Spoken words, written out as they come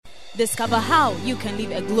Discover how you can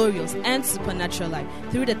live a glorious and supernatural life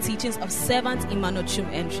through the teachings of Servant Emmanuel Chum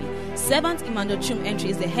Entry. Servant Emmanuel Chum Entry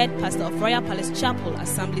is the head pastor of Royal Palace Chapel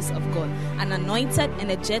Assemblies of God, an anointed,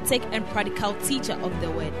 energetic, and practical teacher of the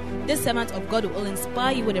Word. This servant of God will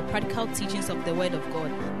inspire you with the practical teachings of the Word of God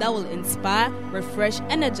that will inspire, refresh,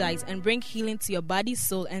 energize, and bring healing to your body,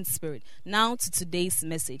 soul, and spirit. Now to today's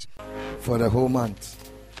message. For the whole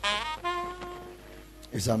month.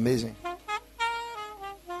 It's amazing.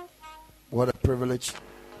 What a privilege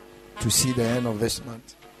to see the end of this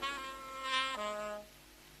month.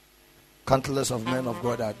 Countless of men of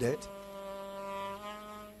God are dead.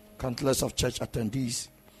 Countless of church attendees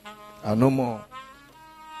are no more.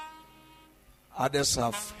 Others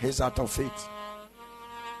have hazed out of faith.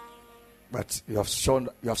 But you have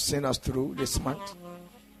seen us through this month.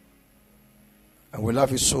 And we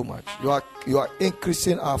love you so much. You are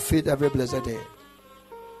increasing our faith every blessed day.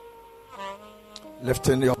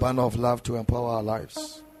 Lifting your banner of love to empower our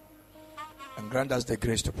lives. And grant us the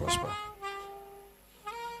grace to prosper.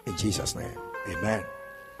 In Jesus' name. Amen.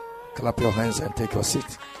 Clap your hands and take your seat.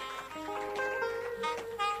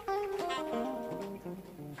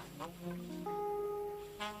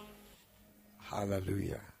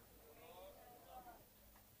 Hallelujah.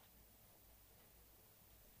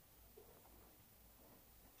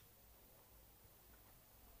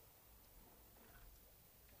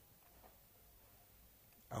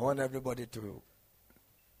 I want everybody to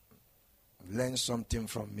learn something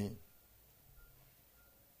from me.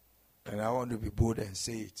 And I want to be bold and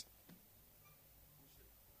say it.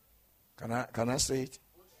 Can I say it?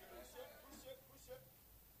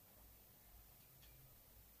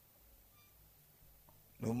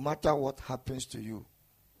 No matter what happens to you,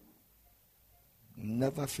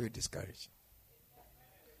 never feel discouraged.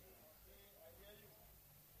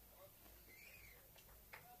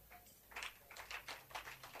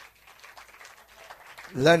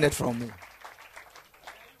 Learn it from me.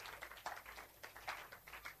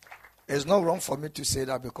 It's not wrong for me to say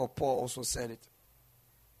that because Paul also said it.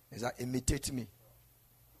 Is that imitate me.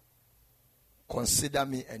 Consider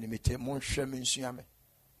me and imitate me. This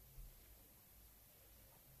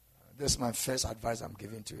is my first advice I'm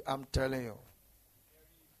giving to you. I'm telling you,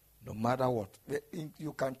 no matter what,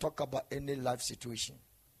 you can talk about any life situation.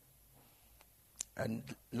 And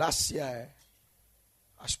last year,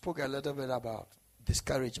 I spoke a little bit about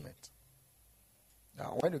discouragement.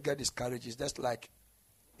 Now, when you get discouraged, it's just like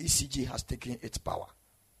ECG has taken its power.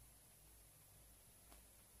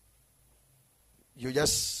 You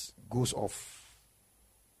just goes off.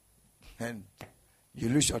 And you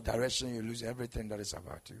lose your direction, you lose everything that is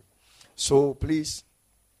about you. So please,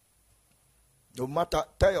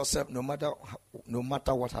 tell yourself, no matter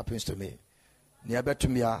what happens to me,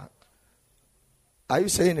 are you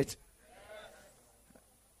saying it?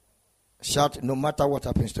 Shout, no matter what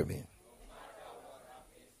happens to me,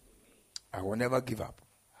 I will never give up.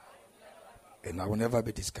 And I will never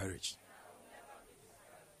be discouraged.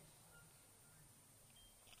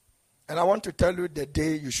 And I want to tell you the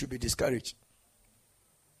day you should be discouraged.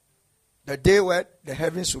 The day where the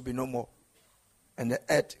heavens will be no more and the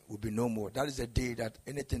earth will be no more. That is the day that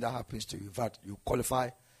anything that happens to you, that you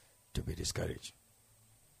qualify to be discouraged.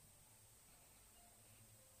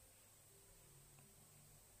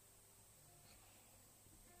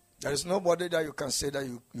 There is nobody that you can say that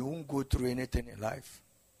you won't go through anything in life.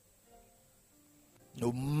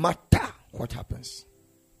 No matter what happens,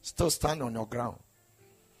 still stand on your ground.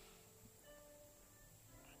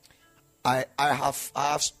 I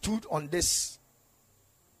have stood on this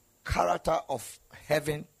character of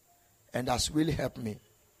heaven, and that's really helped me.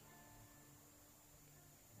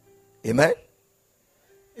 Amen?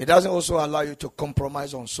 It doesn't also allow you to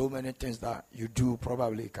compromise on so many things that you do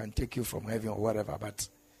probably can take you from heaven or whatever, but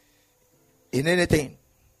in anything,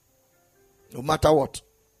 no matter what.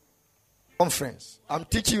 Conference, I'm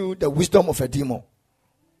teaching you the wisdom of a demon.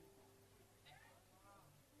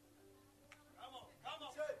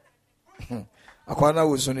 Akwana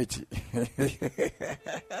Wuzuniti.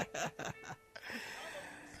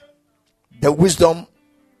 The wisdom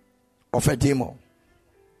of a demon.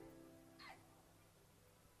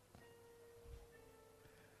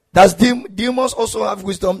 Does demons also have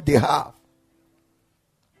wisdom? They have.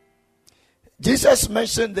 Jesus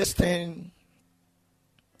mentioned this thing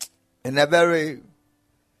in a very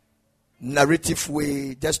narrative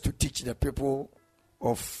way, just to teach the people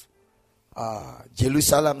of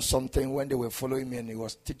Jerusalem something when they were following me, and he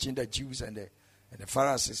was teaching the Jews and the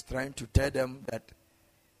Pharisees, trying to tell them that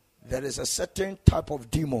there is a certain type of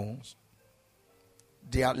demons.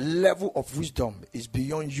 Their level of wisdom is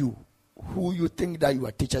beyond you, who you think that you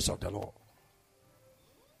are teachers of the law.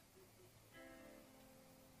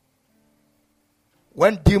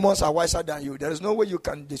 When demons are wiser than you, there is no way you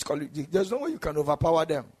can there's no way you can overpower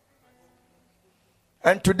them.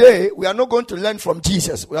 And today, we are not going to learn from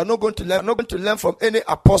Jesus. We are not going to learn from any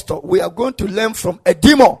apostle. We are going to learn from a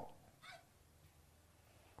demon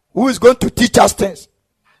who is going to teach us things.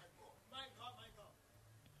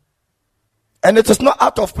 And it is not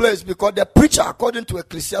out of place, because the preacher, according to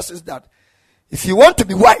Ecclesiastes, that if you want to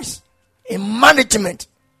be wise in management,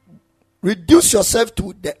 reduce yourself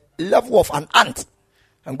to the level of an ant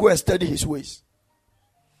and go and study his ways.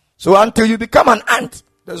 So until you become an ant,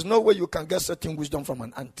 there's no way you can get certain wisdom from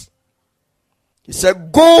an ant. He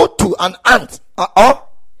said, go to an ant.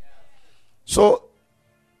 So,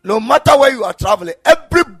 no matter where you are traveling,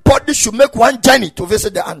 everybody should make one journey to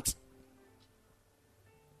visit the ant.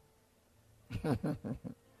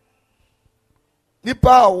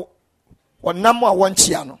 Nipa wanamu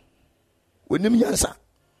awanchiano. Wenimi yansa.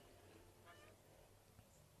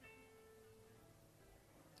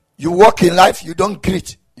 You walk in life, you don't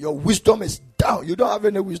greet. Your wisdom is down. You don't have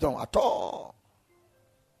any wisdom at all.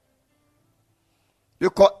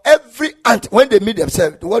 Because every ant, when they meet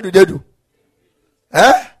themselves, what do?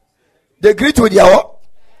 They greet with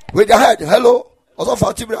their head. Hello. Also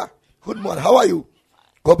Fatibra. Good morning. How are you?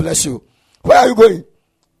 God bless you. Where are you going?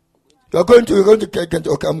 You're going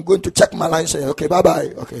to okay, I'm going to check my line. Say, okay,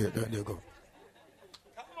 bye-bye. Okay, there you go.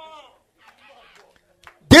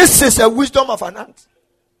 This is a wisdom of an ant.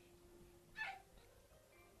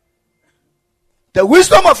 The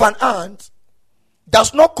wisdom of an ant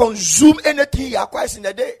does not consume anything he acquires in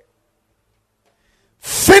a day.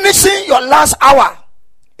 Finishing your last hour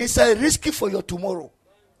is a risky for your tomorrow.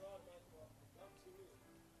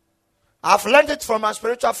 I've learned it from my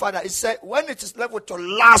spiritual father. He said, when it is left with your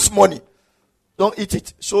last money, don't eat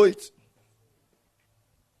it, sow it.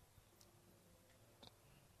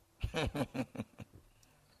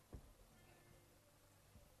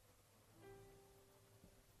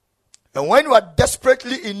 And when you are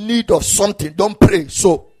desperately in need of something, don't pray,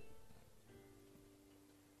 sow.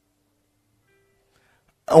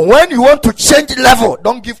 And when you want to change level,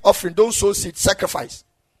 don't give offering, don't sow seed, sacrifice.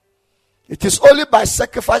 It is only by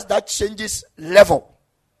sacrifice that changes level.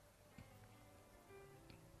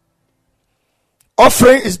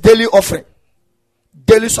 Offering is daily offering,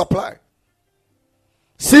 daily supply.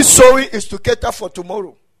 Seed sowing is to cater for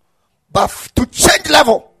tomorrow. But to change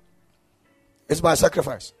level is by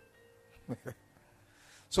sacrifice.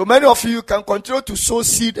 So many of you can continue to sow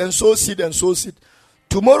seed and sow seed and sow seed.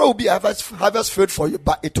 Tomorrow will be harvest field for you,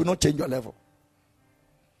 but it will not change your level.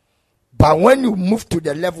 But when you move to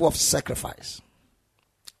the level of sacrifice,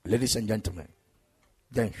 ladies and gentlemen,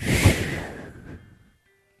 then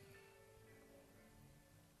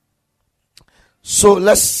so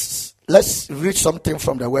let's read something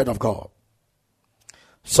from the word of God.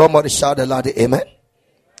 Somebody shout aloud, amen.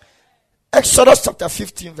 Exodus chapter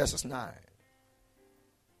 15 verses 9.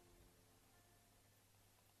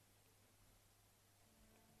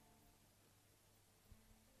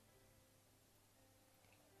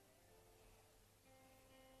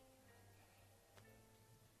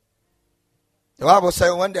 The Bible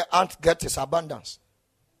says when the ant gets his abundance,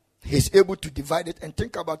 he's able to divide it and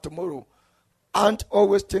think about tomorrow. Ant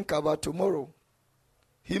always think about tomorrow.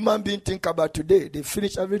 Human beings think about today. They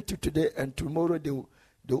finish everything today, and tomorrow they'll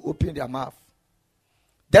open their mouth.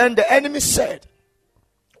 Then the enemy said,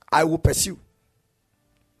 I will pursue.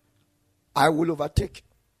 I will overtake.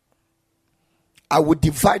 I will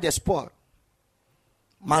divide the spoil.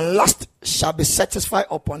 My lust shall be satisfied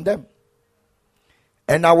upon them.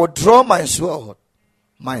 And I will draw my sword.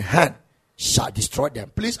 My hand shall destroy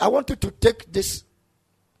them. Please, I want you to take this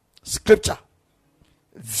scripture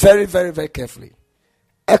very, very, very carefully.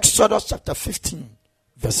 Exodus chapter 15,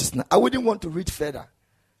 verses 9. I wouldn't want to read further.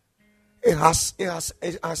 It has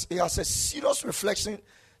a serious reflection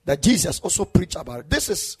that Jesus also preached about. This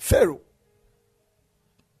is Pharaoh.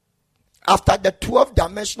 After the 12th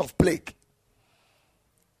dimension of plague,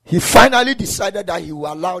 he finally decided that he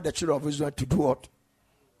will allow the children of Israel to do what?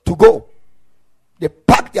 To go. They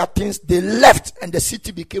packed their things, they left, and the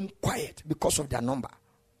city became quiet because of their number.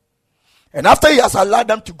 And after he has allowed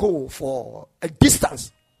them to go for a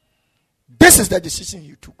distance, this is the decision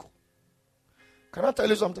he took. Can I tell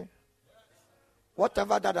you something?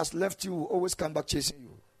 Whatever that has left you will always come back chasing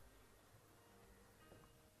you.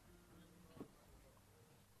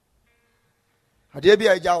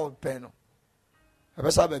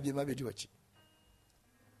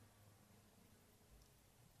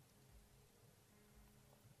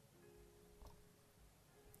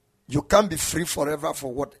 You can't be free forever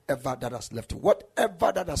for whatever that has left you.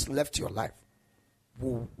 Whatever that has left your life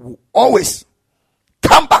will always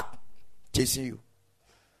come back chasing you.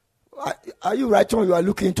 Are you right when you are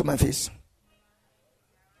looking into my face?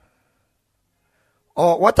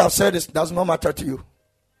 Or what I've said does not matter to you?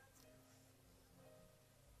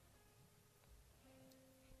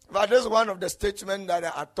 But this is one of the statements that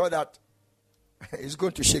I thought that is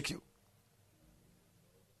going to shake you.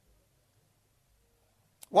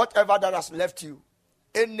 Whatever that has left you,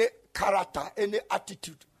 any character, any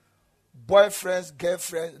attitude, boyfriends,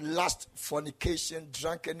 girlfriends, lust, fornication,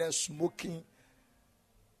 drunkenness, smoking,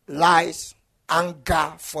 lies,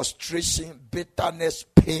 anger, frustration, bitterness,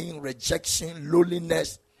 pain, rejection,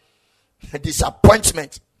 loneliness,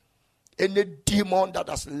 disappointment, any demon that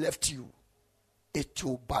has left you, it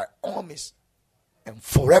will by all means and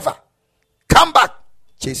forever come back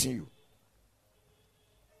chasing you.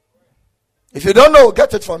 If you don't know,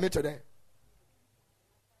 get it from me today.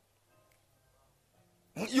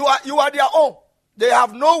 You are their own. They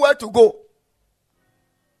have nowhere to go.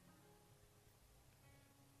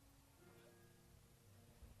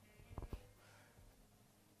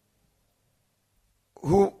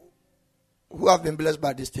 Who have been blessed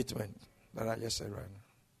by this statement that I just said right now?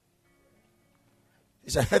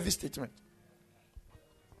 It's a heavy statement.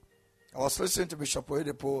 I was listening to Bishop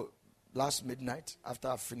Oyedepo last midnight after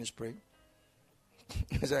I finished praying.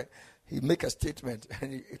 He make a statement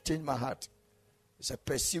and it changed my heart. It's a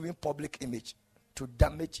pursuing public image to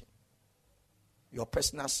damage your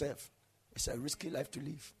personal self. It's a risky life to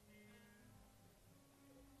live.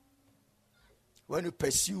 When you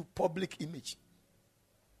pursue public image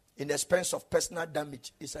in the expense of personal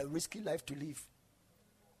damage, it's a risky life to live.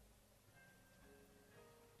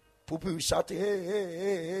 People will shout, hey, hey,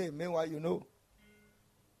 hey, hey. Meanwhile, you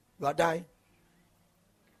are dying.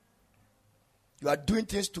 You are doing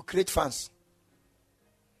things to create fans.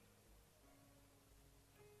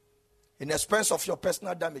 In the expense of your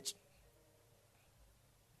personal damage.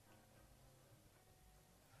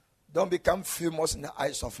 Don't become famous in the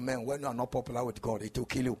eyes of men when you are not popular with God. It will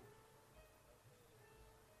kill you.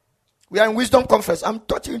 We are in Wisdom Conference. I'm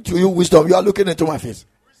talking to you wisdom. You are looking into my face.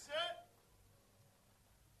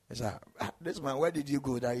 This man, where did you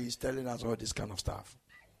go that he's telling us all this kind of stuff?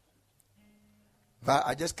 But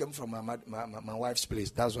I just came from my wife's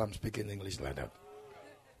place. That's why I'm speaking English like that.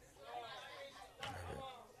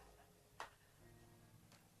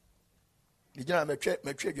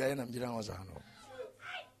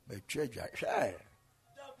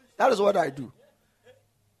 That is what I do.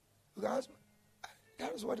 That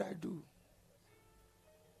is what I do.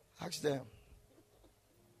 Ask them.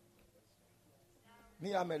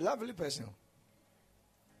 Me, I'm a lovely person.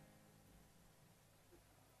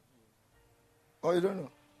 Oh, you don't know?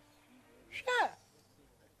 Sure.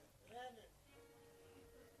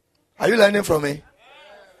 Are you learning from me?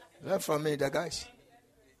 Learn from me, the guys.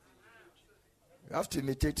 You have to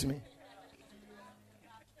imitate me.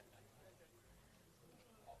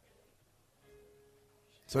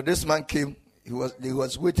 So this man came. He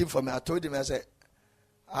was waiting for me. I told him, I said,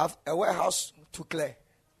 I have a warehouse to clear.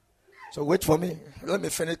 So wait for me. Let me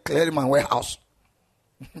finish clearing my warehouse.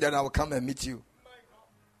 Then I will come and meet you.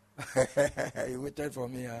 He waited for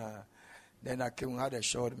me. Then I came and had a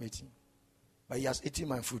short meeting. But he has eaten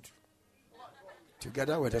my food.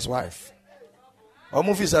 Together with his wife.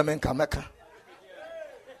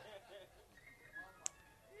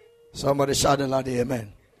 Somebody shout a loud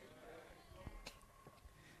amen.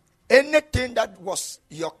 Anything that was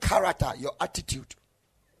your character, your attitude,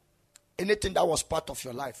 anything that was part of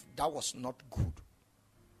your life, that was not good.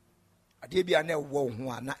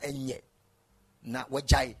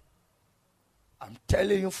 I'm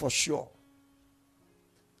telling you for sure,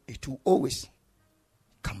 it will always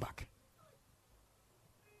come back.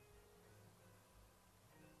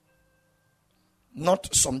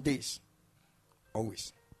 Not some days,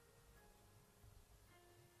 always.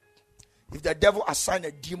 If the devil assign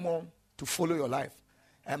a demon to follow your life,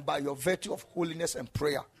 and by your virtue of holiness and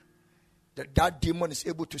prayer, that demon is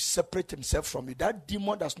able to separate himself from you, that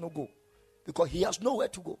demon does not go, because he has nowhere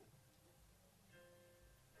to go.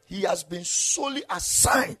 He has been solely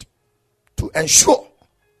assigned to ensure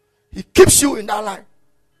he keeps you in that line.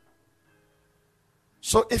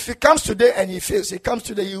 So if he comes today and he fails, he comes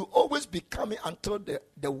today, he will always be coming until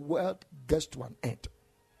the world gets to an end.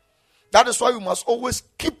 That is why we must always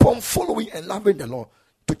keep on following and loving the Lord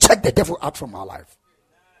to check the devil out from our life.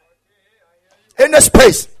 In a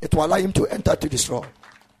space, it will allow him to enter to destroy.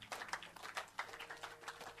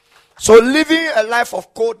 So living a life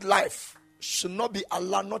of cold life should not be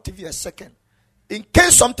allowed, not even a second. In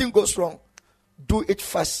case something goes wrong, do it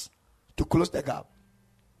first to close the gap,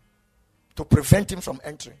 to prevent him from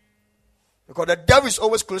entering. Because the devil is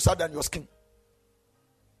always closer than your skin.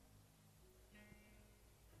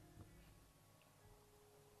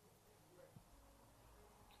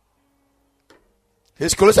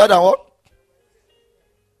 He's closer than what?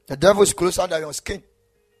 The devil is closer than your skin.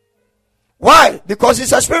 Why? Because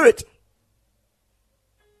he's a spirit.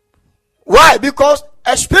 Why? Because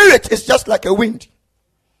a spirit is just like a wind.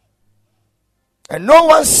 And no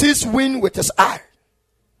one sees wind with his eye.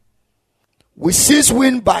 We see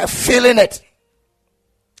wind by feeling it.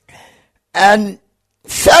 And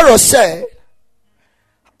Pharaoh said,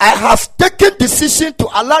 I have taken decision to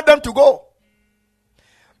allow them to go.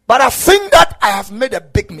 But I think that I have made a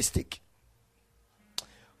big mistake.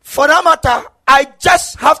 For that matter, I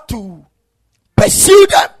just have to pursue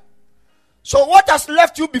them. So what has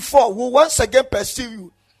left you before will once again pursue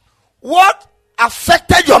you. What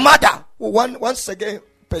affected your mother will once again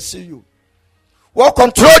pursue you. What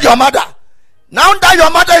controlled your mother? Now that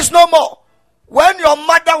your mother is no more. When your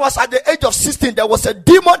mother was at the age of 16, there was a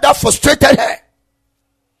demon that frustrated her.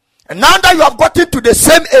 And now that you have gotten to the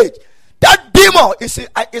same age, that demon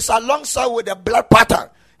is alongside with the blood pattern.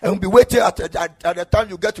 And will be waiting at the time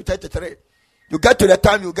you get to 33. You get to the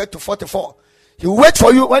time you get to 44. He will wait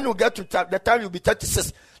for you when you get to the time you'll be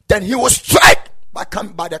 36. Then he will strike by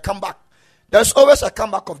the comeback. There's always a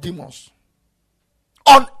comeback of demons.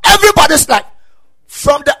 On everybody's life.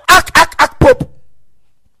 From the ark pope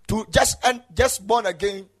to just born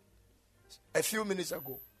again a few minutes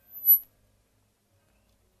ago.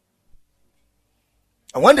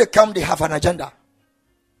 And when they come, they have an agenda.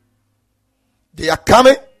 They are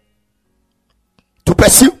coming to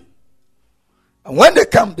pursue. And when they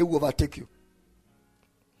come, they will overtake you.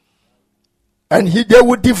 And they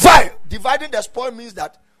will divide. Dividing the spoil means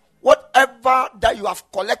that whatever that you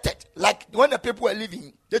have collected, like when the people were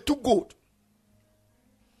living, they took gold.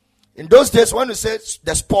 In those days, when you say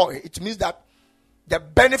the spoil, it means that the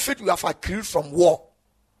benefit you have accrued from war,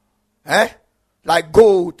 like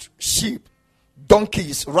gold, sheep,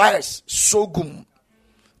 donkeys, rice, sorghum,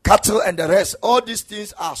 cattle, and the rest, all these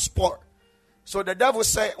things are spoil. So the devil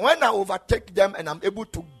said, when I overtake them and I'm able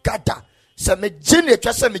to gather, I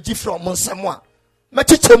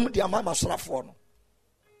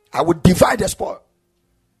will divide the spoil.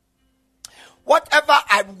 Whatever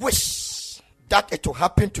I wish that it will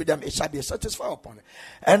happen to them, it shall be satisfied upon it.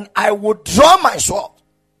 And I will draw my sword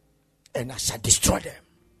and I shall destroy them.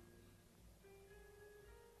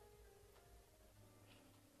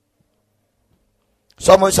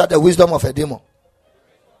 Someone said the wisdom of a demon.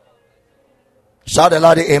 Shout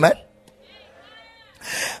aloud, amen.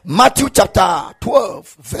 Matthew chapter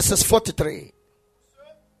 12, verses 43.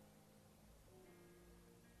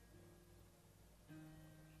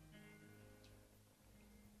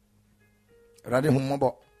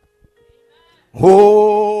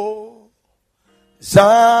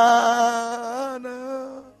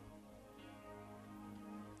 Hosanna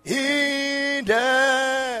in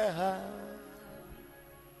the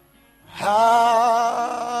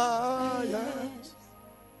highest.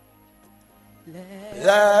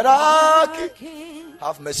 Let our King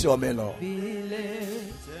have mercy on me, Lord.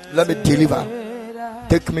 Let me deliver.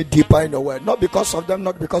 Take me deeper in the word. Not because of them,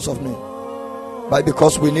 not because of me, but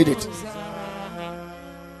because we need it.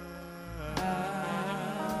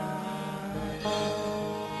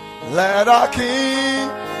 Let our King,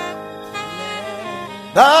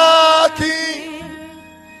 the King,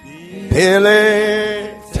 be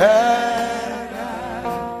lifted.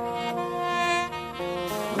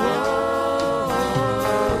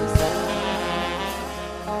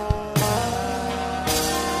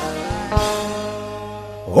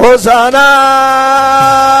 Hosanna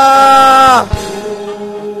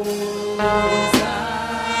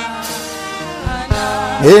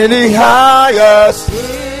in the highest.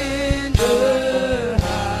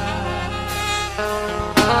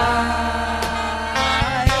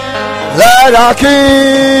 Let our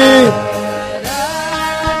King,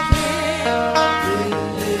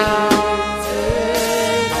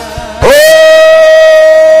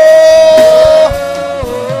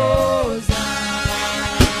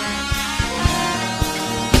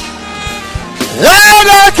 let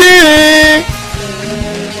our King,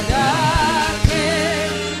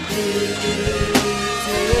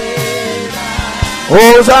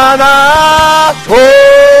 Hosanna,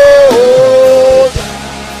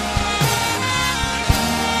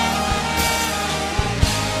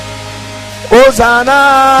 Hosanna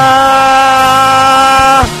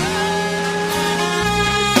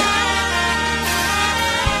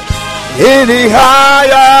in the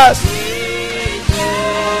highest.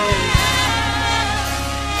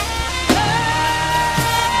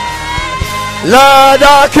 Let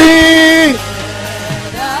our King.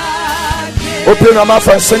 Open your mouth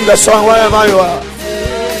and sing the song wherever you are.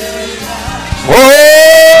 Oh,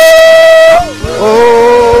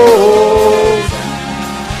 oh,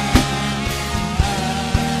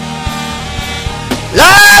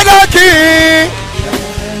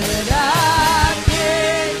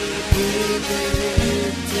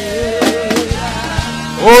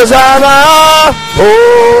 Hosanna,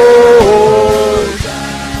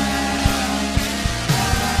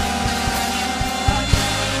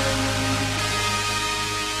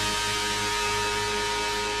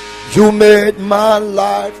 you made my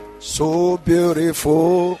life so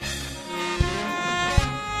beautiful,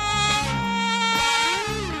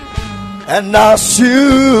 and as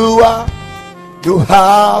you are, you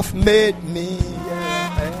have made me.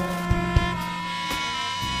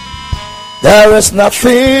 There is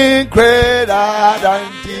nothing greater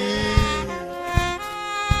than thee.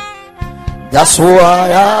 That's why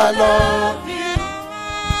I love you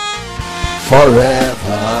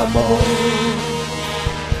forevermore.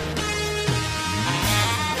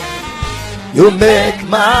 You make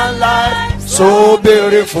my life so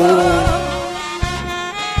beautiful.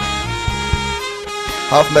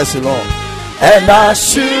 Have mercy, Lord. And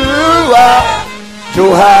as you are, you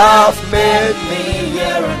have made me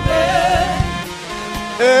here and there.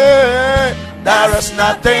 Hey, there is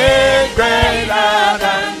nothing greater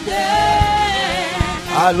than that.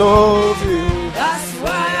 I love you. That's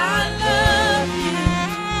why I love you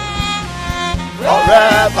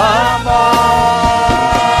forevermore.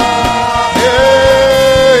 Hey,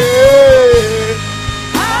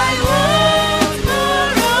 I want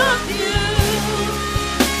more of you.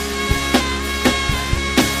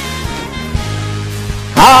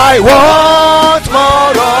 I want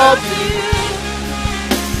more of you.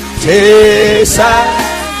 Jesus,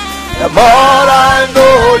 the more I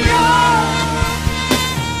know you,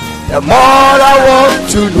 the more I want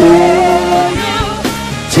to know you.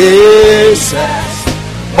 Jesus,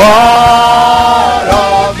 more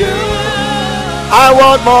of you. I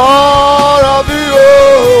want more of you.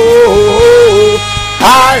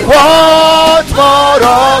 I want more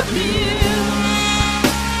of you.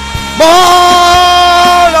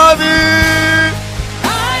 More of you.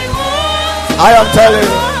 I am telling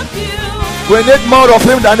you, we need more of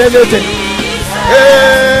him than anything.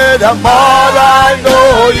 Hey, the more I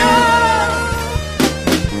know you,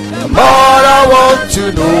 the more I want to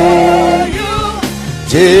know you.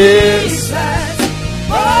 Jesus,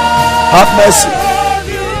 have mercy.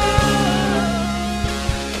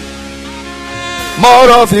 More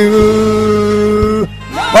of you,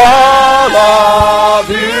 more of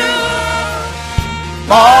you,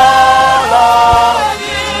 more of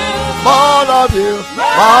you, more of you,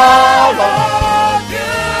 more of you.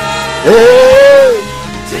 Hey,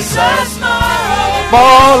 Jesus,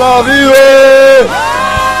 more of you, hey.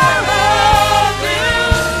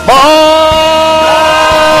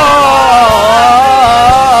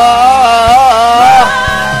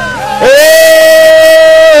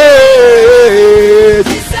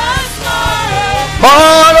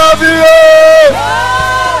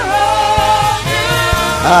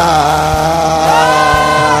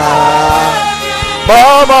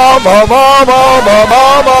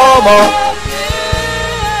 Mama.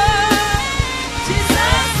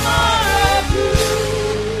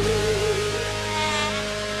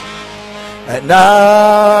 And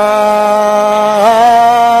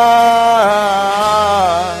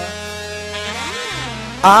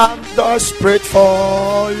I'm desperate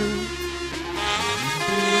for you.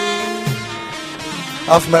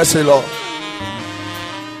 Have mercy, Lord.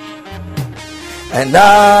 And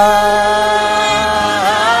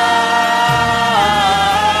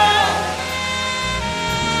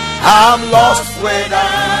I'm lost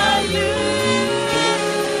without you.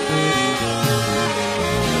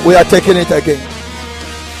 We are taking it again.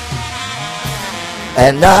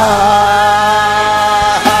 And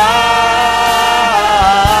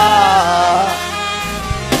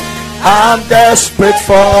I'm desperate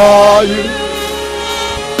for you.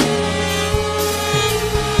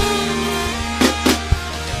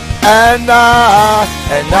 And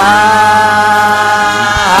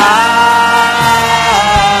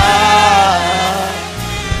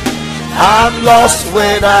I'm lost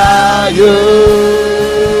without you.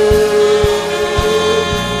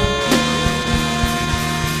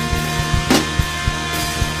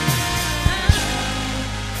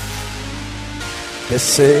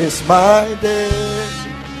 This is my day.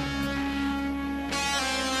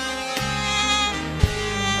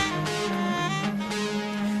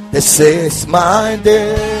 This is my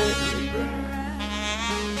day.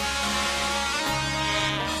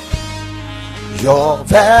 You're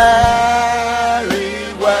very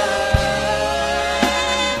well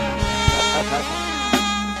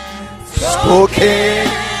spoken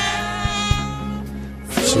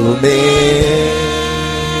to me.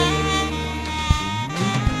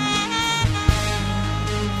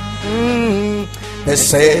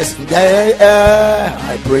 This is the air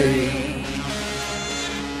I breathe.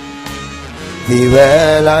 the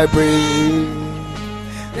air I breathe.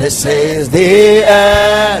 This is the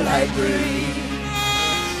air I breathe.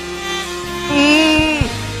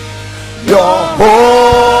 Your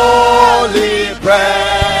holy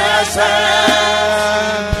presence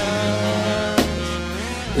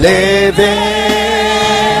living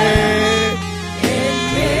in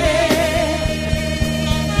me.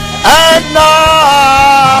 And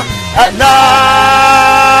now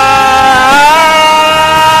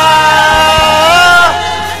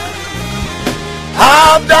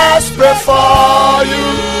I'm desperate for you.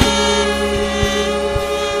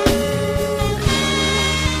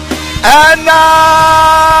 And now,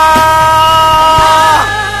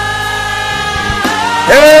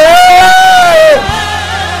 hey,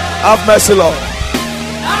 have mercy, Lord.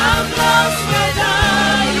 I'm lost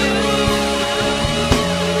without you.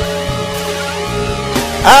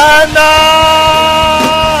 And now,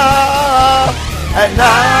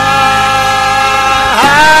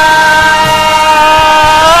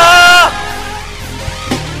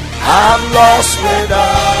 I'm lost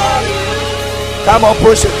without you. Come on,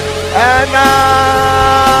 push it. And now,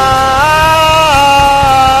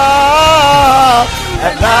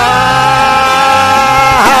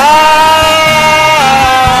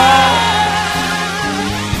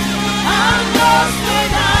 I'm lost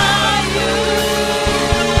without you.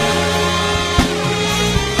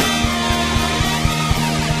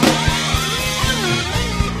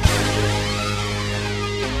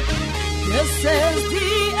 This is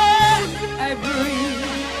the air I breathe.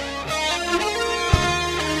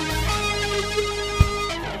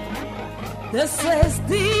 This is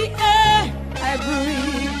the air I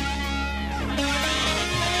breathe.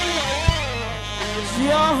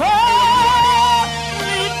 Your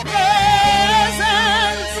holy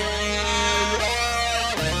presence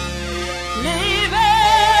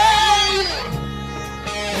living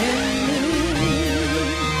in me.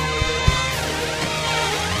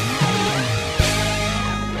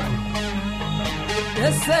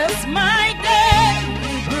 This is my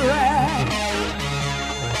daily bread.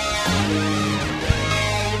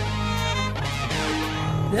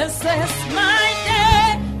 This is my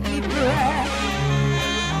daily bread.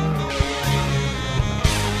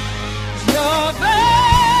 Your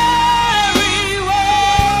very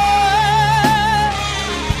word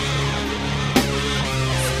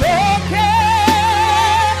spoken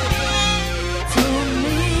to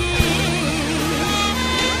me.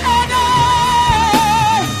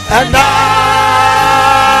 and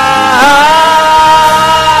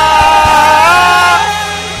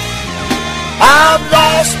I'm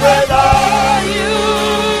lost without you.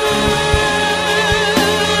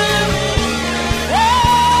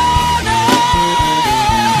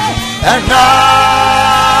 And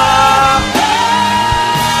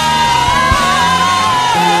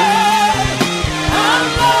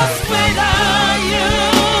I'm lost without you.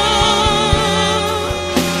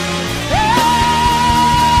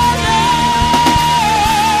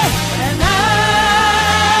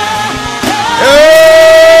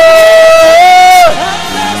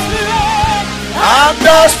 I'm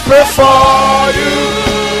desperate for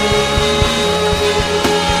you.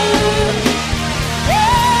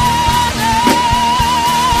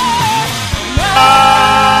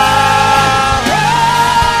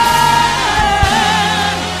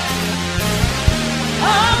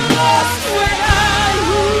 I'm lost without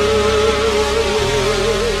you.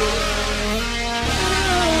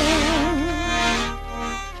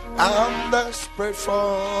 I'm desperate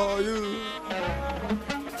for you.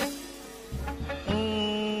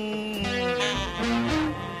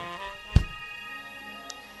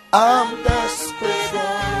 I'm desperate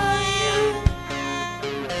for you.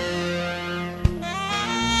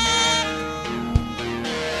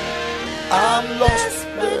 I'm lost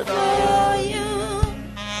without you.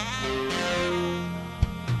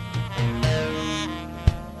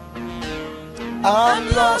 I'm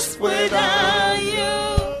lost without you.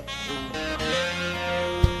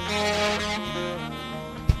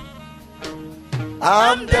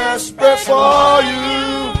 I'm desperate for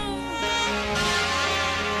you.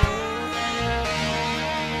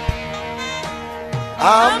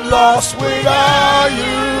 I'm lost without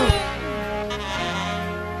you.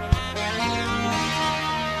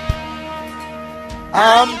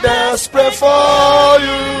 I'm desperate for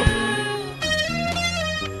you.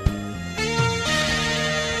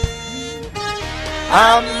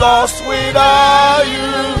 I'm lost without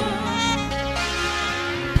you.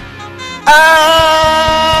 And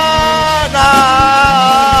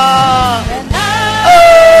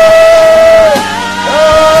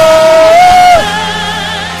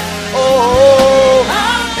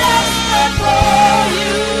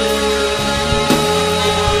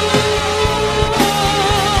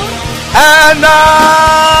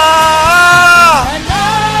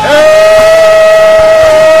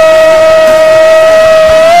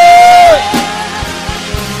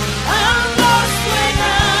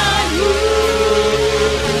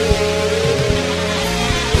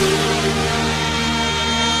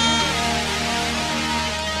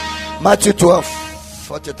Matthew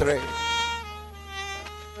 12:43.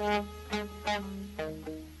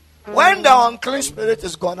 When the unclean spirit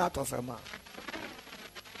is gone out of a man,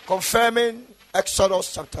 confirming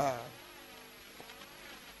Exodus chapter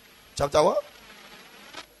what?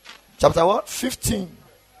 Chapter what? 15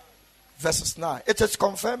 verses 9. It is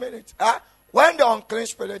confirming it. When the unclean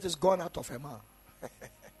spirit is gone out of a man,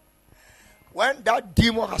 when that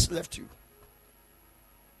demon has left you,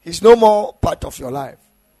 he's no more part of your life.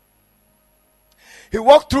 He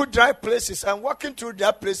walked through dry places, and walking through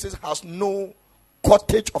dry places has no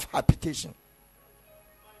cottage of habitation.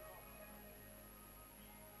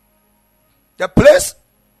 The place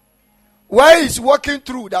where he's walking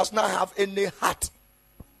through does not have any hut.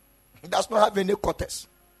 It does not have any cottage.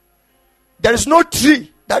 There is no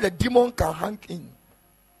tree that the demon can hang in.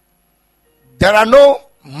 There are no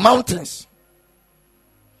mountains.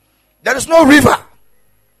 There is no river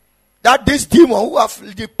that this demon who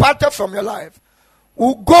have departed from your life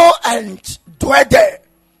will go and dwell there.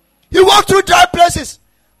 He walked through dry places.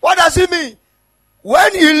 What does it mean?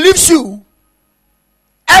 When he leaves you,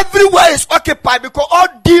 everywhere is occupied, because all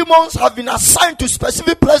demons have been assigned to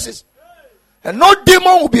specific places. And no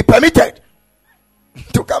demon will be permitted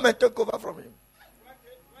to come and take over from him.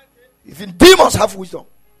 Even demons have wisdom.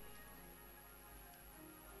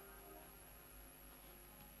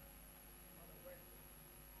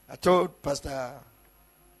 I told Pastor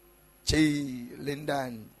Chi, Linda,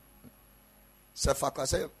 and Sefako, I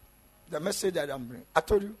said, the message that I'm bringing, I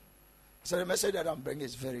told you, I said, the message that I'm bringing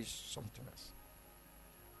is very something else.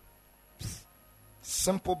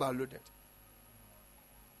 Simple but loaded.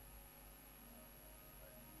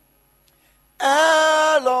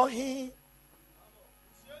 Elohim,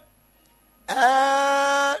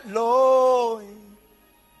 Elohim,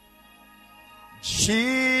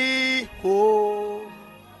 Jehovah,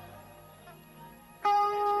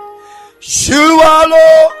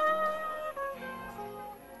 Shualo,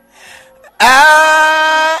 Elohim,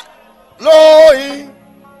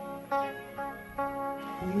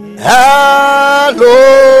 Elohim,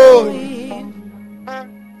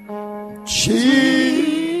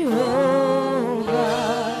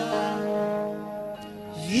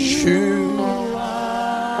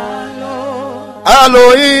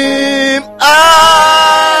 Elohim,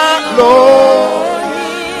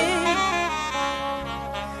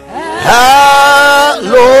 Elohim,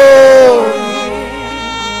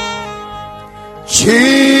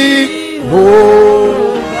 Jehovah,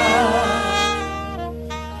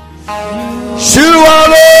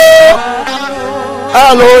 Shualo,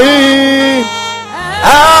 Elohim,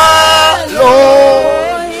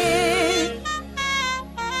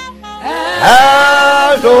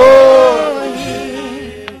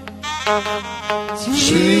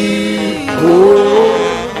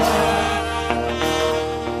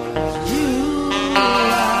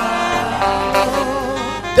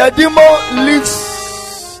 the demon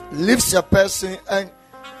leaves a person and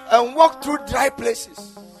walk through dry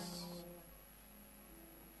places.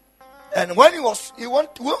 And when he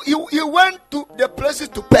went to the places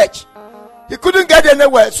to perch. He couldn't get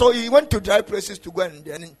anywhere, so he went to dry places to go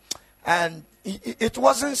and it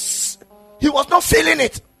wasn't. He was not feeling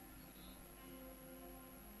it.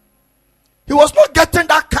 He was not getting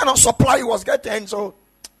that kind of supply he was getting. So,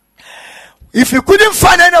 if he couldn't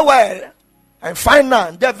find anywhere, and find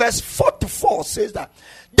none, the verse 44 says that.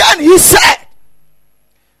 Then he said,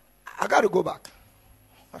 I got to go back.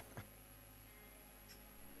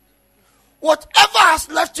 Whatever has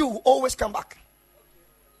left you will always come back.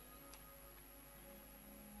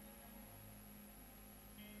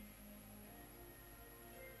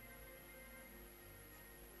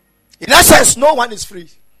 In essence, no one is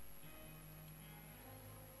free.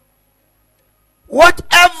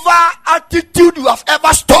 Whatever attitude you have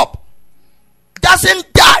ever stopped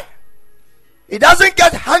doesn't die. It doesn't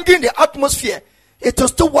get hanging in the atmosphere. It is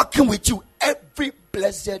still working with you every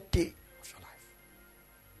blessed day of your life.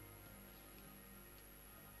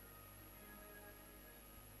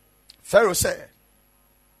 Pharaoh said,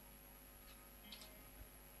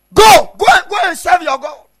 Go and serve your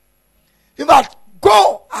God. In fact,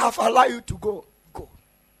 go, I have allowed you to go. Go.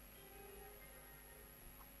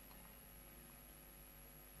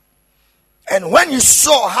 And when you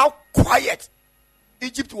saw how quiet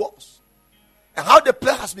Egypt was, and how the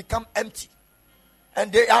place has become empty,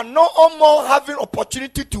 and they are no more having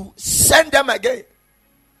opportunity to send them again,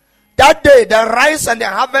 that day the rice and the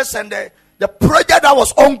harvest and the project that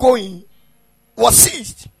was ongoing was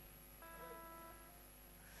seized.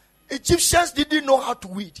 Egyptians didn't know how to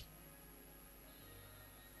weed.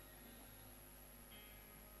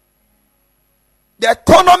 The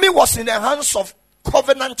economy was in the hands of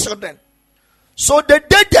covenant children. So the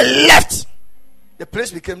day they left, the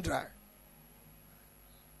place became dry.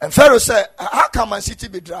 And Pharaoh said, how can my city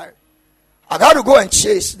be dry? I got to go and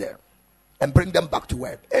chase them and bring them back to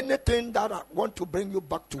work. Anything that I want to bring you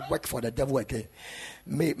back to work for the devil again,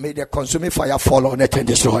 may the consuming fire fall on it and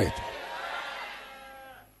destroy it.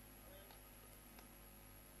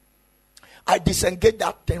 I disengage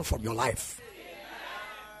that thing from your life.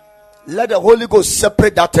 Let the Holy Ghost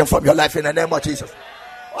separate that thing from your life in the name of Jesus.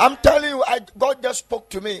 I'm telling you, God just spoke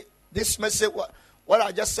to me. This message, what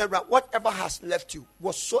I just said, right? Whatever has left you,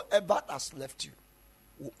 whatsoever has left you,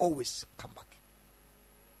 will always come back.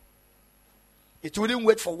 It wouldn't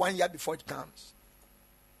wait for 1 year before it comes.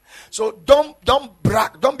 So don't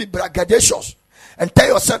brag, don't be braggadocious and tell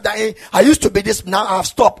yourself that, hey, I used to be this, now I've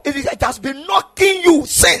stopped. It has been knocking you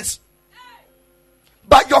since.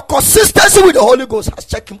 But your consistency with the Holy Ghost has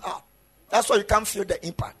checked him out. That's why you can't feel the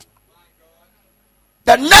impact.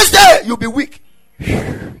 The next day you'll be weak.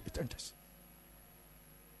 It enters.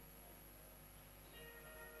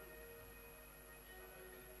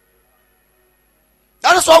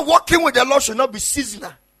 That is why walking with the Lord should not be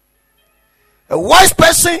seasonal. A wise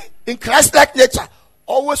person in Christ-like nature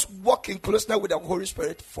always walk in closeness with the Holy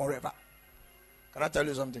Spirit forever. Can I tell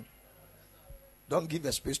you something? Don't give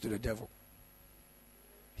a space to the devil.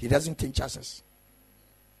 He doesn't take chances.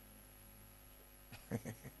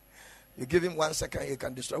 You give him 1 second, he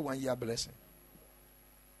can destroy 1 year blessing.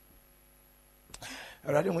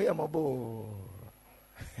 Am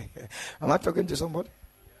I talking to somebody?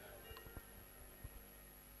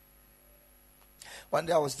 One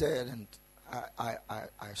day I was there and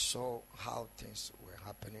I saw how things were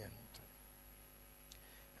happening.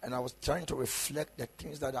 And I was trying to reflect the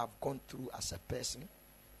things that I've gone through as a person.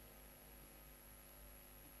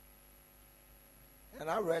 And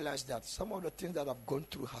I realized that some of the things that I've gone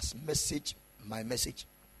through has messaged my message.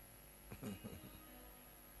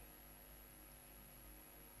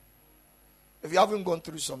 If you haven't gone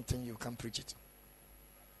through something, you can preach it.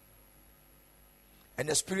 An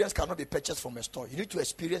experience cannot be purchased from a store. You need to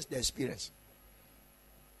experience the experience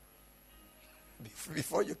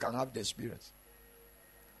before you can have the experience.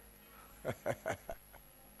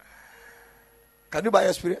 Can you buy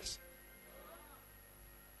experience?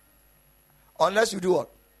 Unless you do what?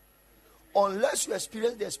 Unless you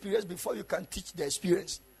experience the experience before you can teach the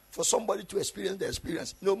experience. For somebody to experience the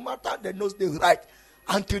experience, no matter the knows they right,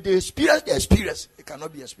 until they experience the experience, it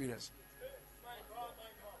cannot be experienced.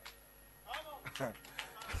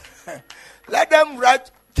 Let them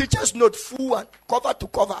write teacher's note full and cover to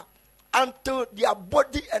cover until their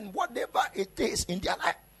body and whatever it is in their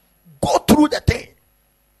life go through the thing.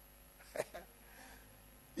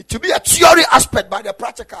 It will be a theory aspect, by the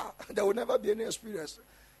practical, there will never be any experience.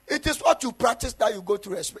 It is what you practice that you go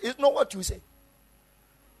through. It's not what you say.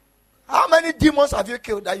 How many demons have you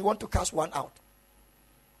killed that you want to cast one out?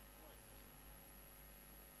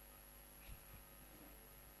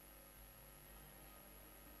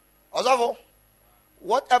 Also,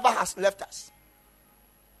 whatever has left us,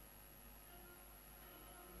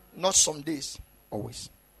 not some days, always.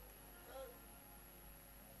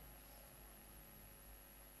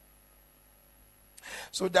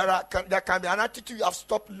 So there can be an attitude you have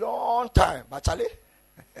stopped long time, actually.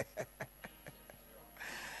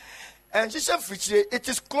 And she said, it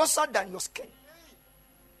is closer than your skin.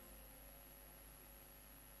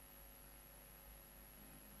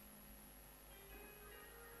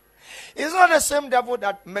 It's not the same devil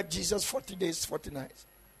that met Jesus 40 days, 40 nights.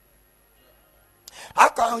 How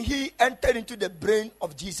can he enter into the brain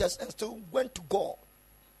of Jesus and still went to God?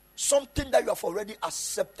 Something that you have already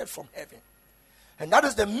accepted from heaven. And that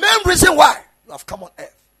is the main reason why you have come on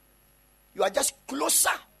earth. You are just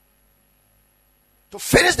closer to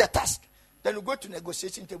finish the task. Then you go to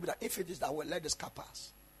negotiation table that if it is that way, let this car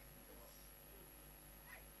pass.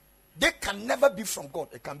 They can never be from God.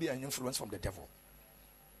 It can be an influence from the devil.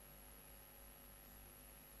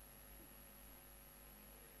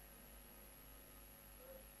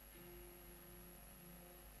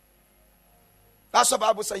 That's what the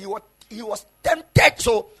Bible says. He was tempted.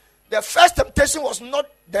 So the first temptation was not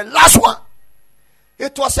the last one.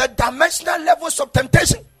 It was a dimensional levels of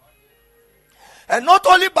temptation. And not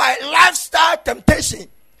only by lifestyle temptation.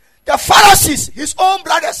 The Pharisees, his own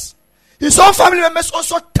brothers, his own family members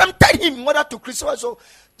also tempted him in order to crucify. So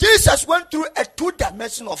Jesus went through a 2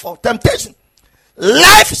 dimension of temptation.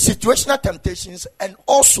 Life situational temptations and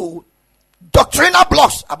also doctrinal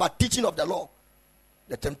blocks about teaching of the law.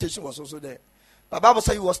 The temptation was also there. The Bible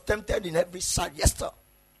says he was tempted in every side. Yes, sir.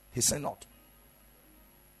 He said not.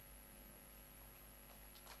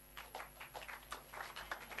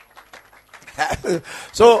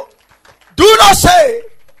 So do not say,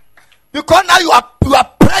 because now you are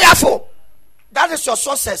prayerful, that is your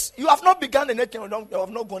success. You have not begun anything, you have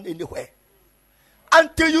not gone anywhere.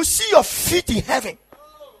 Until you see your feet in heaven,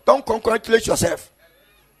 don't congratulate yourself.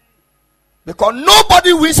 Because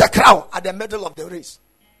nobody wins a crown at the middle of the race.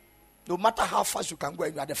 No matter how fast you can go,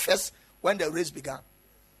 you are the first when the race began.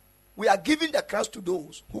 We are giving the crowns to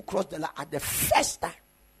those who crossed the line at the first time.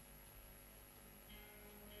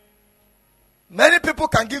 Many people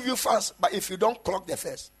can give you fans, but if you don't clock the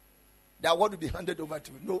first, the award will be handed over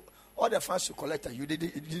to you. No, all the fans you collected, you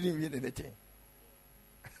didn't win anything.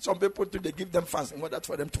 Some people too, they give them fans in order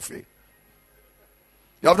for them to fail.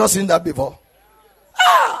 You have not seen that before.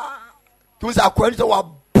 Those are questions that were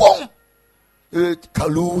boom.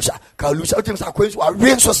 Kalusha. Things are questions were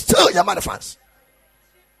rain, so still your mother fans.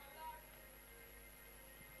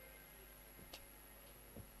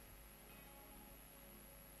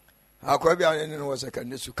 Aquabian was a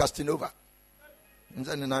kind of casting over. And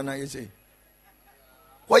then Nana is a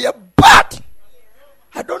well, you're bad.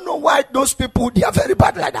 I don't know why those people they are very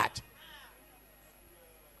bad like that.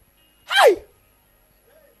 Hi.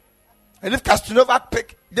 And if Castanova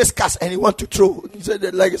pick this cast and he want to throw, he said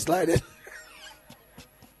the leg is sliding.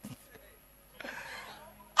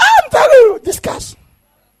 I'm telling you, this cast.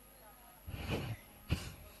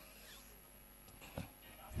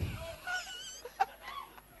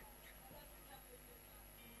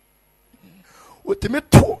 What me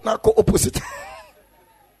two na ko opposite.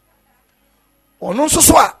 Ono so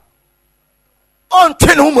so a on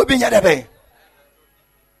ten ho mo bi nya de be.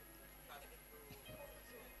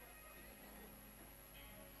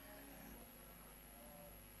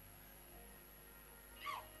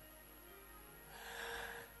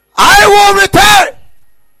 I will return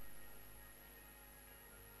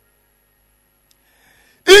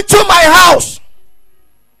into my house.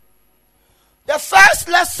 The first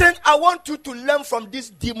lesson I want you to learn from this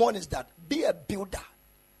demon is that be a builder.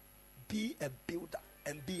 Be a builder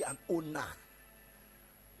and be an owner.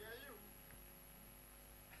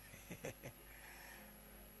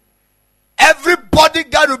 Everybody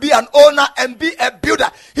got to be an owner and be a builder.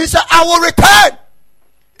 He said, I will return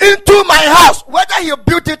into my house. Whether he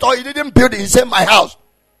built it or he didn't build it, he said, my house.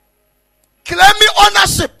 Claiming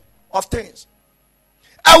ownership of things.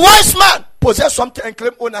 A wise man possess something and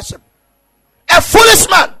claim ownership. A foolish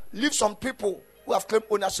man leave some people who have claimed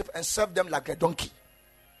ownership and serve them like a donkey.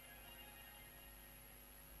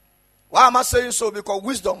 Why am I saying so? Because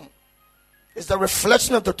wisdom is the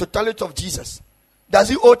reflection of the totality of Jesus. Does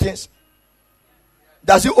he owe things?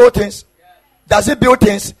 Does he owe things? Does he build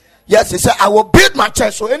things? Yes, he said, I will build my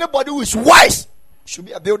church. So anybody who is wise should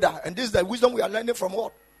be a builder. And this is the wisdom we are learning from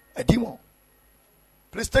what? A demon.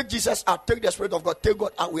 Please take Jesus out. Take the Spirit of God. Take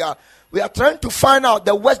God out. We are trying to find out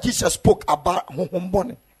the words Jesus spoke about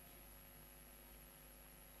Hombone.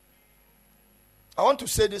 I want to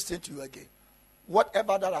say this thing to you again.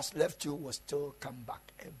 Whatever that has left you will still come back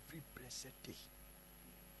every blessed day.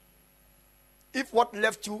 If what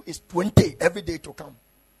left you is 20 every day to come.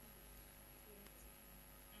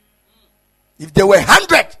 If there were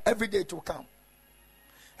 100 every day to come.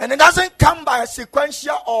 And it doesn't come by a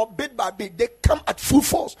sequential or bit by bit. They come at full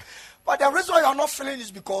force. But the reason why you are not feeling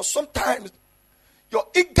is because sometimes your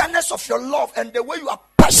eagerness of your love and the way you are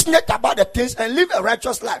passionate about the things and live a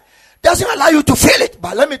righteous life doesn't allow you to feel it.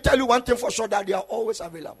 But let me tell you one thing for sure, that they are always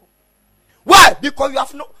available. Why? Because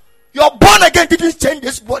your born again didn't change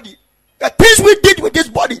this body. The things we did with this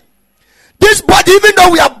body, even though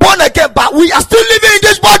we are born again, but we are still living in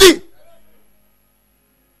this body.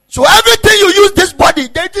 So everything you use this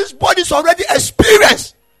body is already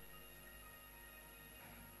experienced.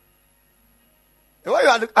 The way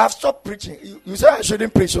I've stopped preaching. You said I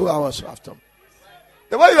shouldn't preach, so I was after.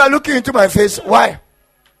 The way you are looking into my face, why?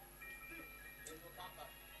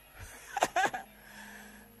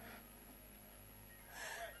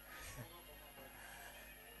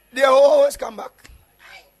 They always come back.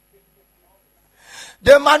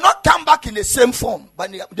 They might not come back in the same form,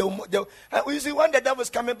 but you see, when the devil is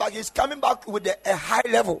coming back, he's coming back with a high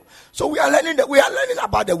level. So we are learning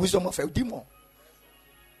about the wisdom of a demon.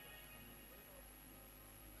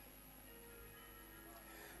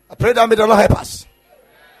 I pray that may the Lord help us.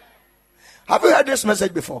 Have you heard this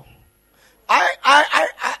message before?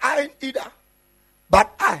 I either,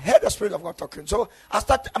 but I heard the Spirit of God talking. So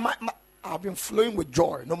I've been flowing with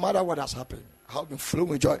joy, no matter what has happened. I've been flowing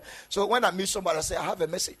with joy. So when I meet somebody, I say, I have a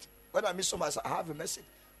message. When I meet somebody, I say, I have a message.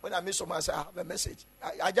 When I meet somebody, I say, I have a message.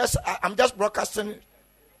 I'm just broadcasting it.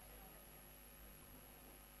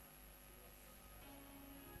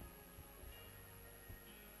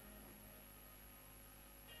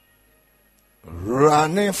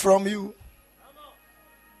 running from you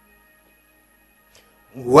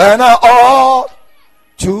when I ought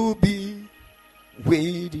to be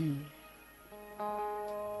with you.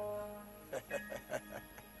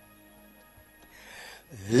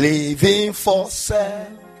 Living for self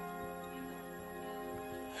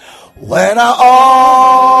when I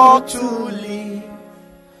ought to live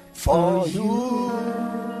for you.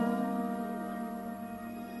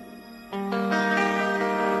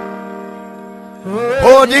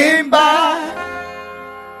 Holding back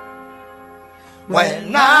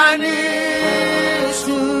when I need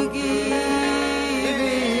to give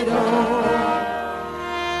it all.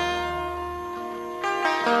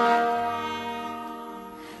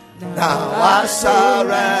 Now I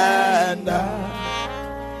surrender,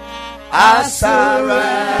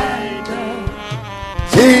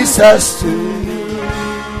 Jesus, to you.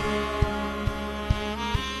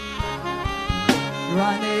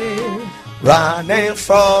 Running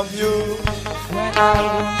from you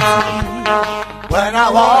when I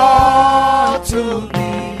want to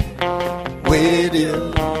be with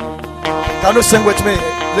you. Can you sing with me,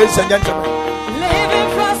 ladies and gentlemen?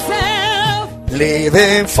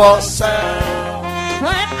 Living for self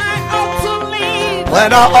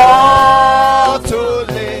when I ought to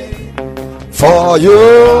live for you.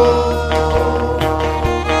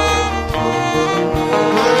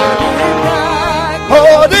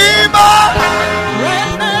 Holding back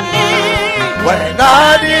when I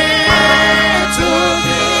need to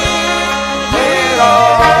give it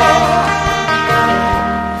all.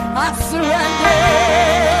 I surrender.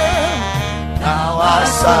 Now I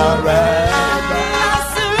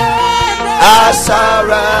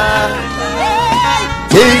surrender,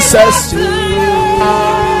 Jesus, to you.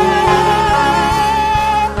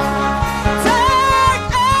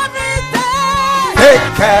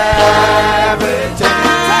 Take everything.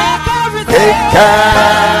 Take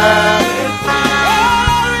everything.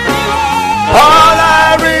 All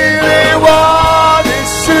I really want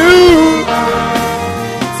is you.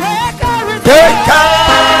 Take everything.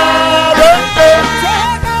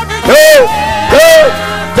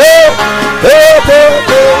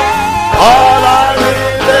 All I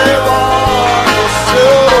really want is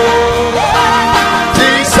you.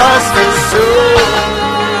 Jesus is you.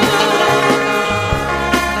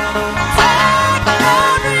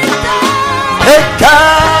 Take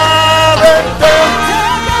everything.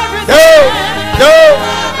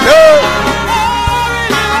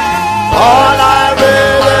 All I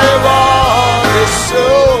really want is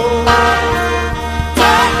you.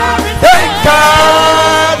 Take everything.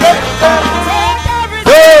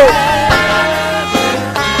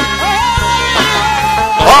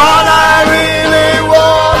 All I really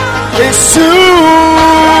want is you.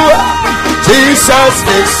 Jesus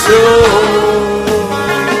is you.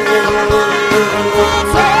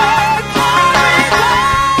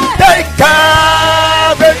 Take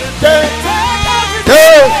everything.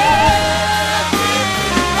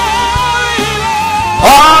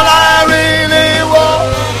 All I really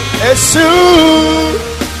want is you.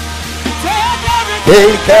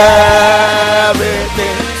 Take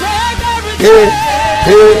everything.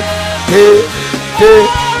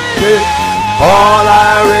 All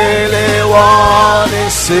I really want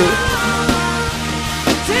is you.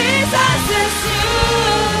 Jesus is you.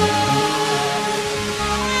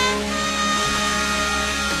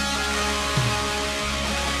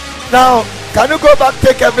 Now, can you go back?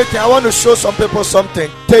 Take everything. I want to show some people something.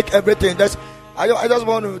 Take everything. I just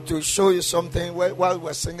want to show you something. While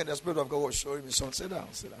we're singing, the Spirit of God was showing me something. Sit down.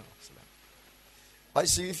 But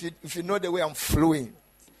see, if you know the way I'm flowing,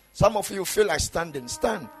 some of you feel like standing.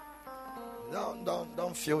 Stand.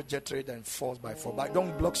 Don't feel jittery and forced by force. But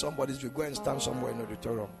don't block somebody's view. Go and stand somewhere in the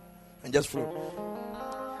auditorium and just flow.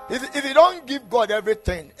 If you don't give God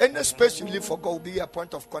everything, any space you leave for God will be a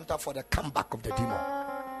point of contact for the comeback of the demon.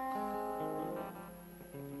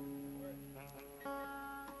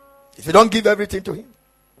 If you don't give everything to Him,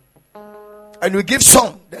 and you give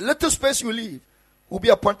some, the little space you leave will be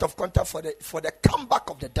a point of contact for the comeback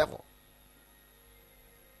of the devil.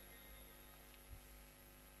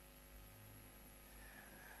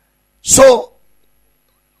 So,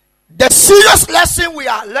 the serious lesson we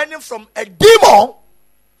are learning from a demon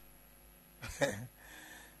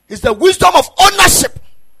is the wisdom of ownership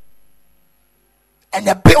and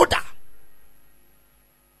a builder.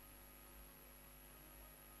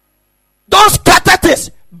 Don't scatter things.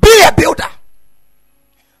 Be a builder.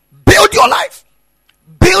 Build your life.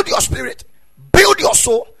 Build your spirit. Build your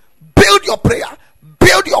soul. Build your prayer.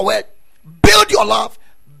 Build your word. Build your love.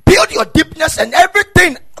 Build your deepness and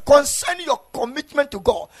everything concerning your commitment to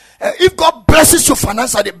God. If God blesses you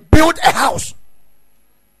financially, build a house.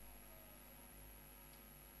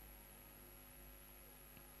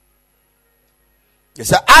 He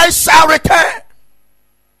said, I shall return.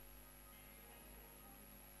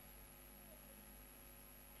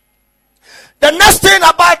 The next thing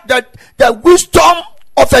about the wisdom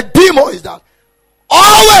of a demon is that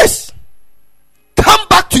always come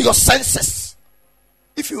back to your senses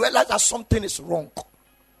if you realize that something is wrong.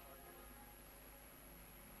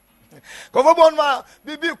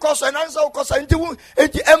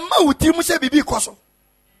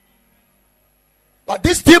 But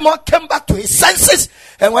this demon came back to his senses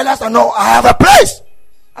and realized, no, I have a place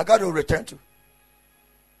I got to return to.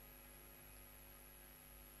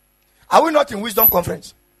 Are we not in wisdom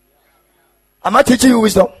conference? Am I teaching you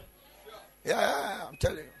wisdom? Yeah, I'm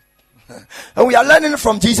telling you. And we are learning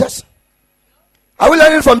from Jesus. Are we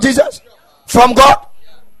learning from Jesus? From God?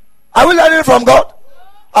 Are we learning from God?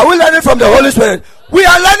 Are we learning from the Holy Spirit? We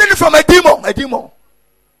are learning from a demon. A demon.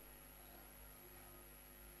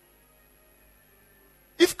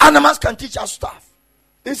 If animals can teach us stuff,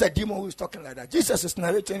 this is a demon who is talking like that. Jesus is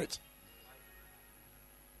narrating it.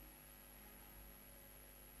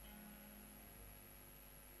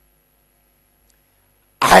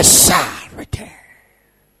 I shall return.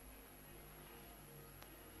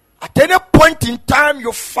 At any point in time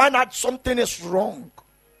you find out something is wrong,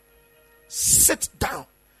 sit down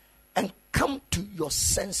and come to your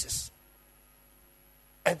senses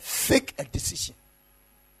and take a decision.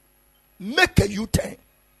 Make a U-turn.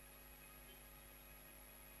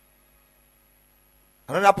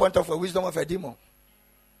 Another point of the wisdom of a demon: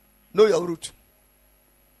 know your root.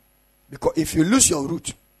 Because if you lose your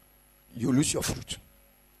root, you lose your fruit.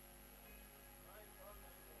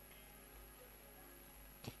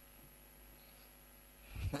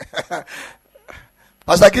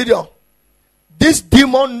 Pastor Gideon, this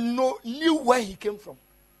demon knew where he came from.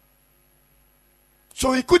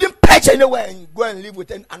 So he couldn't patch anywhere and go and live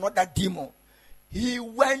with another demon. He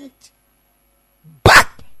went back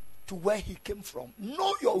to where he came from.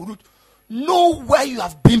 Know your root. Know where you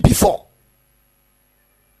have been before.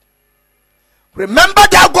 Remember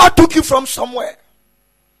that God took you from somewhere.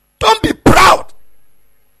 Don't be proud.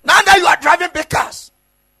 Now that you are driving big cars,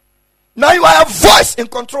 now you are a voice in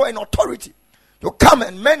control and authority. You come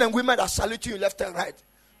and men and women are saluting you left and right.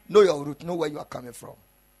 Know your root. Know where you are coming from.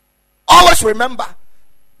 Always remember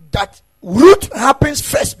that root happens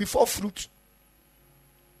first before fruit.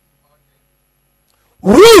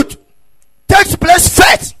 Root takes place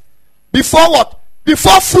first before what?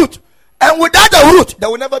 Before fruit. And without the root, there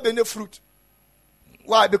will never be any fruit.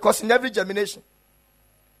 Why? Because in every germination,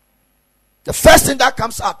 the first thing that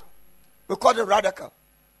comes out, we call it radical.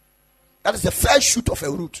 That is the first shoot of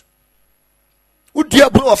a root.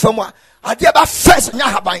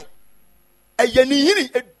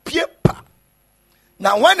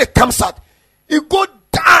 Now when it comes out, it goes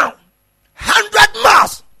down 100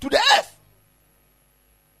 miles to the earth.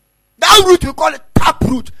 That root, we call it tap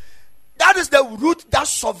root. That is the root that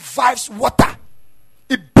survives water.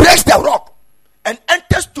 It breaks the rock and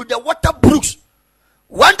enters to the water brooks.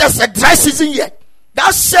 When there's a dry season here,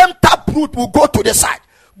 that same tap root will go to the side,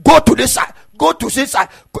 go to this side, go to this side,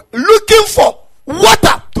 looking for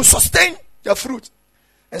water to sustain the fruit.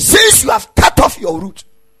 And since you have cut off your root,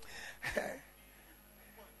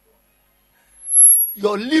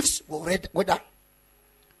 your leaves will wither,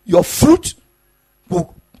 your fruit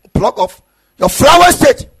will plug off, your flower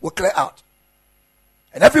stage will clear out.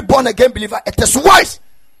 And every born again believer, it is wise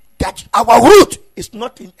that our root is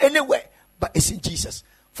not in anywhere but it's in Jesus.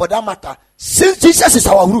 For that matter, since Jesus is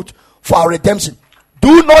our root for our redemption,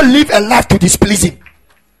 do not live a life to displease him.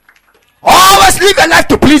 Always live a life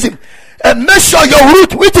to please him. And make sure your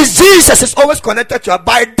root, which is Jesus, is always connected to you.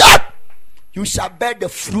 By that, you shall bear the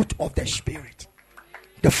fruit of the Spirit.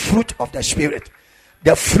 The fruit of the Spirit.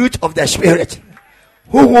 The fruit of the Spirit.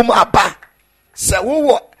 Who whom abba? So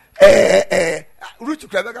who root to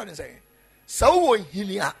Quebec and say, so who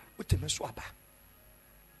hinia utemeswaba.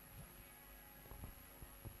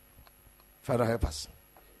 Father, help us.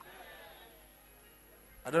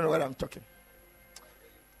 I don't know what I'm talking.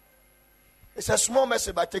 It's a small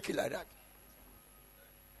message, but take it like that.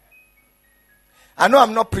 I know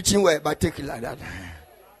I'm not preaching well, but take it like that.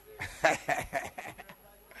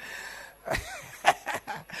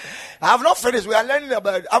 I have not finished. We are learning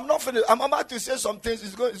about it. I'm not finished. I'm about to say some things.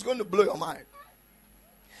 It's going to blow your mind.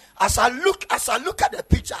 As I look at the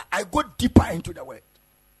picture, I go deeper into the word.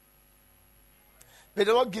 May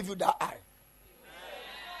the Lord give you that eye.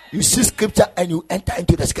 You see scripture and you enter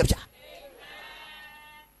into the scripture.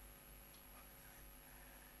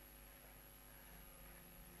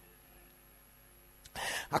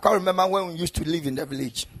 I can't remember when we used to live in the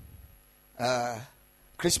village.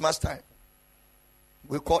 Christmas time.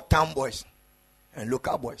 We called town boys. and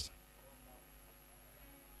local boys.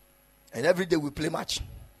 And every day we play match.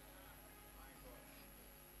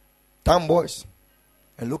 Town boys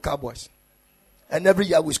and local boys. And every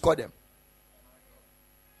year we score them.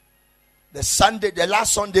 The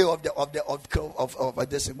last Sunday of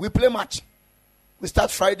this, we play match. We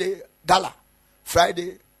start Friday gala,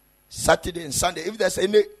 Friday, Saturday, and Sunday. If there's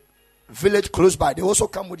any village close by, they also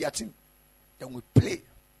come with their team. Then we play.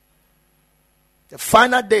 The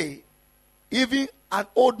final day, even an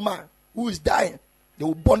old man who is dying, they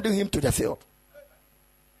will bundle him to the field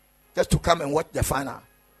just to come and watch the final.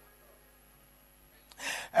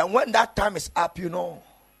 And when that time is up, we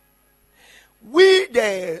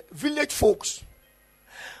the village folks,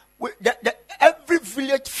 every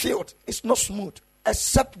village field is not smooth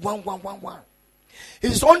except one.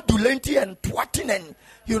 It's undulating and twatting, and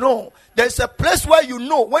there's a place where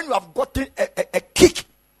when you have gotten a kick,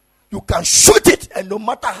 you can shoot it, and no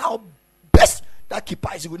matter how best that keeper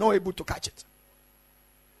is, we're not able to catch it.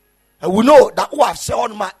 And we know that who have said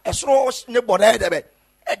on my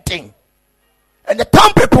thing. And the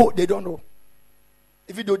town people, they don't know.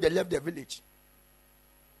 Even though they left their village,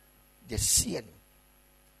 they see it.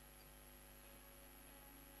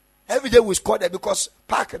 Every day we score there because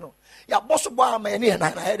park,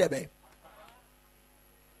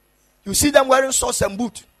 you see them wearing socks and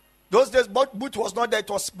boot. Those days, boot was not there; it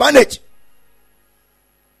was bandage.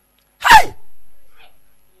 Hey,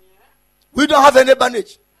 we don't have any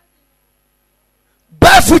bandage.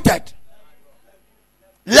 Barefooted,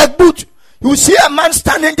 leg boot. You see a man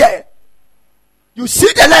standing there. You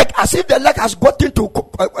see the leg as if the leg has got into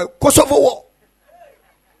Kosovo war.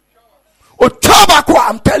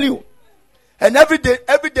 I'm telling you. And every day,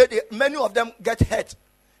 many of them get hurt.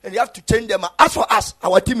 And you have to change them. As for us,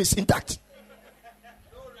 our team is intact.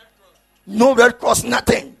 No Red Cross,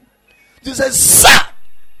 nothing. This is sir.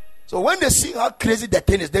 So when they see how crazy the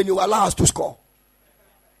thing is, then you allow us to score.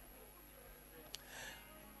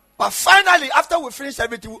 But finally, after we finish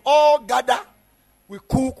everything, we all gather, we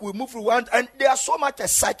cook, we move around, and they are so much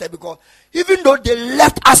excited because even though they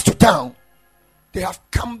left us to town, they have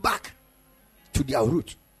come back to their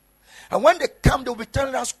root. And when they come, they'll be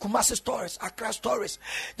telling us Kumasi stories, Accra stories.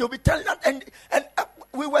 They'll be telling us, and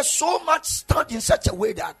we were so much stunned in such a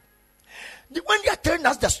way that when they are telling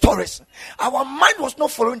us the stories, our mind was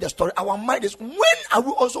not following the story. Our mind is, when are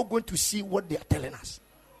we also going to see what they are telling us?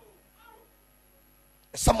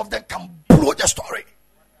 Some of them can blow the story.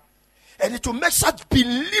 And it will make us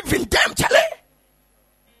believe in them, Charlie.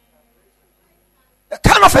 A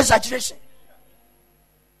kind of exaggeration.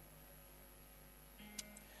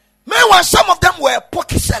 Meanwhile, some of them were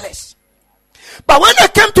pocket sellers. But when they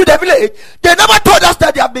came to the village, they never told us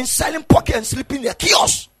that they have been selling pocket and sleeping in their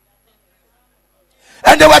kiosks.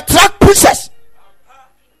 And they were track pushers.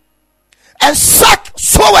 And sack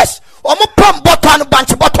sewers.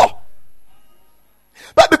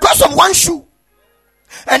 But because of one shoe,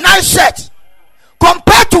 a nice shirt,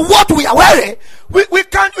 compared to what we are wearing, we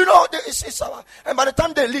can't, it's our, and by the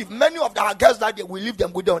time they leave, many of our girls that we leave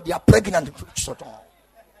them with them, they are pregnant.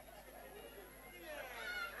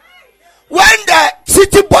 When the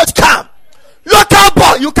city boys come, local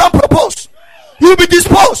boy, you can't propose. You'll be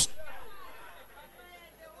disposed.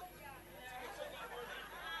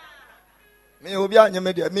 Now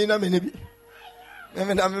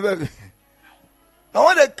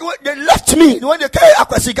when they left me, when they came,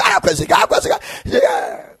 Akwasiga.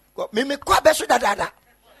 Me kwa besu da.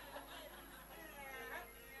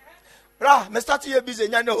 Bra, me started busy,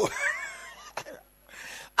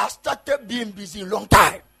 I started being busy long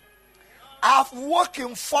time. I've worked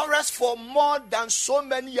in forest for more than so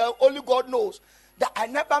many years. Only God knows that I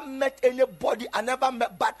never met anybody.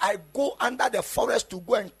 But I go under the forest to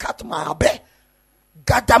go and cut my abe,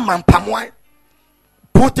 gather my palm wine,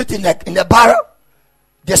 put it in the barrel.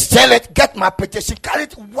 They sell it, get my petition, carry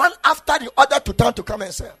it one after the other to town to come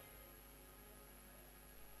and sell.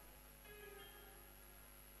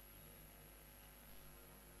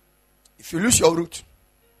 If you lose your root,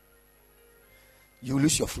 you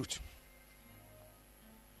lose your fruit.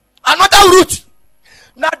 Another root.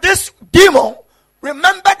 Now this demon,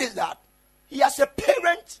 remember this, that he has a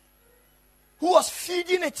parent who was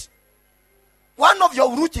feeding it. One of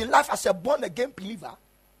your roots in life as a born again believer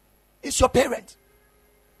is your parent.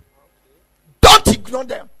 Don't ignore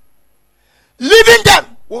them. Leaving them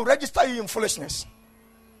will register you in foolishness.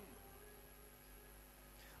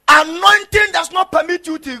 Anointing does not permit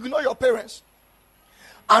you to ignore your parents.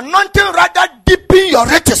 Anointing rather deepen your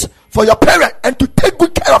riches for your parents and to take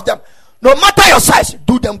good care of them. No matter your size,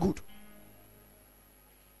 do them good.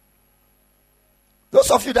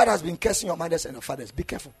 Those of you that has been cursing your mothers and your fathers, be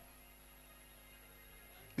careful.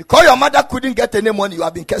 Because your mother couldn't get any money, you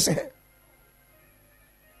have been cursing her.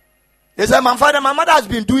 He said, my father, my mother has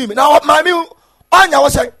been doing me. Now, my Onya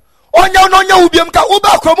was saying, Onya no ubiamka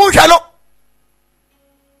uba kromu shalo.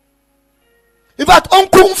 In fact,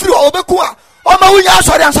 Onkung flew obekua. Oma unya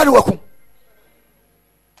sorry and sorry wakum.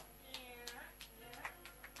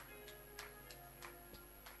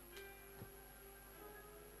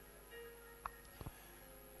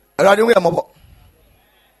 Radin we amabo.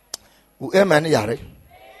 U amen yare.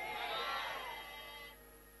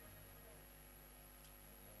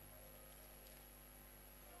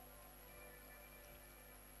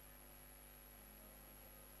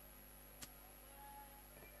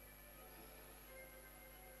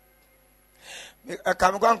 I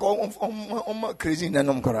can't go on crazy in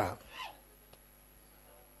the Kora.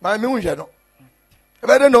 My music, no.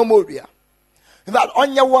 Better no more. In fact,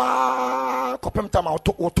 on your wa copem tam out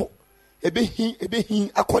to auto. A be he,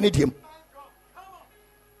 a condium.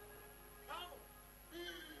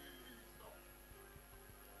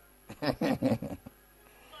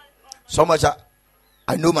 So much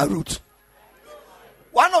I know my root.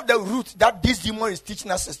 One of the roots that this demon is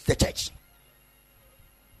teaching us is the church.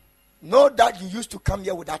 Know that you used to come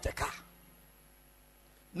here without a car.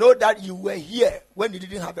 Know that you were here when you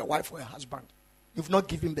didn't have a wife or a husband. You've not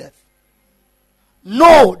given birth.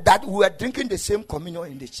 Know that we were drinking the same communion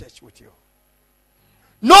in the church with you.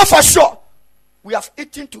 Know for sure we have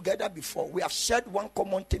eaten together before. We have shared one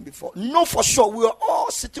common thing before. Know for sure we are all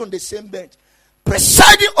sitting on the same bench,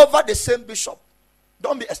 presiding over the same bishop.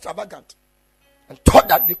 Don't be extravagant and thought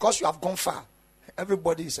that because you have gone far,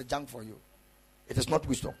 everybody is a junk for you. It is not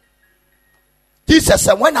wisdom. Jesus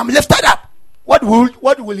said, when I'm lifted up, what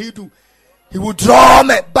will he do? He will draw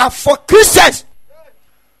me. But for Christians,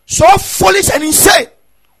 so foolish and insane,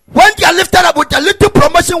 when they are lifted up with a little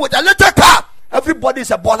promotion, with a little car, everybody is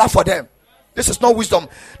a baller for them. This is not wisdom.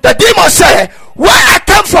 The demon said, where I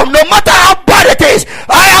come from, no matter how bad it is,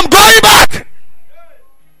 I am going back.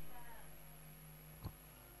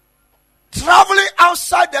 Traveling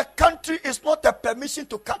outside the country is not a permission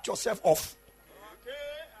to cut yourself off.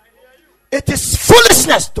 It is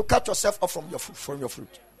foolishness to cut yourself off from your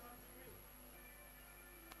fruit.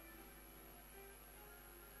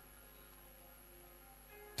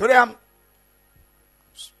 Today I'm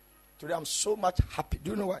so much happy.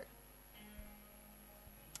 Do you know why?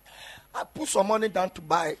 I put some money down to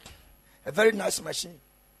buy a very nice machine.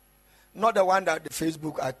 Not the one that the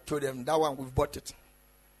Facebook I told them, that one we've bought it.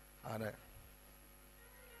 And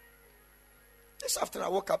this afternoon I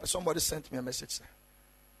woke up and somebody sent me a message.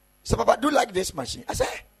 He said, Papa, do you like this machine? I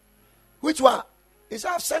said, which one? He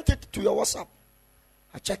said, I've sent it to your WhatsApp.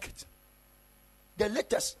 I check it. The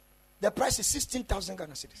latest, the price is 16,000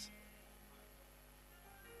 Ghana cedis.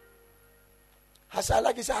 I said, I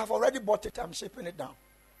like it. He said, I've already bought it. I'm shipping it down.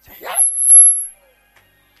 I said, yeah.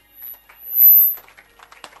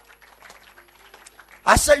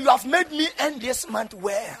 I said, you have made me end this month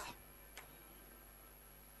well.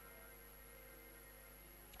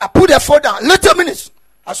 I put the phone down. Little minutes.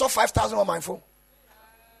 I saw 5,000 on my phone.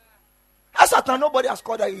 I said, now nobody has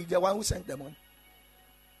called her the one who sent the money.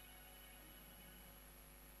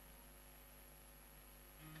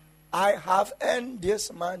 I have earned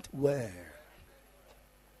this month well.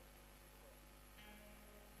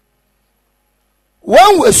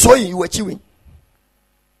 When we're sowing, you were chewing.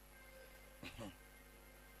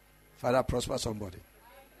 Father, prosper somebody.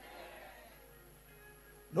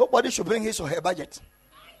 Nobody should bring his or her budget.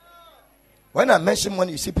 When I mention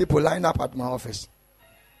money, you see people line up at my office.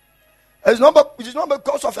 It is not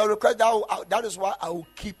because of a request that is why I will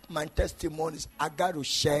keep my testimonies. I got to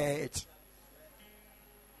share it.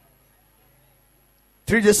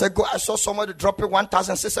 3 days ago, I saw somebody dropping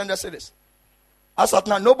 1,600 cedis. I said,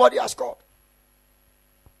 now nobody has called.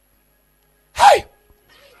 Hey!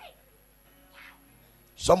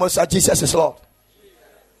 Someone said, Jesus is Lord.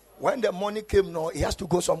 When the money came, no, he has to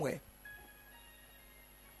go somewhere.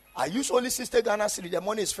 I use only 60 Ghana cedi. The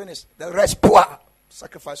money is finished. The rest, poor.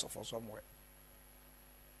 Sacrifice for somewhere.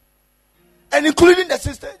 And including the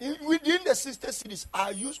sister, within the sister cedis, I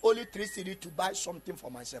use only 3 cedi to buy something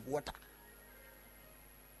for myself. Water.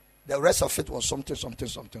 The rest of it was something.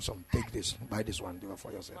 Take this. Buy this one. Do it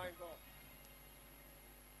for yourself.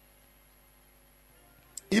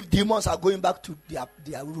 If demons are going back to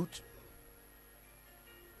their root,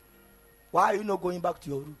 why are you not going back to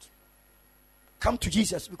your root? Come to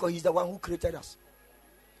Jesus because he's the one who created us.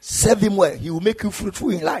 Serve him well. He will make you fruitful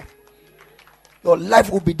in life. Your life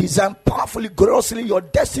will be designed powerfully, gloriously. Your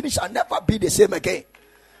destiny shall never be the same again.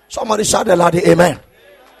 Somebody shout the loud amen.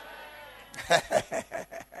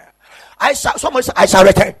 Somebody say, I shall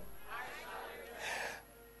return.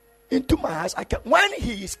 into my house, I can. When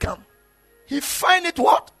he is come, he find it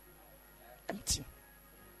what? Empty.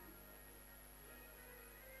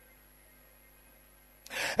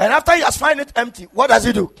 And after he has find it empty, what does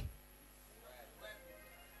he do?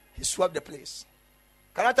 He swept the place.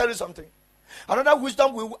 Can I tell you something? Another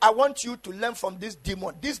wisdom I want you to learn from this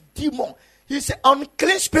demon. This demon, he's an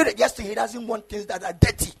unclean spirit. Yesterday, he doesn't want things that are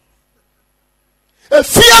dirty. A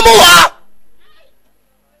fear.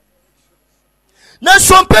 Now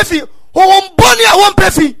some pefi, who born here one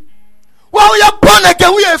pefi. While we are born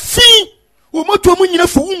again, we are free. We must to munyi na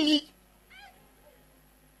fuuni.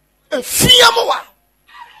 A fear more.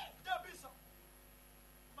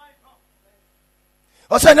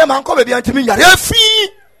 I said, "No man come baby unto me. You're free."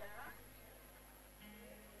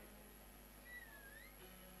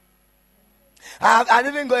 I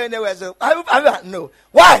didn't go anywhere. So I no.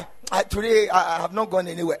 Why? Today I have not gone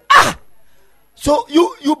anywhere. So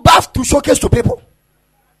you bath to showcase to people.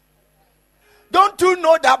 Don't you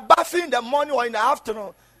know that bathing in the morning or in the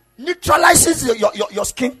afternoon neutralizes your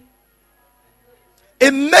skin?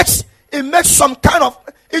 It makes some kind of.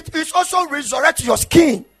 It also resurrects your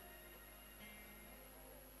skin.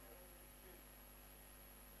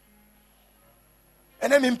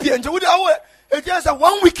 And then in PNJ, it just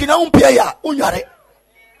 1 week in our unyare.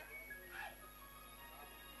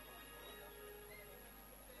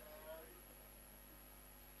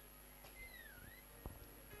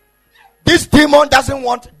 This demon doesn't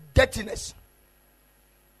want dirtiness.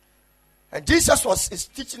 And Jesus is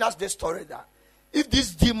teaching us this story that if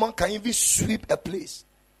this demon can even sweep a place,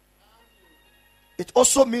 it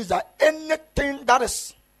also means that anything that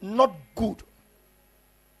is not good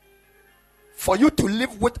for you to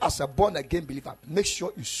live with as a born again believer, make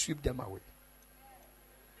sure you sweep them away.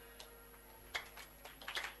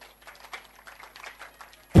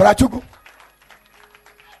 Prachugu.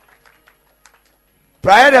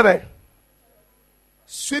 Prayer,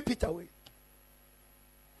 sweep it away.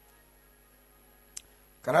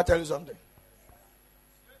 Can I tell you something?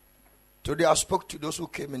 Today I spoke to those who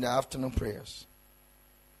came in the afternoon prayers,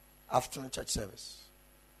 afternoon church service.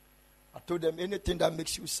 I told them anything that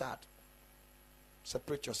makes you sad,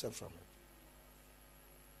 separate yourself from it.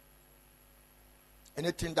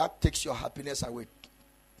 Anything that takes your happiness away,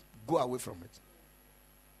 go away from it.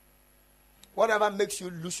 Whatever makes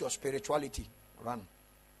you lose your spirituality, run.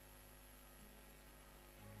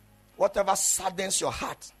 Whatever saddens your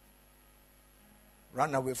heart,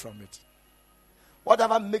 run away from it.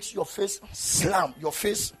 Whatever makes your face slam, your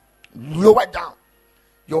face lower down,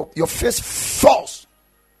 your face falls,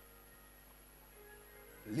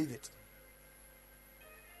 leave it.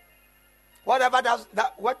 Whatever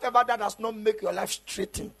that does not make your life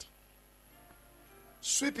straightened,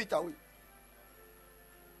 sweep it away.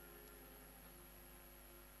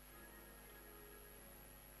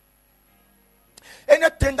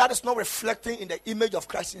 Anything that is not reflecting in the image of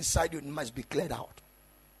Christ inside you must be cleared out.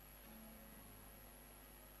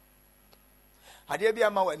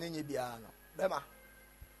 Because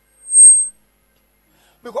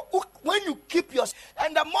when you keep yourself,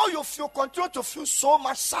 and the more you feel, continue to feel so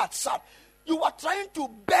much sad, you are trying to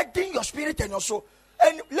burden your spirit and your soul.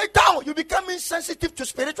 And later on, you become insensitive to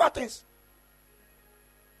spiritual things.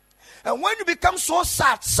 And when you become so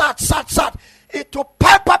sad, it will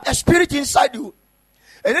pipe up a spirit inside you.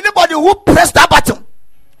 And anybody who press that button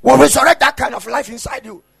will resurrect that kind of life inside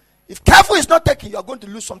you. If careful is not taken, you are going to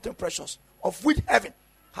lose something precious, of which heaven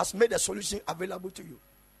has made a solution available to you.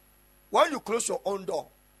 When you close your own door,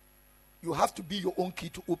 you have to be your own key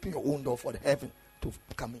to open your own door for the heaven to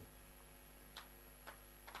come in.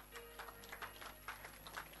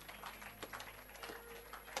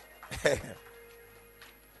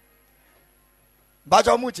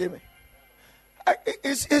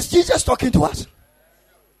 Is Jesus talking to us?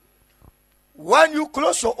 When you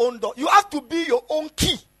close your own door, you have to be your own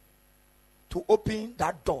key to open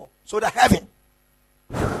that door so that heaven.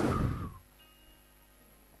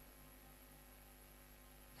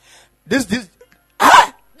 This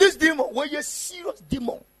demon, when you're a serious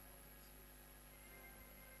demon.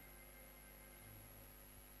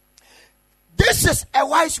 This is a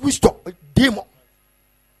wise wisdom, a demon.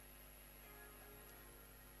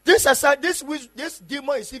 This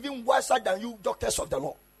demon is even wiser than you doctors of the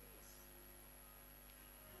law.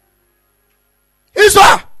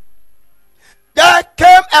 Israel, there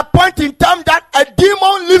came a point in time that a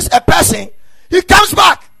demon leaves a person. He comes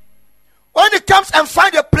back. When he comes and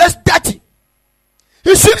finds a place dirty,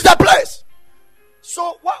 he sweeps the place.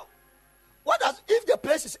 So what does, if the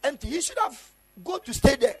place is empty, he should have go to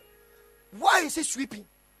stay there. Why is he sweeping?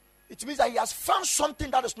 It means that he has found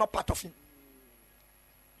something that is not part of him.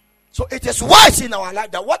 So it is wise in our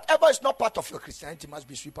life that whatever is not part of your Christianity must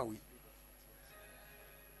be swept away.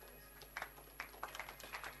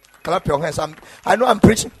 Clap your hands. I know I'm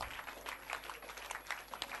preaching.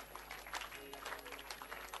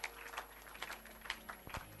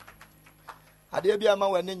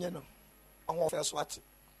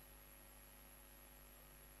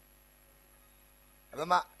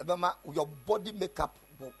 Your body makeup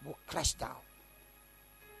will crash down.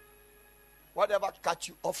 Whatever cut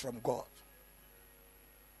you off from God,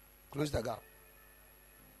 close the gap.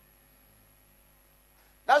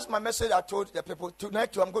 That's my message I told the people.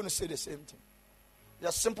 Tonight too, I'm going to say the same thing.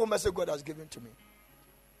 The simple message God has given to me.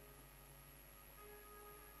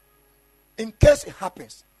 In case it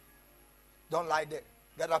happens, don't lie there.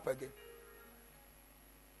 Get up again.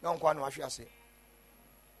 Don't go on what you say.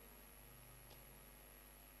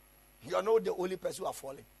 You are not the only person who are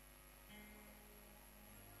falling.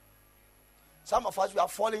 Some of us, we are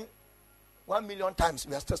falling 1 million times.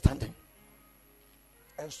 We are still standing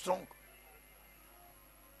and strong.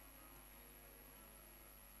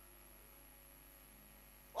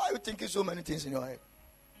 Why are you thinking so many things in your head?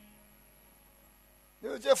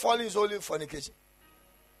 You say falling is only fornication.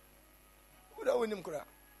 Who don't win him?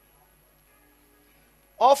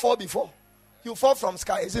 All fall before. You fall from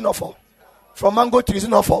sky, is it not fall? From mango tree, is it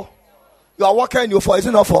not fall? You are walking and you fall, is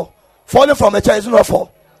it not fall? Falling from a chair, is it not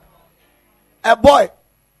fall? A boy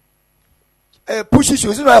pushes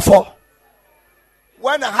you, is it not a fall?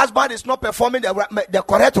 When a husband is not performing the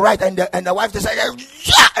correct right and the wife just say,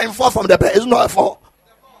 yeah, and fall from the bed, is it not a fall?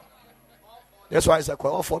 That's why it's a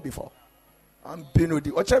all fall before. I'm being with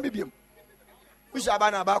you. What's your baby? Which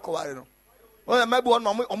Abana Bako, I don't know. Well, maybe one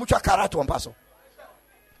much character one person.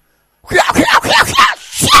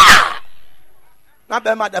 Not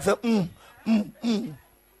the matter for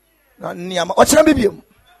what's your baby?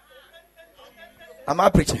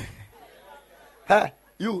 I'm preaching. Hey,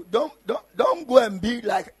 you don't go and be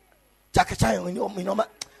like Jackie Chan. You know,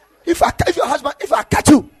 if your husband, if I catch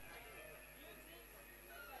you,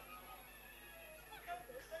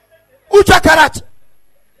 Ucha Karat,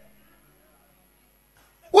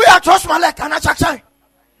 we are trust my leg and I Jackie Chan.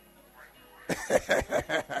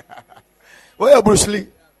 Where are Bruce Lee?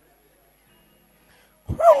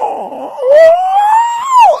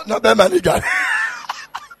 Not that many guys.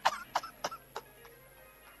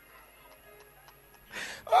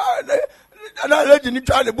 And I let you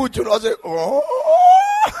try the boot, I say, oh.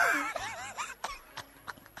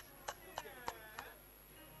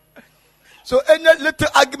 So any little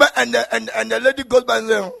argument and the lady goes by and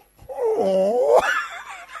says, oh.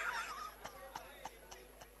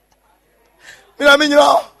 You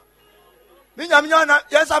know.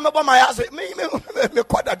 Yes, I'm about my house.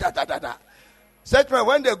 Such men,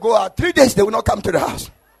 when they go out, 3 days they will not come to the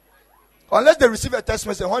house. Unless they receive a text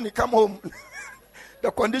message, when you come home,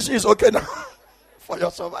 the condition is okay now for your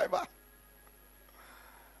survival.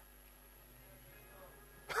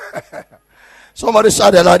 Somebody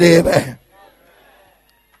shout the Lord, amen.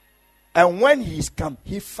 And when he is come,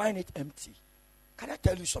 he find it empty. Can I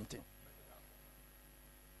tell you something?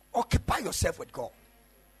 Occupy yourself with God.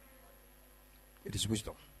 It is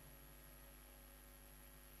wisdom.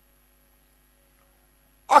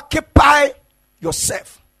 Occupy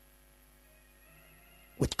yourself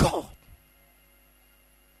with God.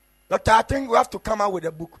 Doctor, I think we have to come out with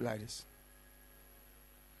a book like this.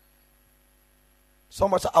 So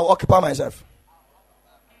much I'll occupy myself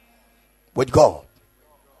with God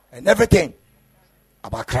and everything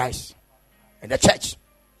about Christ and the church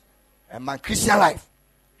and my Christian life.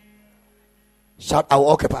 Shout, I will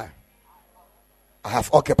occupy. I have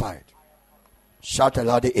occupied. Shout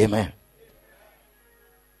aloud, amen.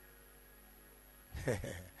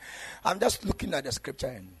 I'm just looking at the scripture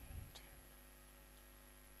and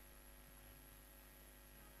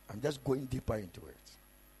I'm just going deeper into it.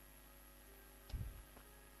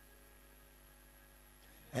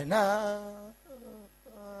 And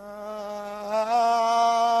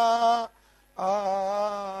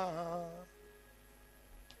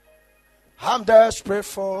I'm desperate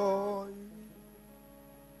for you.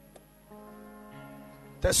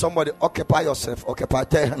 Tell somebody, occupy yourself. Occupy.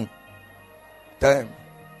 Tell him. Tell him.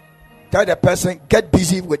 Tell the person, get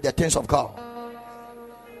busy with the things of God.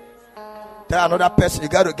 Tell another person, you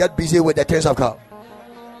got to get busy with the things of God.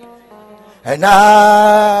 And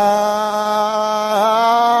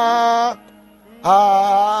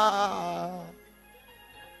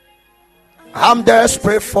I'm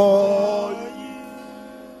desperate for you.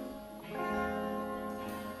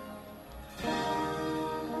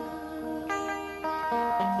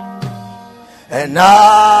 And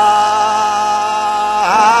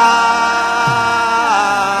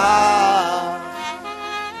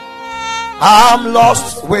I'm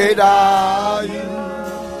lost without you.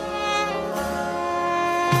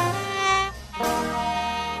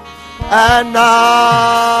 And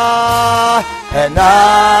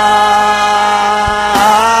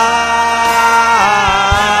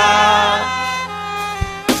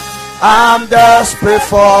I'm desperate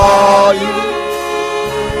for you.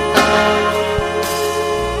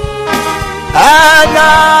 And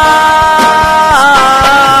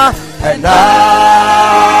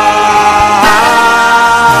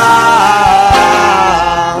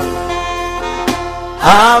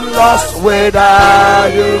I'm lost without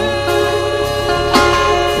you.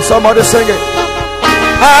 Somebody sing it.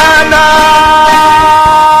 And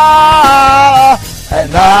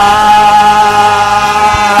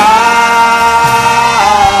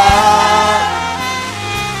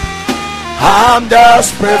I'm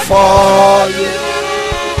desperate for you.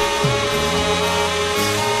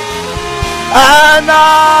 And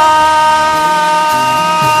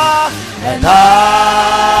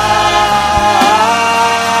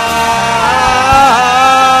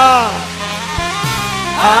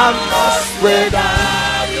I'm lost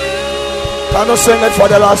without you. Can you sing it for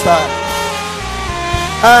the last time?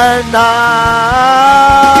 And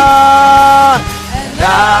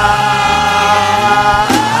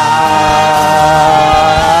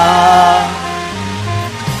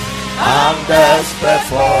I'm desperate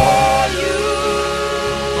for you.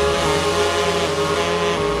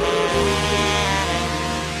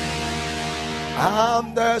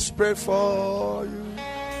 I'm desperate for you.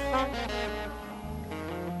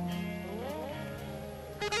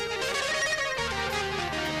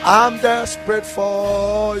 I'm desperate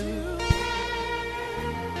for you.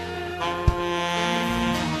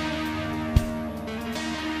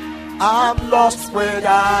 I'm lost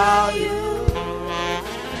without you.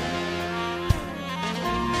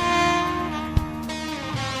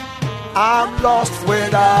 I'm lost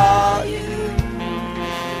without you.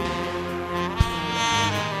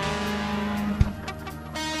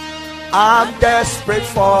 I'm desperate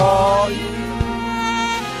for you.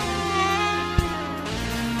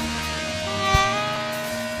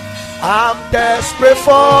 I'm desperate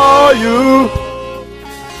for you.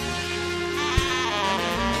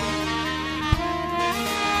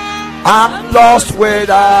 I'm lost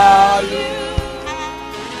without you.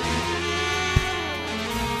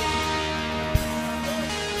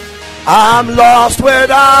 I'm lost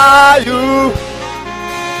without you.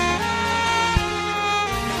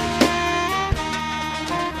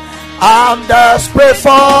 I'm desperate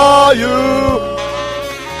for you.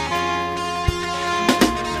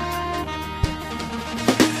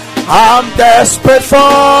 I'm desperate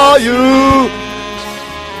for you.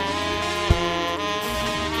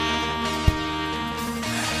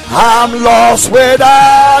 I'm lost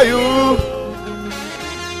without you.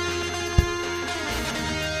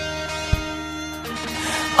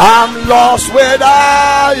 I'm lost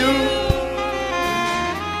without you.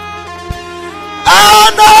 I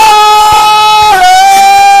know,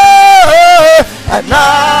 and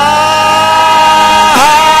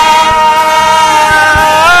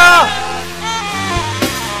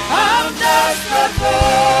I'm desperate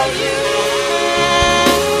for you.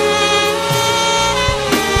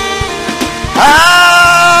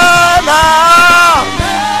 And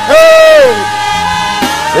hey,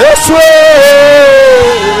 this way.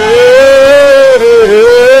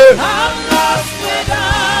 I'm lost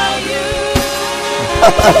without you.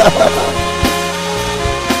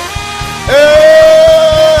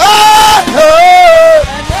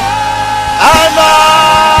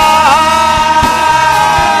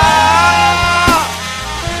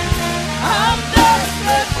 I'm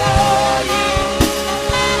desperate for you.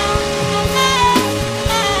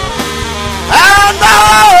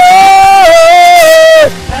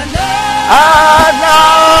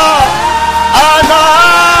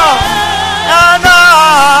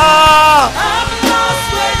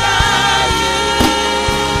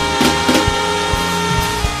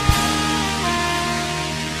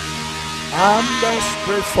 I'm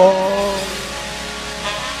desperate for.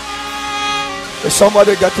 Is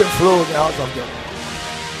somebody getting through the house of God?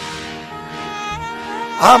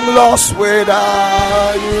 I'm lost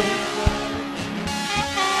without you.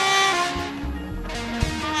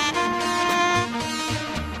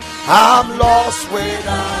 I'm lost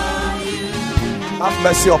without you. Have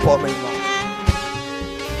mercy upon me, Lord.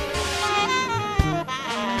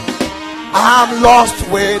 I'm lost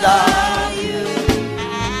without you.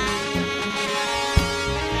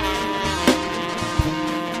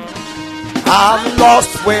 I'm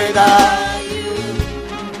lost without you.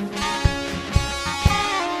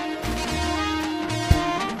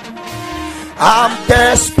 I'm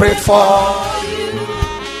desperate for you.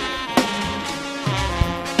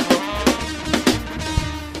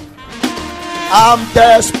 I'm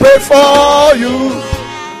desperate for you.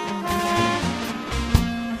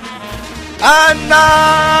 And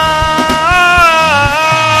now,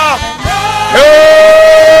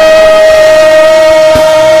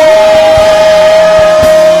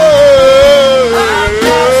 I'm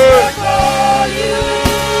desperate for you.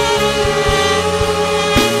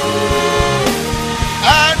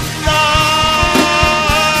 And now,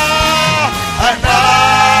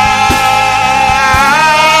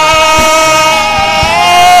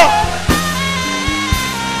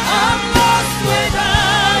 I'm lost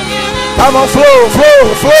without you. Come on, flow.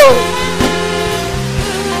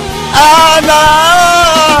 And I'm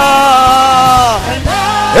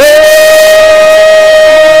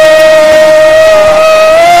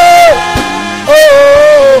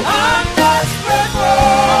desperate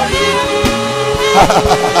for you.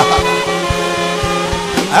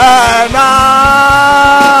 And I'm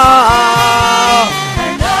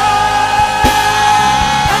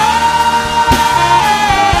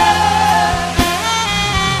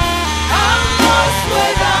lost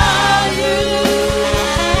without you.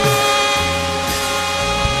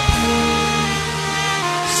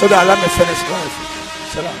 So that let me finish life.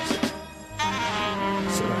 Sit down.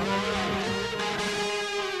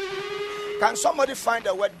 Can somebody find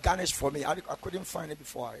the word garnish for me? I couldn't find it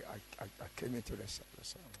before I came into the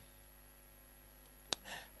service.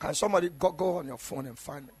 Can somebody go on your phone and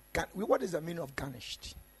find what is the meaning of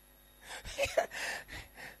garnished?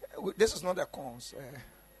 This is not a cons.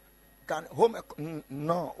 Home econs,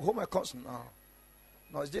 no.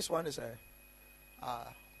 No, this one is a.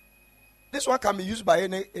 This one can be used by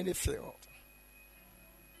any field.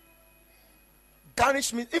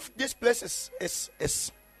 Garnish means if this place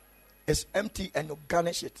is empty and you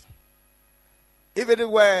garnish it. If it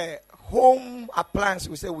were home appliance,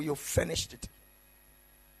 we say you finished it.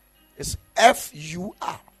 It's FURNISHED.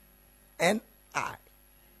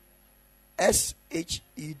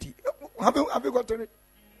 Have you gotten it?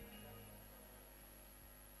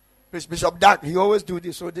 Bishop Dark, he always do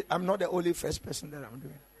this, so I'm not the only first person that I'm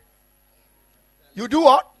doing. You do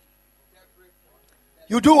what?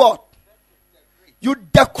 You do what? You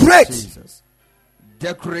decorate. Jesus.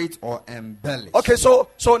 Decorate or embellish. Okay, so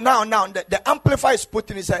now the amplifier is put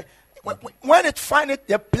in his head. When it find it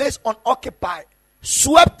the place unoccupied,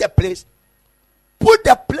 swept the place, put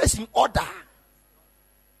the place in order.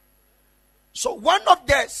 So one of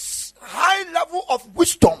the high level of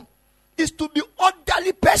wisdom is to be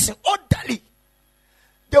orderly person, orderly.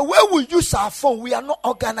 The way we use our phone, we are not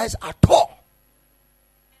organized at all.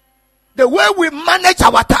 The way we manage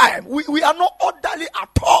our time, we are not orderly at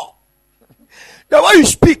all. The way you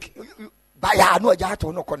speak,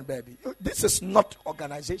 this is not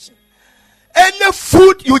organization. Any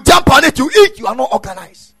food you jump on it, you eat, you are not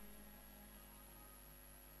organized.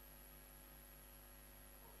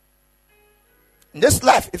 In this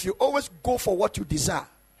life, if you always go for what you desire,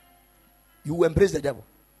 you will embrace the devil.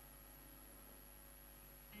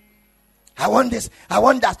 I want this, I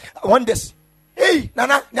want that, I want this. Hey,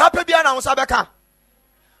 Nana,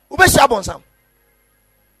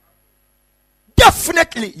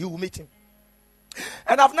 definitely you will meet him.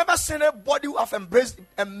 And I've never seen anybody who have embraced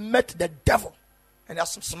and met the devil and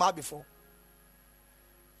has smiled before.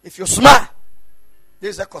 If you smile,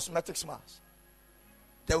 this is a cosmetic smile.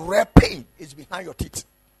 The real pain is behind your teeth.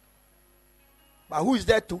 But who is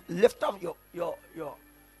there to lift up your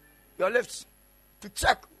lips to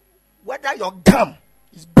check whether your gum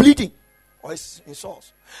is bleeding or is in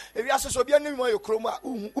sores? If you ask us,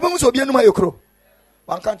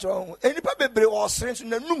 one can't tell any baby or strange in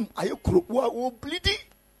the room. Are you bleeding?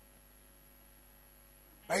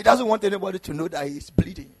 But he doesn't want anybody to know that he is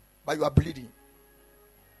bleeding, but you are bleeding.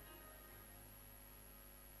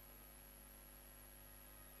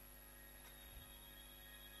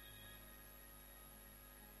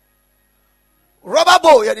 Rubber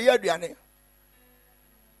bowl, you had the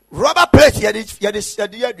rubber plate, you had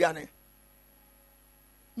the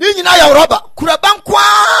Nina rubber, Kurabankwa,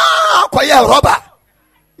 Kwaya rubber.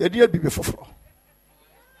 You did be before.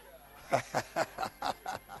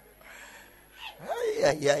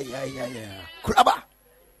 Yeah. Kuraba.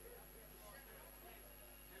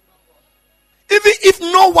 Even if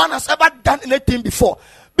no one has ever done anything before,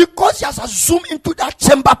 because he has zoomed into that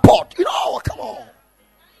chamber pot, come on.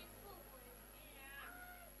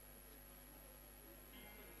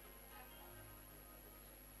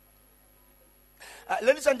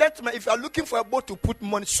 Ladies and gentlemen, if you are looking for a boat to put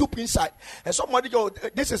money soup inside, and somebody go,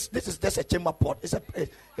 this is just a chamber pot. It's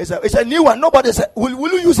a new one. Nobody said, will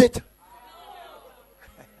you use it?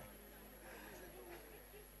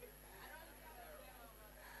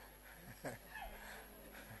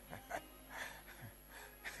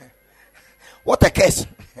 What a case.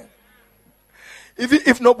 Even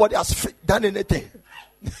if nobody has done anything.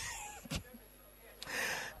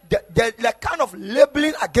 the kind of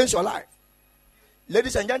labeling against your life.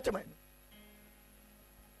 Ladies and gentlemen,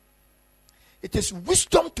 it is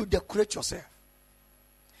wisdom to decorate yourself.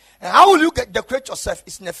 And how will you decorate yourself?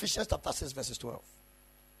 It's in Ephesians chapter 6 verses 12.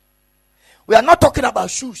 We are not talking about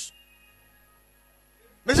shoes.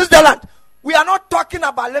 Mrs. Deland, we are not talking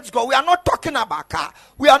about let's go. We are not talking about car.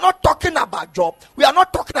 We are not talking about job. We are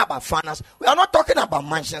not talking about finance. We are not talking about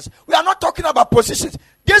mansions. We are not talking about positions.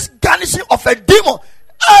 This garnishing of a demon.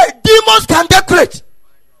 Hey, demons can decorate.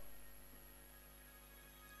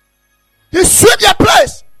 He sweep the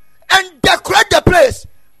place and decorate the place,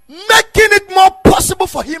 making it more possible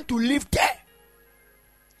for him to live there.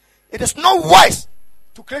 It is not wise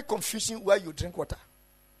to create confusion where you drink water.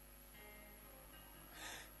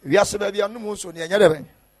 We are saying we are no more so near the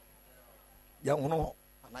young one,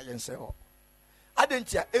 and I can say, oh, I didn't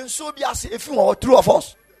hear, and so be as if you are true of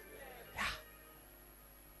us. Yeah.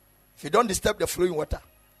 If you don't disturb the flowing water,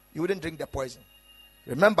 you wouldn't drink the poison.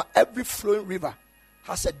 Remember, every flowing river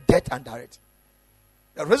has a death under it.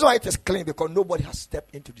 The reason why it is clean because nobody has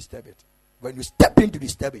stepped in to disturb it. When you step in to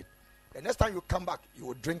disturb it, the next time you come back, you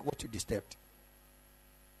will drink what you disturbed.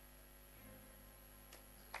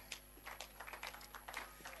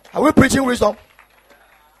 Are we preaching wisdom?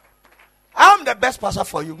 I'm the best pastor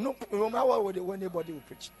for you. No matter what anybody will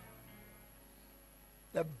preach.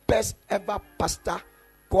 The best ever pastor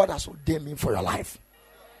God has ordained me for your life.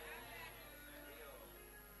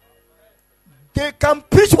 They can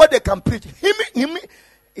preach what they can preach.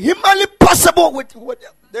 Humanly possible with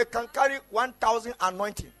they can carry 1,000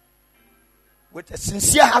 anointing with a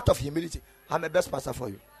sincere heart of humility. I'm the best pastor for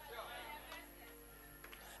you.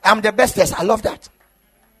 I'm the bestest. I love that.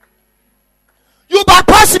 You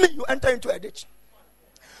bypass me, you enter into a ditch.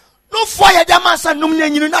 No fire, the man said, no,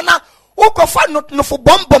 no, for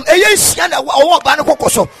bomb. A yes, and a war ban of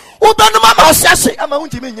Cocoso. Who ban Mamma Sassy? I'm a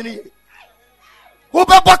wounded. Who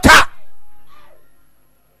baka?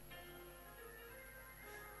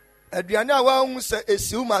 Adriana won't say,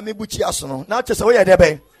 assume my Buchi Asono. Not just away at the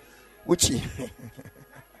bay. Wuchi.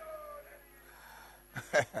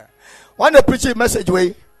 One the preaching message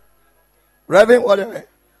way. Reverend, whatever.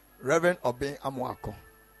 Reverend Obey Amwako.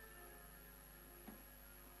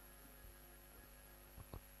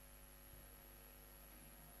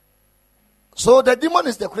 So the demon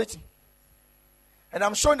is decorating. And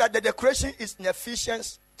I'm showing that the decoration is in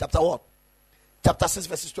Ephesians chapter what? Chapter 6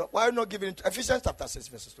 verses 12. Why are you not giving it to Ephesians chapter 6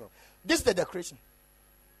 verses 12? This is the decoration.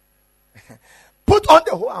 Put on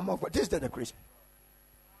the whole armor of God. This is the decoration.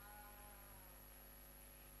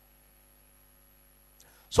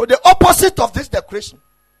 So the opposite of this decoration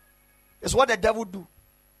is what the devil do.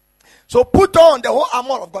 So put on the whole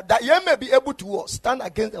armor of God that you may be able to stand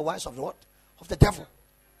against the wiles of the what? Of the devil.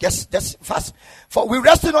 Yes, that's fast. For we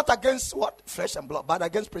wrestle not against what? Flesh and blood, but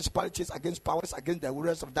against principalities, against powers, against the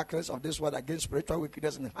rulers of darkness of this world, against spiritual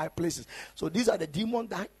wickedness in high places. So these are the demons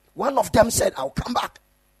that one of them said, I'll come back.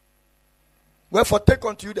 Wherefore take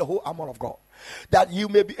unto you the whole armor of God, that you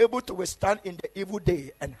may be able to withstand in the evil day,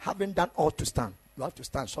 and having done all to stand. You have to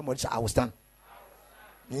stand. Somebody say, I will stand.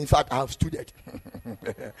 In fact, I have stood it.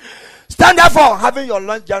 Stand therefore, having your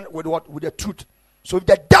lunch done with what? With the truth. So if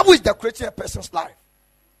the devil is decorating a person's life,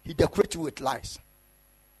 he decorates you with lies.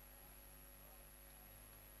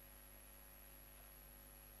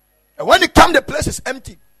 And when he comes, the place is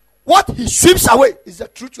empty. What he sweeps away is the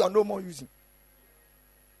truth you are no more using.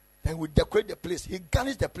 Then we decorate the place. He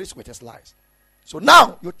garnishes the place with his lies. So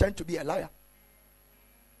now you tend to be a liar.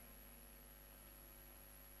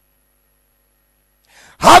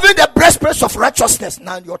 Having the breastplate of righteousness.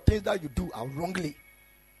 Now your things that you do are wrongly.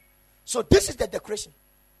 So this is the decoration.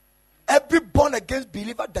 Every born again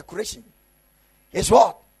believer decoration is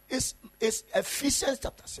what? Is Ephesians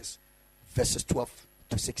chapter 6 verses 12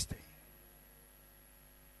 to 16.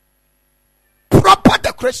 Proper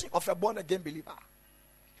decoration of a born again believer.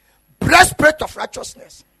 Breastplate of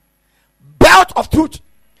righteousness. Belt of truth.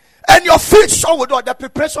 And your feet show with all the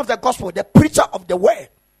preparation of the gospel. The preacher of the word.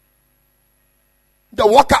 The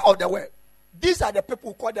worker of the word. These are the people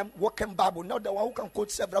who call them walking Bible. Not the one who can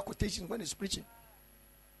quote several quotations when he's preaching.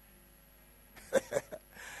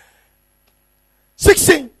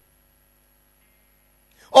 16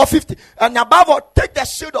 or 50. And above all, take the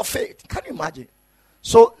shield of faith. Can you imagine?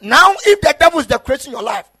 So now if the devil is decorating your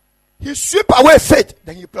life, he sweep away faith,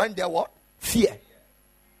 then you plant there what? Fear.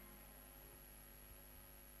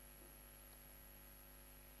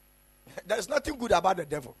 There's nothing good about the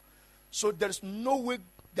devil. So there's no way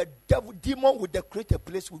the demon will decorate a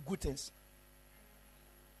place with good things.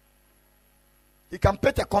 He can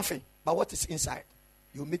paint a coffin, but what is inside?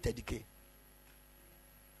 You meet a decay.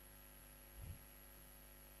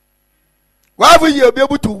 Why will you be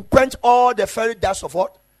able to quench all the fiery darts of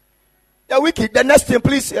what? The wicked. The next thing,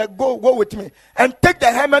 please go with me and take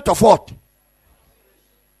the helmet of what?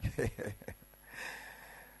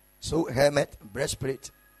 So helmet,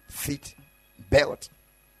 breastplate, feet, belt,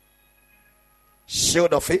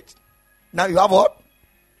 shield of faith. Now you have what?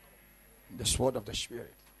 The sword of the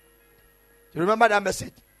Spirit. You remember that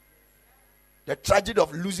message? The tragedy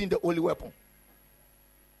of losing the only weapon.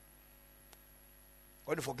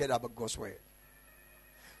 Don't forget about God's word.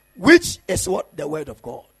 Which is what? The word of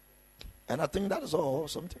God. And I think that is all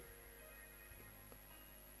something.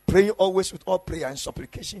 Praying always with all prayer and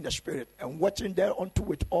supplication in the Spirit, and watching thereunto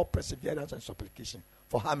with all perseverance and supplication.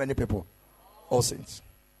 For how many people? All saints.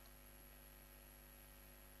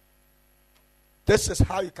 This is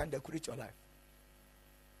how you can decorate your life.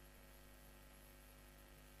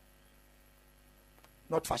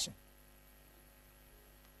 Not fashion.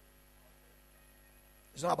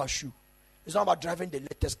 It's not about shoe. It's not about driving the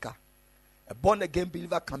latest car. A born again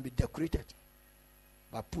believer can be decorated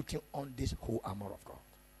by putting on this whole armor of God.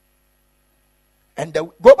 And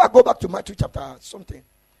go back to Matthew chapter something.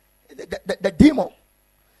 The demon,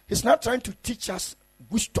 he's not trying to teach us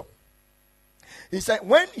wisdom. He said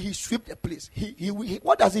when he sweeps the place, he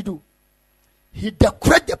what does he do? He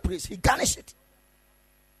decorates the place. He garnishes it.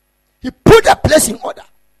 He put the place in order.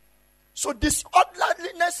 So this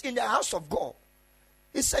orderliness in the house of God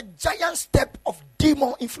is a giant step of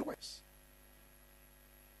demon influence.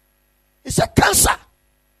 It's a cancer.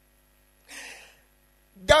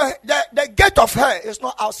 The gate of hell is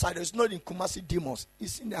not outside. It's not in Kumasi demons.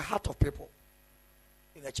 It's in the heart of people.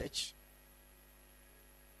 In the church.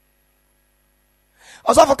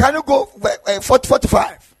 Also, can you go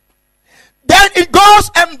 45? Then it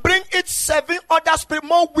goes and brings its 7 other spirits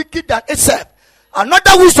more wicked than itself.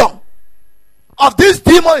 Another wisdom of this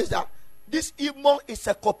demon is that this demon is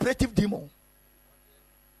a cooperative demon.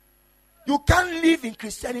 You can't live in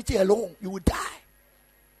Christianity alone. You will die.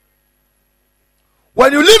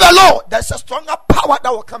 When you live alone, there's a stronger power that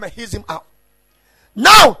will come and hit him out.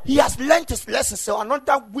 Now, he has learned his lessons. So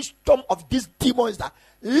another wisdom of this demon is that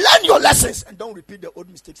learn your lessons and don't repeat the old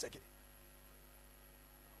mistakes again.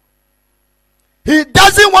 He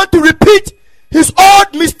doesn't want to repeat his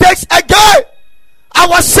old mistakes again. I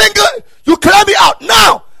was single, you clear me out.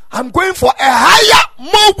 Now, I'm going for a higher,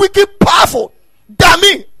 more wicked, powerful than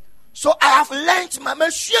me. So I have learned my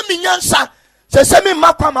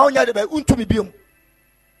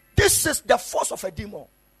This is the force of a demon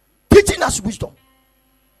teaching us wisdom.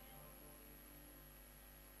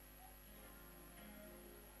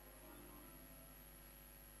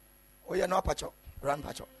 Oh, yeah, no, Pacho, run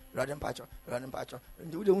Pacho, run Pacho, run Pacho.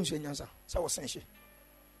 And you don't say answer. So was saying she.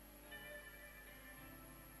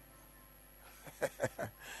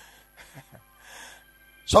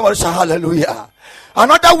 Somebody say hallelujah.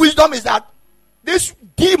 Another wisdom is that this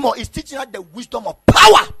demon is teaching us the wisdom of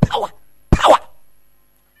power.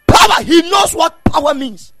 He knows what power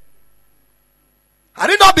means. Had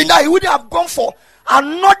it not been that, he wouldn't have gone for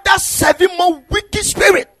another 7 more wicked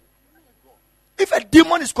spirit. If a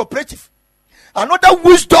demon is cooperative, another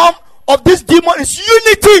wisdom of this demon is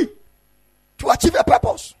unity to achieve a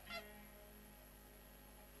purpose.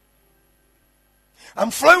 I'm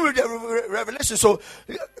flowing with the revelation, so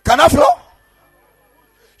can I flow?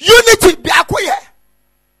 Unity, biakoye.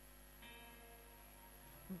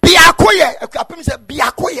 Biakoye.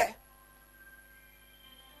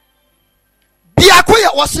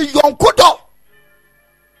 Biakoye was a young kudo.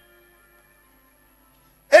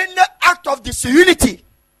 Any act of disunity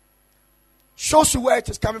shows you where it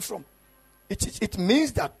is coming from. It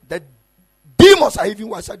means that the demons are even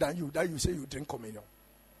worse than you. That you say you drink communion.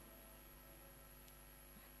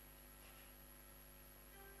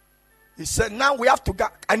 He said, "Now we have to go.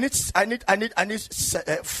 I need 6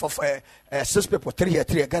 people. 3 here.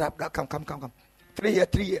 Get up. Come. 3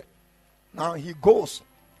 here. Now he goes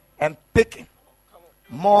and picking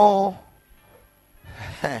more.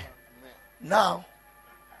 Now,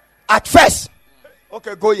 at first,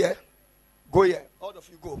 okay, go here. All of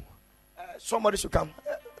you go. Somebody should come.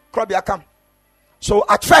 Krobia, come. So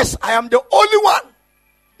at first, I am the only one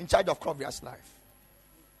in charge of Krobia's life.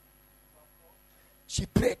 She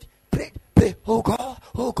prayed. Oh God.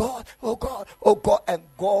 And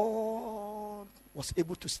God was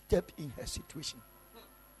able to step in her situation.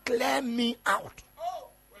 Clear me out.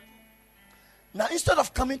 Now, instead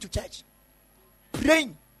of coming to church,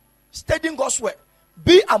 praying, studying God's word,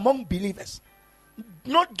 be among believers,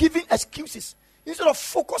 not giving excuses, instead of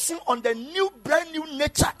focusing on the brand new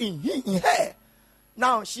nature in her,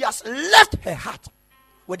 Now she has left her heart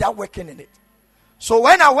without working in it. So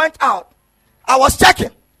when I went out, I was checking.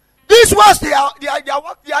 These ones, they are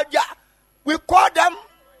we call them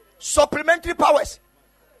supplementary powers.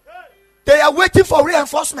 They are waiting for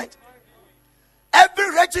reinforcement.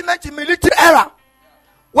 Every regiment in military era,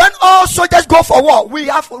 when all soldiers go for war, we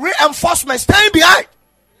have reinforcement staying behind.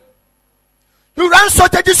 You run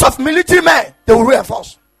shortages of military men, they will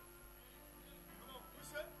reinforce.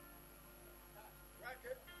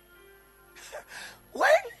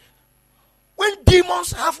 When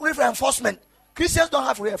demons have reinforcement, Christians don't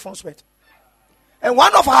have reinforcement. And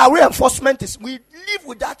one of our reinforcement is we live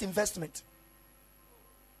without investment.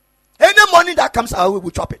 Any money that comes our way,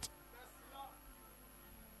 we chop it.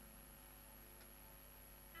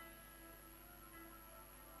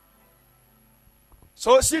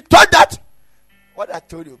 So she thought that what I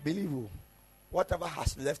told you, believe you, whatever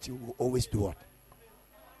has left you will always do what?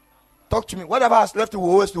 Talk to me. Whatever has left you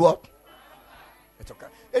will always do what? It's okay.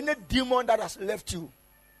 Any demon that has left you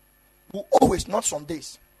will always, not some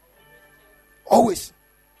days, always.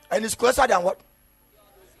 And it's closer than what?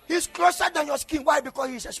 He's closer than your skin. Why? Because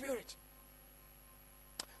he is a spirit.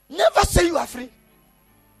 Never say you are free.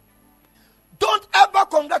 Don't ever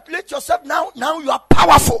congratulate yourself now you are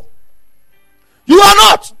powerful. You are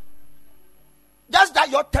not. Just that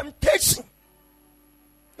your temptation,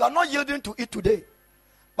 you are not yielding to it today.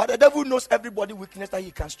 But the devil knows everybody's weakness, that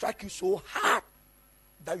he can strike you so hard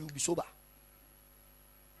that you will be sober.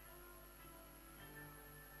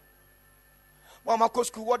 Mama ko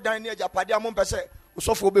school what down near Japadi amon pese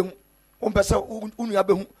usofo be hu on pese unua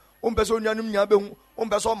be hu on pese onuanum nya be hu on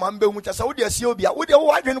pese o man be hu chese wo de asie obi a wo de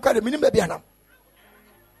wo adwenu ka de minim be anam.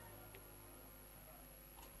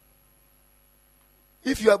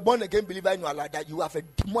 If you are born again believer in your life, that you have a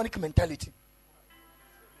demonic mentality.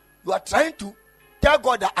 You are trying to tell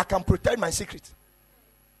God that I can protect my secret.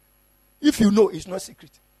 If you know it's not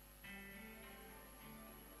secret.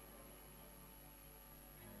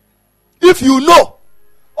 If you know,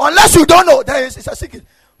 unless you don't know, then it's a secret.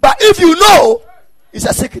 But if you know, it's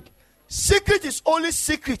a secret. Secret is only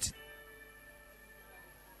secret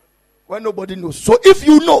when nobody knows. So if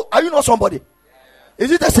you know, are you not somebody?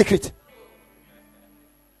 Is it a secret?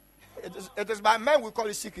 It is by men we call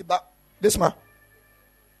it secret, but this man.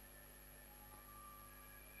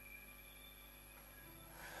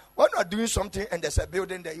 When you are doing something and there's a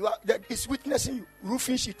building there, it's witnessing you.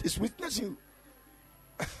 Roofing sheet is witnessing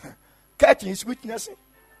you. Curtain is witnessing.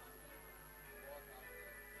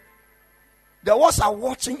 The walls are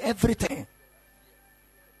watching everything.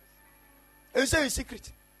 And you say it's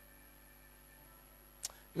secret.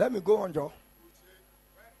 Let me go on, Joe.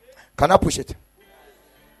 Can I push it?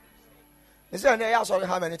 Is there an air? Sorry,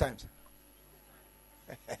 how many times?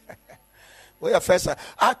 Well, first,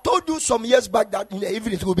 I told you some years back that in the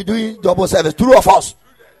evening we'll be doing double service. Two of us.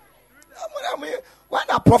 I mean, when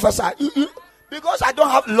I prophesy, because I don't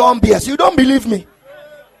have long beards, you don't believe me.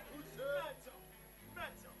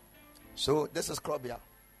 So this is Krobia.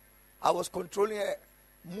 I was controlling her,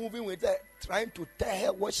 moving with her, trying to tell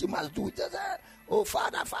her what she must do. Just, oh,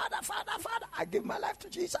 Father. I give my life to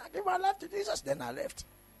Jesus. Then I left.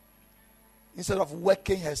 Instead of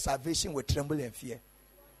working her salvation with tremble and fear,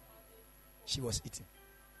 she was eating.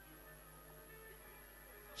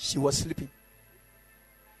 She was sleeping.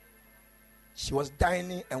 She was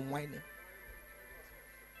dining and whining.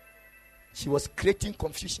 She was creating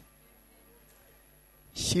confusion.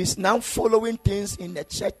 She is now following things in the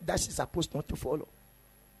church that she's supposed not to follow.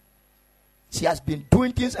 She has been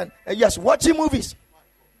doing things and yes, watching movies.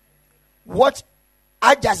 Watch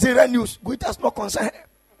Al Jazeera news, which does not concern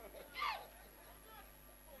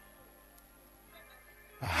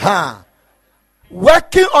her.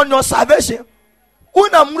 Working on your salvation.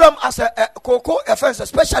 Unamuram as a cocoa offense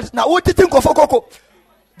specialist. Now, what do you think of cocoa?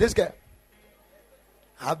 This guy.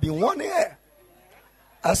 I've been warning her.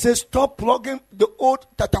 I said, stop plugging the old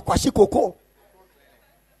Tatakwashi cocoa.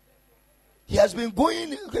 He has been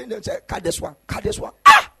going and say, cut this one.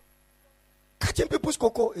 Catching people's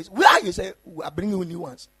cocoa is where he said, we are bringing you new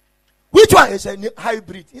ones. Which one? He said,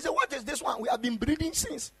 hybrid. He said, what is this one? We have been breeding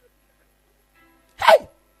since. Hey!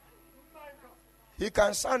 He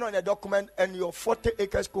can sign on a document and your 40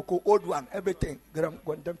 acres cocoa, old one, everything,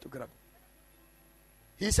 want them to grab.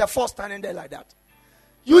 He's a force standing there like that.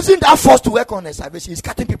 Using that force to work on his salvation, he's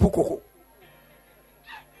cutting people cocoa.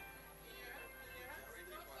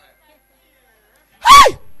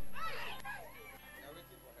 Hey!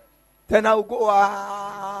 Then I'll go,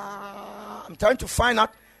 I'm trying to find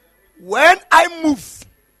out. When I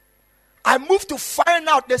move to find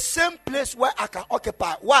out the same place where I can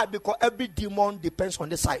occupy. Why? Because every demon depends on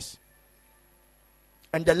the size.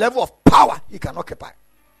 and the level of power he can occupy.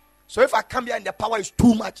 So if I come here and the power is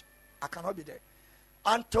too much, I cannot be there.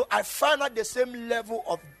 Until I find out the same level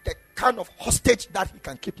of the kind of hostage that he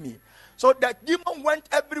can keep me. So that demon went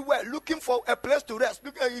everywhere looking for a place to rest.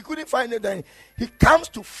 He couldn't find it. Then he comes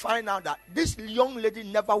to find out that this young lady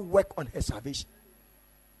never worked on her salvation.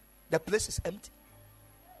 The place is empty.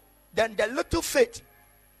 Then the little faith,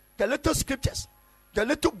 the little scriptures, the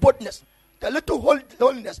little boldness, the little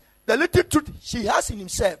holiness, the little truth she has in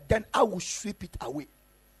himself, then I will sweep it away.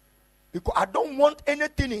 Because I don't want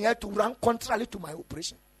anything in her to run contrary to my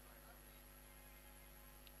operation.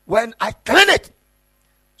 When I clean it,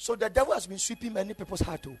 so the devil has been sweeping many people's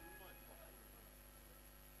heart too.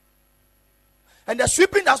 And the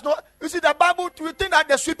sweeping does not, you see the Bible, you think that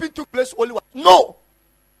the sweeping took place only once. No.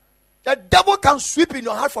 The devil can sweep in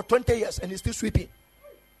your heart for 20 years and he's still sweeping.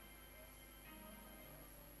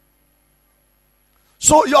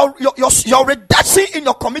 So your reduction in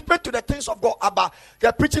your commitment to the things of God about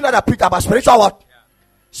the preaching that I preach about spiritual what? Yeah.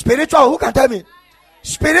 Spiritual, who can tell me?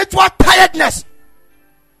 Spiritual tiredness.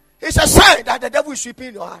 It's a sign that the devil is sweeping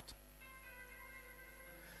in your heart.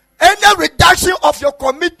 Any reduction of your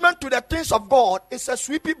commitment to the things of God is a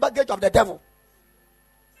sweeping baggage of the devil.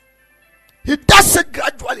 He does it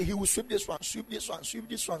gradually. He will sweep this one, sweep this one, sweep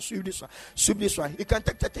this one, sweep this one, sweep this one. He can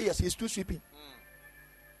take 30 years. He's still sweeping.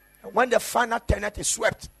 And when the final tenet is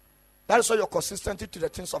swept, that is why your consistency to the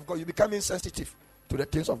things of God. You become insensitive to the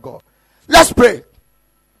things of God. Let's pray.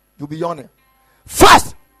 You'll be yawning.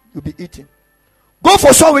 Fast. You'll be eating. Go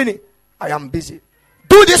for show winning. I am busy.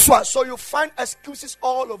 Do this one. So you find excuses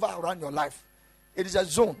all over around your life. It is a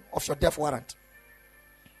zone of your death warrant.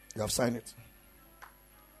 You have signed it.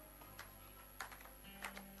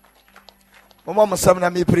 Mama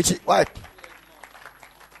Samna me preach it. Why?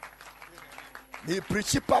 Me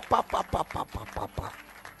preach it. Pa.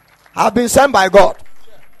 I've been sent by God.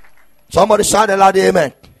 Somebody shout a loud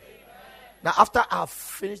amen. Now after I've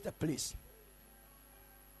finished the place,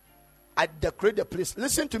 I decorate the place.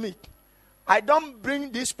 Listen to me. I don't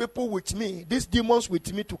bring these people with me, these demons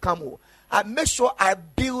with me to come over. I make sure I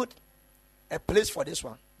build a place for this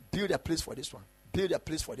one. Build a place for this one. Build a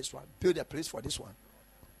place for this one. Build a place for this one.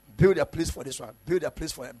 Build a place for this one. Build a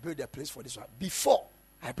place for them. Build a place for this one. Before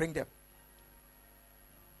I bring them.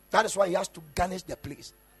 That is why he has to garnish the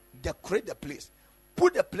place. Decorate the place.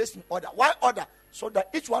 Put the place in order. Why order? So that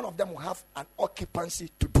each one of them will have an occupancy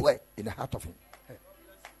to dwell in the heart of him.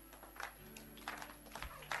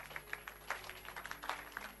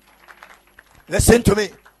 Listen to me.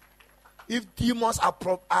 If demons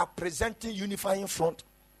are presenting unifying front,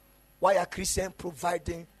 why are Christians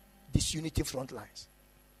providing disunity front lines?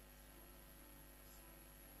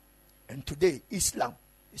 And today, Islam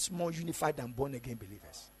is more unified than born-again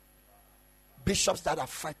believers. Bishops that are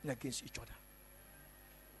fighting against each other.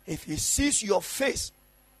 If he sees your face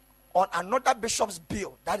on another bishop's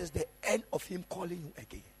bill, that is the end of him calling you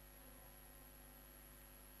again.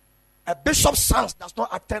 A bishop's son does not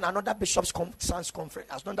attend another bishop's son's conference,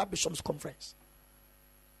 another bishop's conference.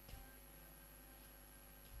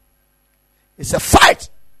 It's a fight,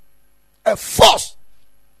 a force.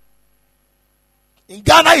 In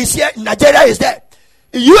Ghana is here, in Nigeria is there,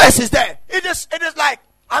 in US is there. It is like,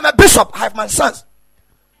 I'm a bishop, I have my sons.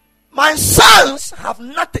 My sons have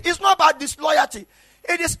nothing. It's not about disloyalty.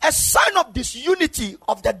 It is a sign of disunity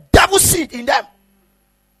of the devil's seed in them.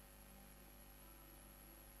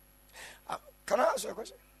 Can I ask you a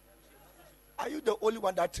question? Are you the only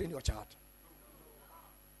one that trained your child?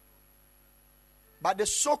 But the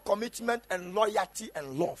sole commitment and loyalty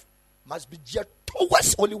and love must be geared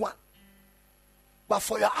towards only one. But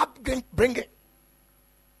for your upbringing,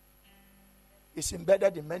 it's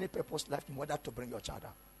embedded in many people's life in order to bring your child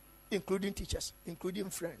up, including teachers, including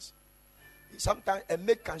friends. Sometimes a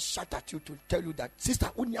mate can shout at you to tell you that, sister,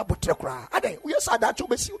 and a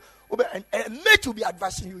mate will be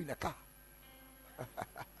advising you in a car.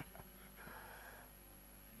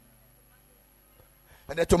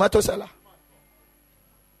 And the tomato seller.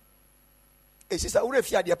 A sister, a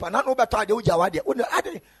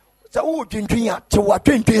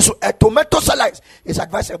tomato seller is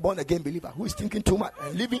advising a born again believer who is thinking too much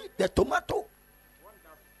and leaving the tomato.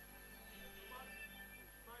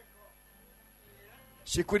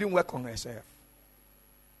 She couldn't work on herself.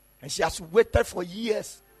 And she has waited for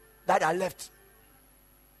years that I left.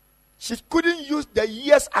 She couldn't use the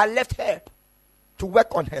years I left her to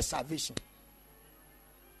work on her salvation.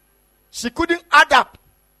 She couldn't add up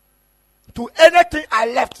to anything I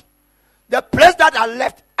left. The place that I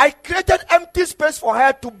left, I created empty space for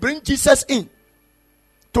her to bring Jesus in,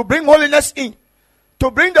 to bring holiness in, to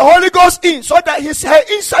bring the Holy Ghost in, so that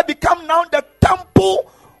her inside become now the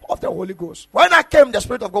temple of the Holy Ghost. When I came, the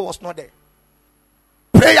Spirit of God was not there.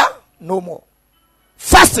 Prayer, no more.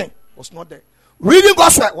 Fasting was not there. Reading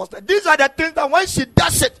God's word was there. These are the things that when she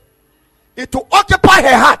does it, it will occupy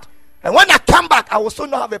her heart. And when I come back, I will still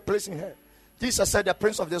not have a place in her. Jesus said, the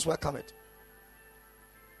prince of this world cometh.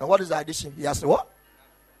 And what is the addition? He asked, what?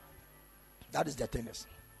 That is the thing.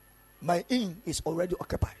 My in is already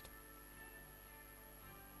occupied.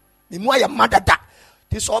 The more your mother that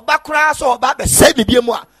this oba crass or oba be say be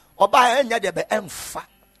more oba enya de be emfa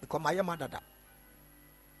because my mother that.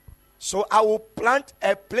 So I will plant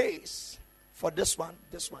a place for this one,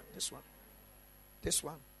 this one, this one, this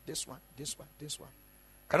one, this one, this one, this one.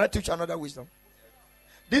 Can I teach another wisdom?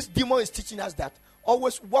 This demon is teaching us that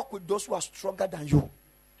always work with those who are stronger than you.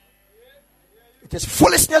 It is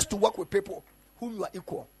foolishness to work with people whom you are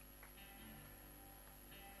equal.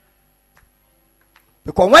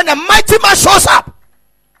 Because when a mighty man shows up,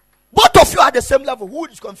 both of you are at the same level. Who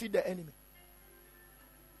is confeed the enemy?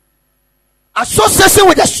 Association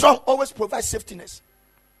with the strong always provides safetyness.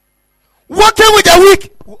 Working with the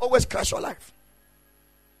weak will always crash your life.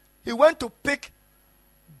 He went to pick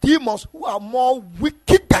demons who are more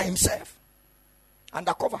wicked than himself.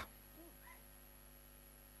 Undercover.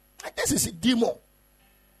 And this is a demon.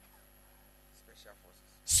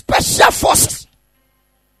 Special forces.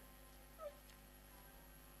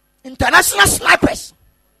 International snipers.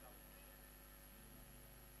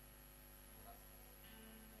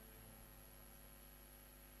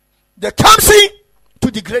 They come in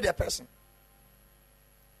to degrade a person.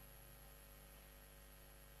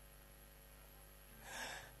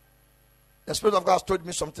 The Spirit of God has told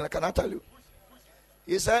me something. Can I tell you?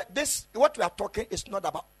 He said, this, what we are talking is not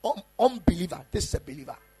about unbeliever. This is a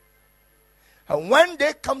believer. And when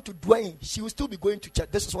they come to dwell, she will still be going to church.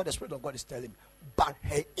 This is what the Spirit of God is telling me. But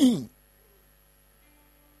her in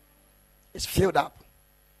is filled up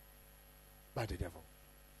by the devil.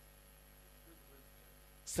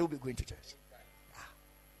 Still be going to church.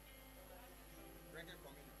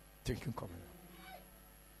 Drinking communion.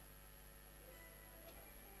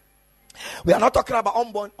 We are not talking about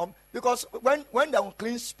unborn, because when the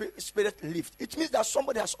unclean spirit leaves, it means that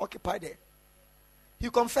somebody has occupied there. He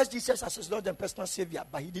confessed Jesus as his Lord and personal Savior,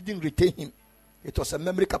 but he didn't retain him. It was a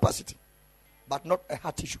memory capacity, but not a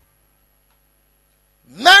heart issue.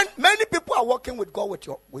 Many people are working with God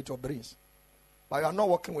with your brains, but you are not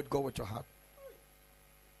working with God with your heart.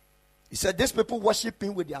 He said, these people worship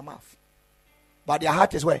him with their mouth, but their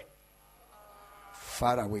heart is where?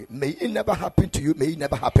 Far away. May it never happen to you. May it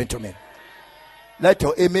never happen to me. Let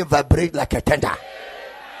your amen vibrate like a tender.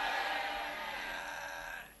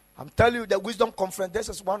 I'm telling you, the Wisdom Conference, this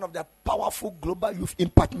is one of the powerful global youth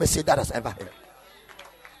impact message that has ever heard.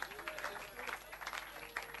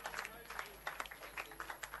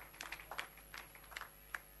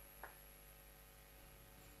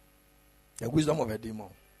 The wisdom of a demon.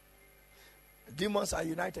 Demons are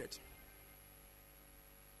united.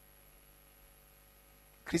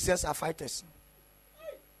 Christians are fighters.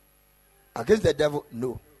 Against the devil?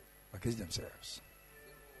 No. Against themselves.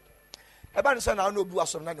 Everybody say, "I know do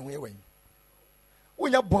something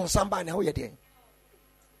when you born somebody how you doing?"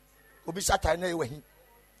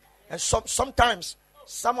 And sometimes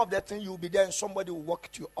some of the things you will be there and somebody will walk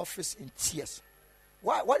to your office in tears.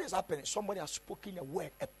 Why? What is happening? Somebody has spoken a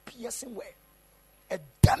word, a piercing word, a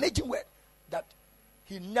damaging word that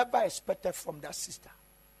he never expected from that sister.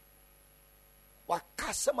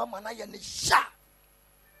 Wakasema manaya ni sha.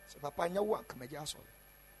 Se papa nyawa kamaja so.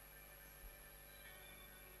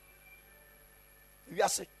 We are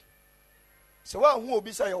sick. So who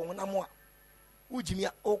obi say yo namo a.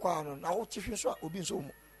 Ujimia okwa no na wo chifin so obi nso mu.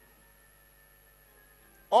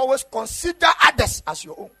 Always consider others as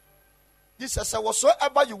your own. This is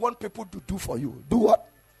whatsoever you want people to do for you. Do what?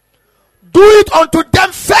 Do it unto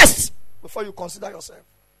them first before you consider yourself.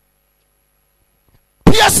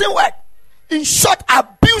 Piercing word. In short,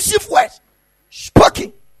 abusive words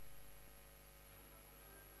spoken.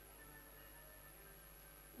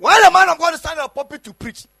 When a man of God is standing on a pulpit to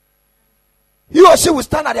preach, he or she will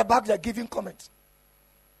stand at the back there giving comments.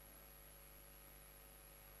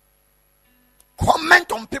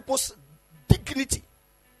 Comment on people's dignity.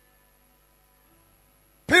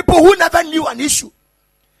 People who never knew an issue.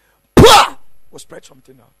 Will spread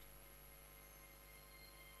something out.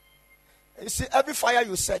 And you see, every fire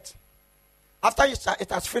you set, after it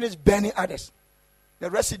has finished burning others, the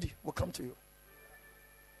residue will come to you.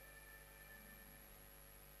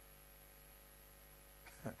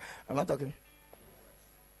 I'm not talking.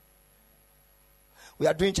 We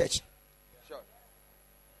are doing church. Sure.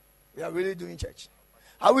 We are really doing church.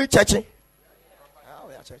 Are we churching? Yeah,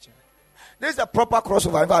 we are churching. This is a proper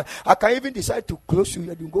crossover. In fact, I can even decide to close you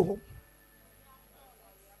and you go home.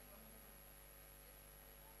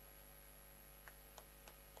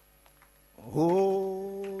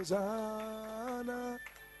 Hosanna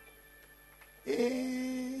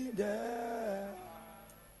in the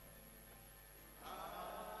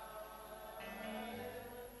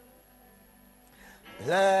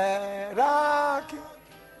let our King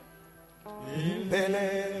be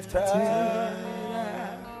lifted.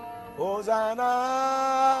 Hosanna,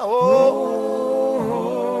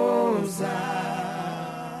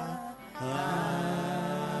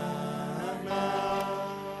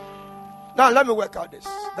 Now let me work out this.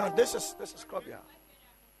 Now this is Scrubia.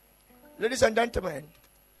 Ladies and gentlemen,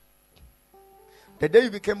 the day you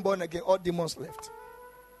became born again, all demons left.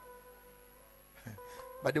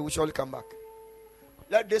 But they will surely come back.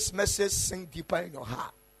 Let this message sink deeper in your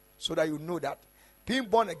heart so that you know that being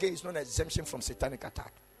born again is not an exemption from satanic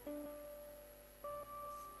attack.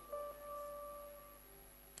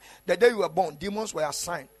 The day you were born, demons were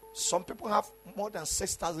assigned. Some people have more than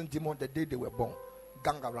 6,000 demons the day they were born,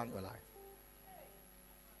 gang around your life.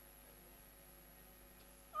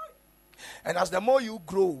 And as the more you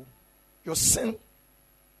grow, your sin,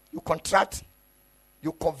 you contract,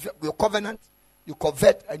 you covenant, you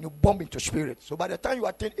convert, and you bomb into spirit. So by the time you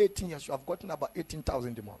attain 18 years, you have gotten about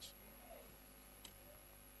 18,000 demons.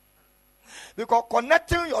 Because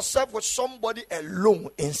connecting yourself with somebody alone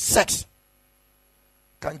in sex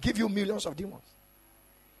can give you millions of demons.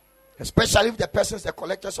 Especially if the person is the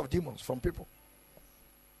collectors of demons from people.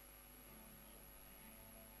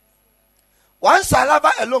 One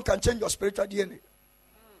saliva alone can change your spiritual DNA.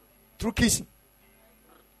 Through kissing.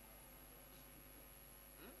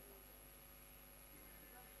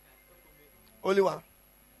 Only one.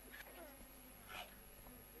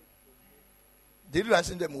 Did you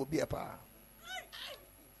answer them will be a power?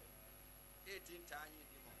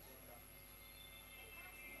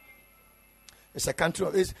 It's a country.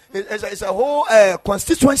 It's a whole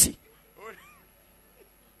constituency.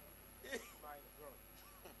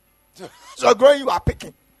 So growing, you are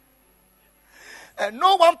picking. And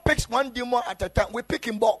no one picks one demon at a time. We pick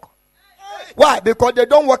in bulk. Why? Because they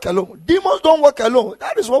don't work alone. Demons don't work alone.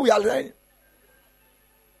 That is what we are learning.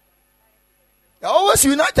 They are always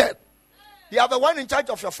united. You have the one in charge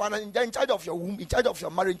of your finance, in charge of your womb, in charge of your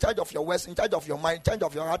marriage, in charge of your waist, in charge of your mind, in charge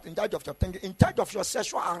of your heart, in charge of your thinking, in charge of your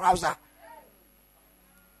sexual arousal.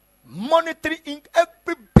 Monitoring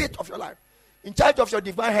every bit of your life. In charge of your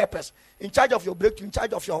divine helpers, in charge of your breakthrough, in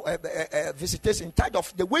charge of your visitation, in charge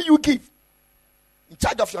of the way you give, in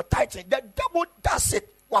charge of your tithing. The devil does it.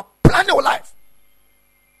 We're planning your life.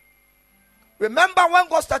 Remember when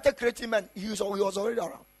God started creating man, he was already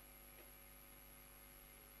around.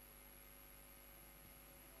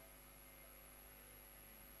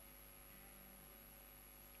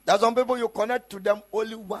 There's some people you connect to them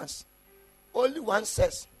only once. Only one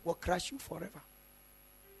says will crush you forever.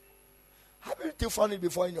 Haven't you found it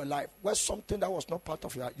before in your life where something that was not part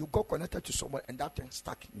of your life, you got connected to someone and that thing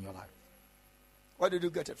stuck in your life? Where did you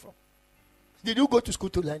get it from? Did you go to school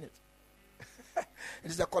to learn it? It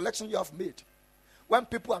is a collection you have made. When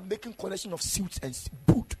people are making collection of suits and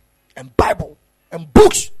boot and Bible and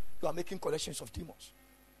books, you are making collections of demons.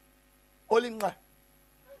 Only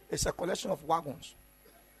it's a collection of wagons.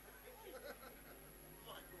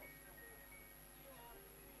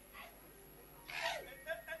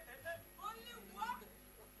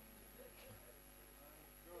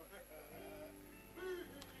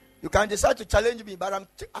 You can decide to challenge me, but I'm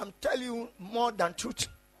telling you more than truth.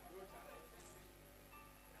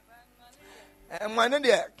 And my name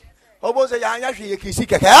there,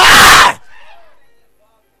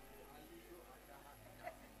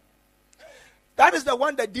 that is the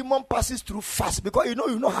one the demon passes through fast because you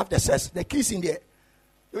don't have the sense. The keys in there.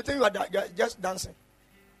 You think you are just dancing.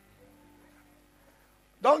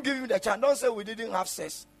 Don't give him the chance. Don't say we didn't have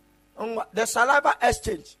sex. The saliva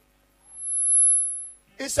exchange.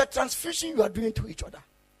 It's a transfusion you are doing to each other.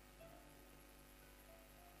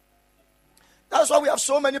 That's why we have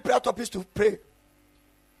so many prayer topics to pray.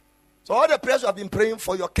 So all the prayers you have been praying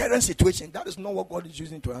for your current situation, that is not what God is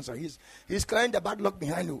using to answer. He's clearing the bad luck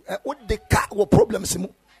behind you. What the car will problems?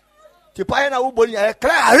 To pay na uboli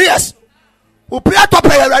clear areas. We pray to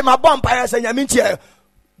pray right my bomb pay say nyame tie.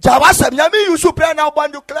 Jawasem nyame use pray now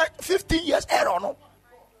bond you clear 15 years error no.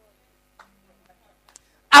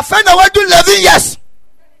 Afena we do 11 years.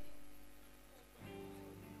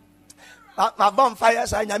 My bonfire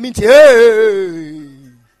say nyame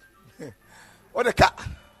tie. What the car?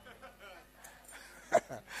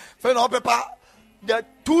 The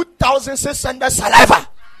 2,600 saliva.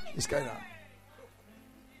 It's kind of.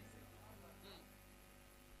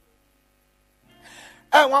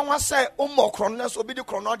 And one say, Chronos will be the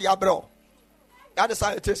chrono diabro. That is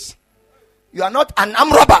how it is. You are not an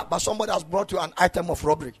armed robber, but somebody has brought you an item of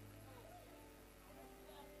robbery.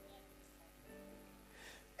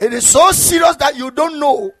 It is so serious that you don't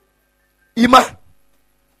know, Ima.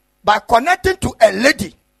 By connecting to a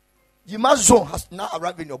lady, Ima zone has now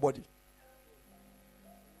arrived in your body.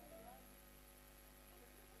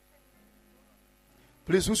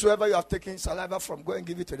 Please, whosoever you have taken saliva from, go and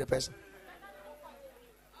give it to the person.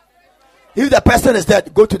 If the person is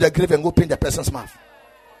dead, go to the grave and open the person's mouth.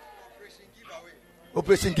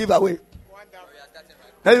 Operation giveaway.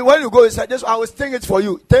 And when you go inside, just I will sing it for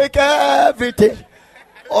you. Take everything.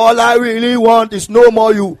 All I really want is no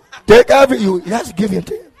more you. Take everything. You just give it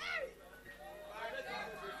to him.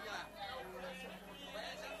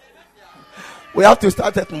 We have to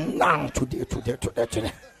start it now, today.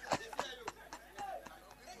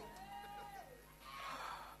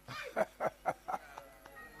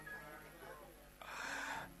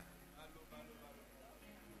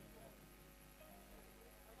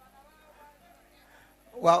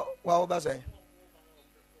 What was I saying?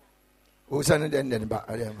 Who's sending them back?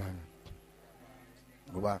 I didn't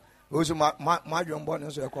go back. Who's my young boy?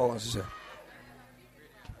 So I call us.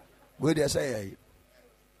 Where they say,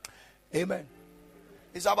 amen.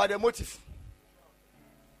 It's about the motive.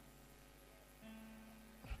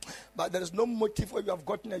 But there is no motive where you have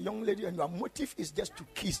gotten a young lady and your motive is just to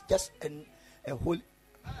kiss, just a whole.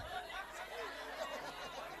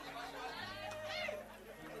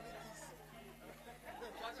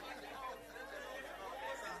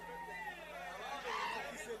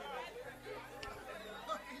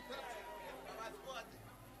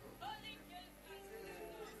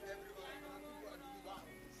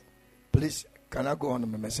 Please, can I go on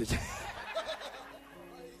with my message?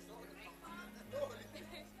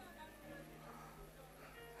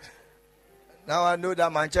 Now I know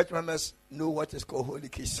that my church members know what is called holy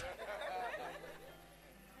kiss.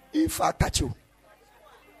 If I touch you,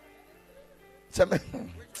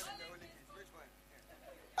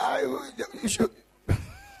 you should.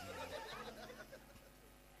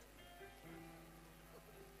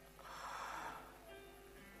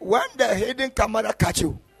 When the hidden camera catch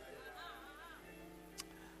you,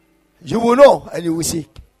 you will know and you will see.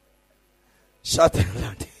 Shout it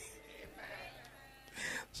loud.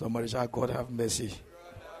 Somebody shout, God have mercy.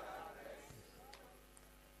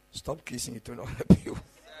 Stop kissing, it will not help you.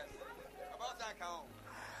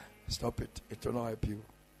 Stop it, it will not help you.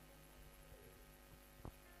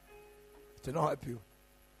 It will not help you.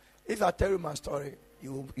 If I tell you my story,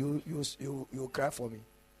 you cry for me.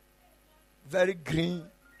 Very green,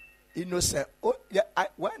 innocent. Oh, yeah,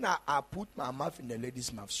 when I put my mouth in the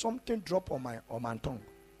lady's mouth, something dropped on my tongue.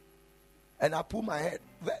 And I put my head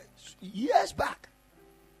years back.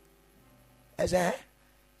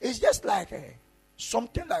 It's just like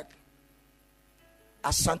something like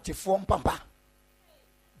a santiform pampa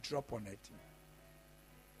drop on it.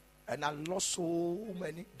 And I lost so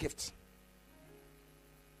many gifts.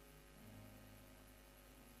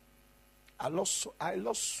 I lost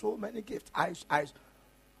so many gifts. When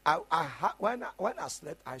I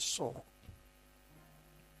slept, I saw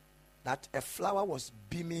that a flower was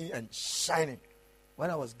beaming and shining.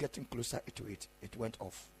 When I was getting closer to it, it went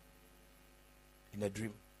off in a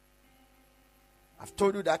dream. I've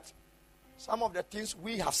told you that some of the things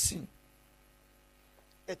we have seen,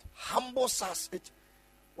 it humbles us.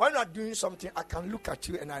 When you are doing something, I can look at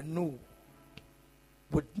you and I know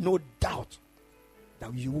with no doubt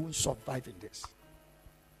that you won't survive in this.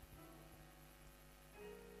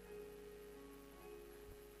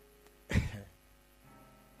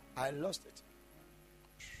 I lost it.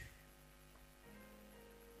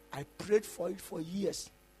 I prayed for it for years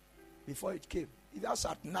before it came. That's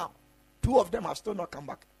at now. 2 of them have still not come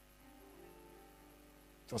back.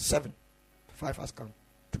 It was 7. 5 has come.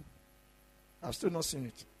 2. I've still not seen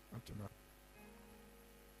it up to now.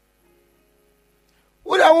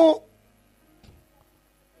 What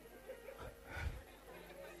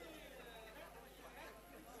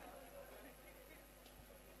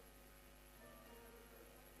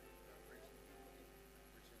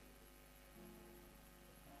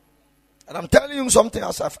And I'm telling you something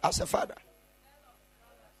as a father.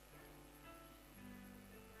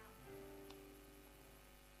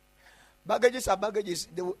 Baggages are baggages.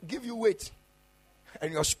 They will give you weight.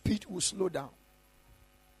 And your speed will slow down.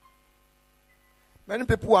 Many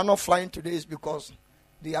people who are not flying today is because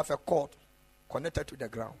they have a cord connected to the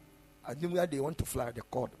ground. And then when they want to fly, the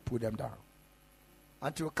cord pull them down.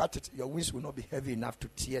 Until you cut it, your wings will not be heavy enough to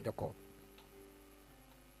tear the cord.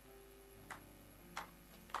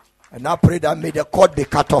 And I pray that may the cord be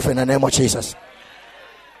cut off in the name of Jesus.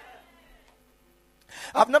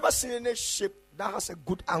 I've never seen any ship that has a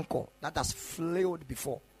good anchor that has flailed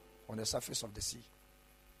before on the surface of the sea.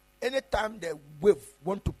 Anytime the wave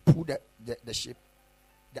want to pull the ship,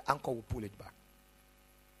 the anchor will pull it back.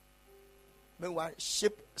 Meanwhile,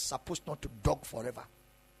 ship is supposed not to dock forever.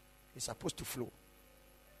 It's supposed to flow.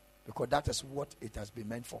 Because that is what it has been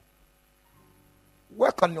meant for.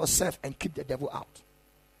 Work on yourself and keep the devil out.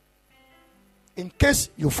 In case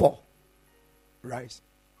you fall, rise.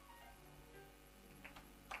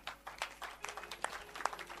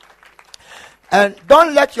 And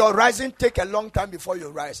don't let your rising take a long time before you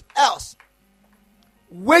rise. Else,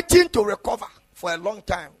 waiting to recover for a long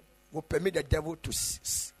time will permit the devil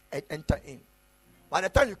to enter in. By the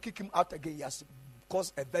time you kick him out again, he has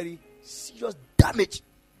caused a very serious damage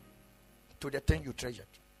to the thing you treasured.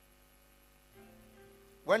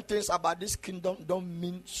 When things about this kingdom don't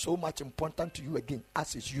mean so much important to you again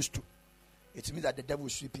as it used to, it means that the devil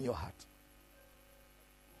is sweeping your heart.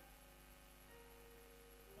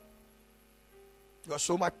 You are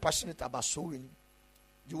so much passionate about sowing.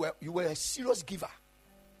 You were a serious giver.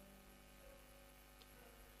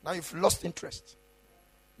 Now you've lost interest.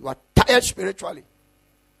 You are tired spiritually.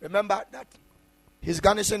 Remember that he's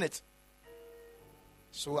garnishing it.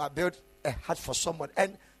 So I built a heart for someone.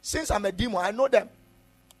 And since I'm a demon, I know them.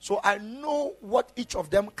 So I know what each of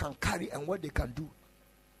them can carry and what they can do.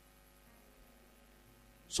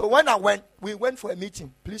 So when we went for a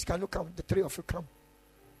meeting. Please, can you come? The three of you come.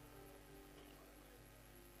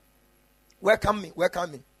 Welcome me.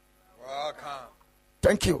 Welcome.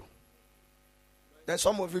 Thank you. Then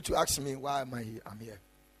some of you to ask me, why am I here? I'm here.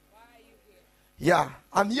 Why are you here? Yeah,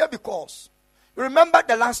 I'm here because remember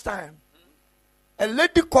the last time a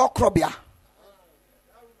lady called Krobia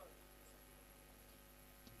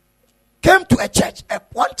came to a church,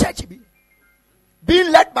 one church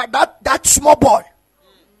being led by that small boy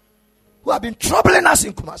who have been troubling us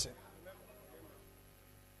in Kumasi.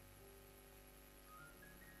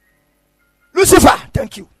 Lucifer,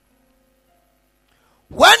 thank you.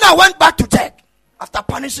 When I went back to church, after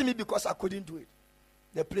punishing me because I couldn't do it,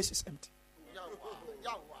 the place is empty.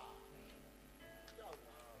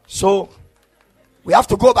 So, we have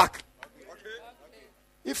to go back.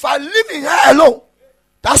 If I live in here alone,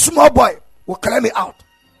 that small boy will clear me out.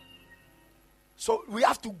 So, we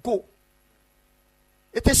have to go.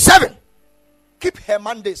 It is 7. Keep her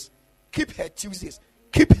Mondays. Keep her Tuesdays.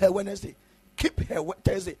 Keep her Wednesday. Keep her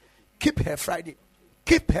Thursday. Keep her Friday.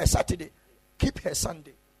 Keep her Saturday. Keep her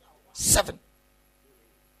Sunday. 7.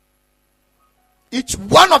 Each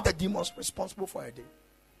one of the demons responsible for a day.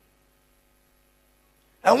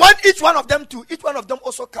 And when each one of them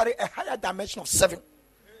also carry a higher dimension of 7.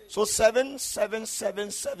 So 7, 7,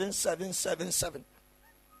 7, 7, 7, 7, 7.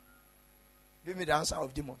 Give me the answer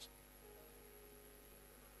of demons.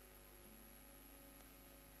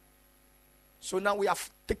 So now we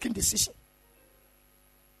have taken decision.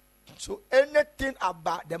 So anything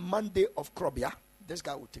about the Monday of Krobia, this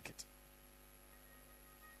guy will take it.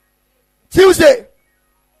 Tuesday,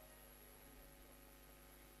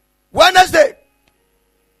 Wednesday,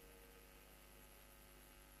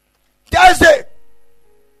 Thursday,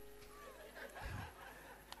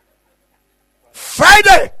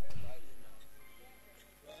 Friday,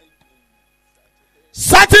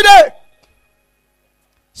 Saturday,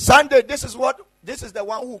 Sunday. This is the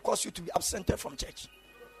one who will cause you to be absented from church.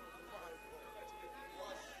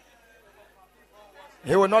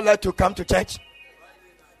 He will not let you come to church.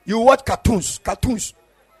 You watch cartoons.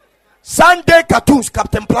 Sunday cartoons,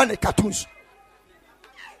 Captain Planet cartoons.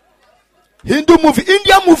 Hindu movie,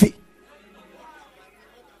 Indian movie.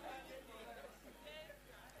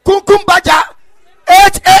 Kumkum Baja,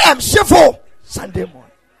 8 a.m. Shifo, Sunday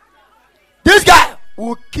morning. This guy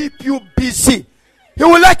will keep you busy. He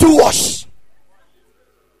will let you wash.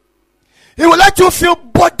 He will let you feel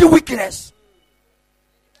body weakness.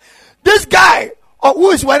 This guy, or who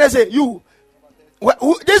is Wednesday? You.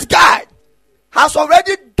 This guy has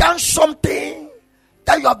already done something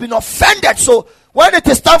that you have been offended. So when it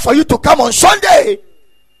is time for you to come on Sunday,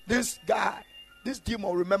 this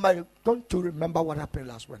demon, remember, don't you remember what happened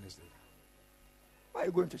last Wednesday? Why are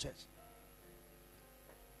you going to church?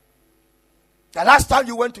 The last time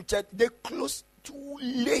you went to church, they closed too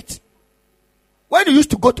late. When you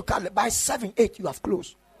used to go to Cali, by 7, 8, you have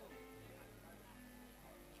closed.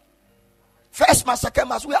 First mass, second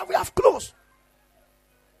mass, we have closed.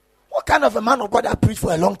 What kind of a man of God that preached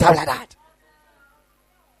for a long time like that?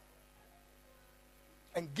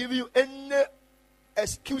 And give you any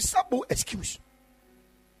excusable excuse.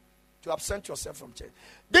 to absent yourself from church.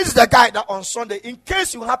 This is the guy that on Sunday, in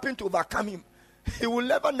case you happen to overcome him, he will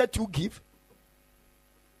never let you give.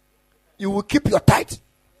 You will keep your tithe.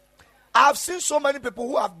 I've seen so many people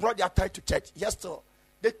who have brought their tithe to church. Yes, sir.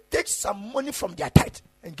 They take some money from their tithe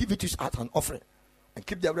and give it to us as an offering, and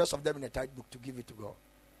keep the rest of them in a tithe book to give it to God.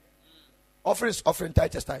 Offering is offering,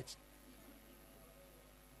 tithe is tithe.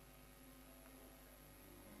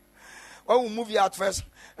 When we moved here at first,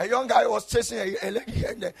 a young guy was chasing a lady,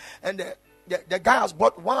 and the guy has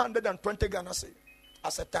brought 120 Ghana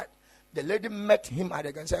as a tithe. The lady met him at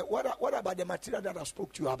the gun and said, what about the material that I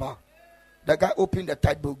spoke to you about? The guy opened the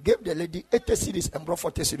tithe book, gave the lady 80 cedis and brought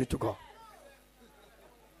 40 cedis to God.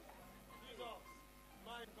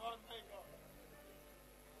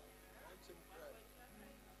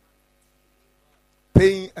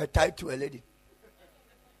 Paying a tithe to a lady.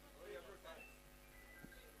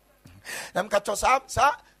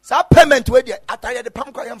 Sa payment with the attire the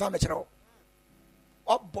pam koyam famechero.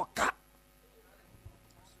 Oboka.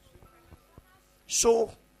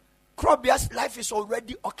 So Krobia's life is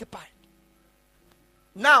already occupied.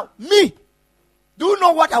 Now, me, do you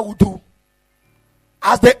know what I will do?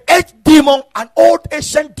 As the 8th demon, an old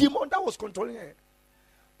ancient demon that was controlling her,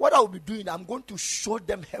 what I will be doing, I'm going to show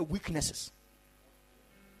them her weaknesses.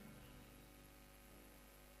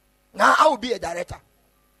 Now, I will be a director.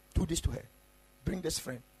 Do this to her. Bring this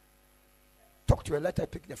friend. Talk to her. Let her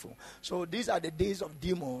pick the phone. So, these are the days of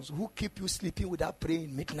demons who keep you sleeping without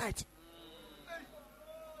praying midnight.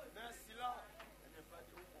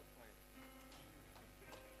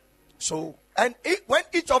 So, and when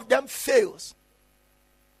each of them fails,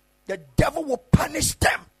 the devil will punish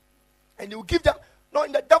them. And he will give them. No,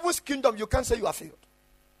 in the devil's kingdom, you can't say you have failed.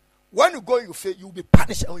 When you go, you fail, you will be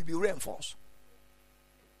punished and will be reinforced.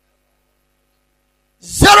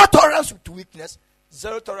 Zero tolerance to weakness,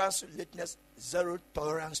 zero tolerance to lateness, zero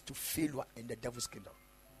tolerance to failure in the devil's kingdom.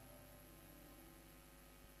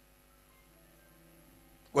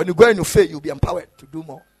 When you go and you fail, you'll be empowered to do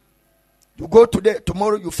more. You go today,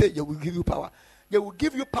 tomorrow you fail, they will give you power. They will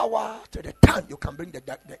give you power to the time you can bring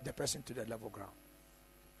the person to the level ground.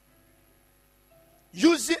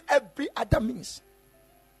 Using every other means.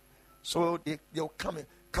 So they'll come in.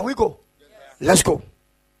 Can we go? Yes. Let's go.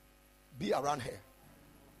 Be around here.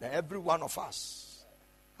 Every one of us.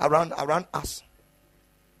 Around us.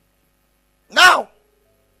 Now,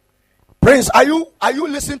 Prince, are you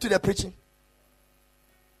listening to the preaching?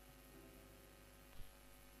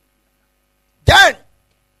 Then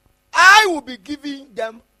I will be giving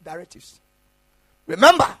them directives.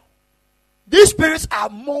 Remember, these spirits are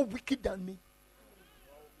more wicked than me.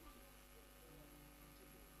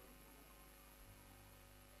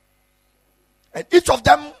 And each of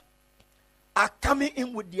them are coming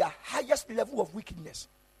in with their highest level of wickedness.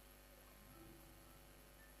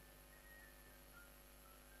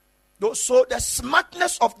 So the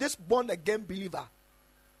smartness of this born again believer,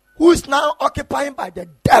 who is now occupied by the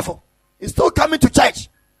devil, is still coming to church.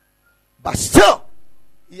 But still,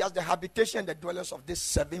 he has the habitation and the dwellers of these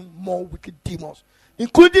 7 more wicked demons,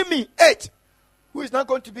 including me, 8, who is not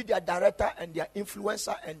going to be their director and their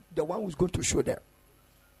influencer and the one who is going to show them.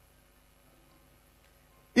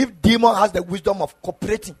 If demon has the wisdom of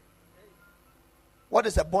cooperating, what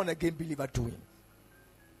is a born again believer doing?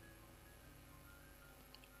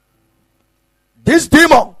 This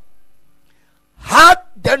demon had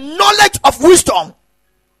the knowledge of wisdom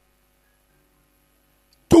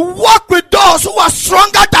to work with those who are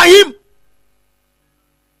stronger than him.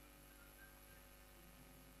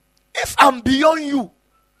 If I'm beyond you,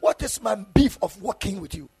 what is my beef of working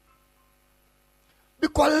with you?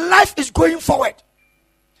 Because life is going forward.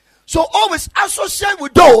 So always associate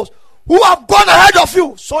with those who have gone ahead of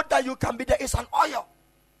you so that you can be there. It's an oil.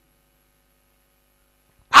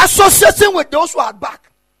 Associating with those who are back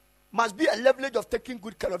must be a leverage of taking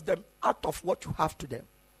good care of them out of what you have to them.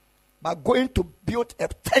 But going to build a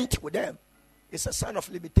tent with them is a sign of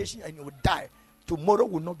limitation, and you will die. Tomorrow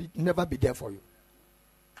will never be there for you.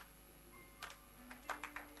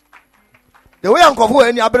 The way I'm going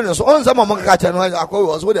any abundance on some among catching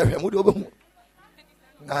was with them.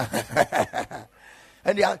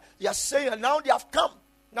 And they are saying now they have come.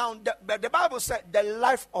 Now the Bible said the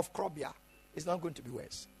life of Krobia is not going to be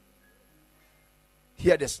worse.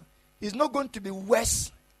 Hear this. It's not going to be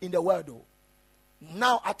worse in the world though.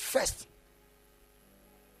 Now at first,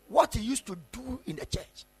 what he used to do in the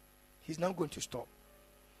church, he's not going to stop.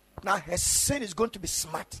 Now her sin is going to be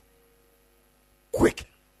smart, quick,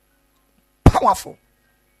 powerful.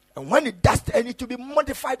 And when it does, it needs to be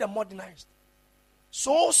modified and modernized.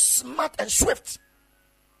 So smart and swift,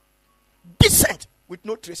 decent with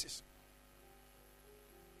no traces.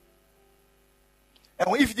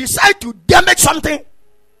 And if you decide to damage something,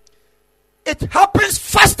 it happens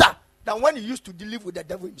faster than when you used to live with the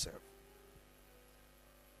devil himself.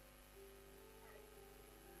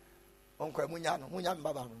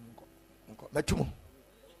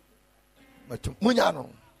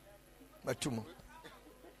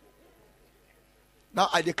 Now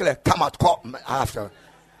I declare, come out, come after.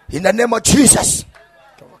 In the name of Jesus.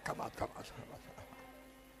 Come out.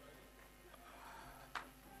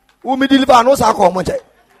 Who me deliver no sa come me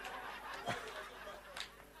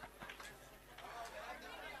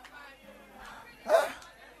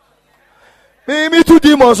two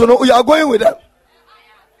demons, so you are going with them.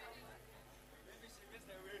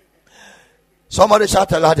 Somebody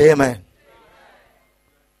shout aloud, amen.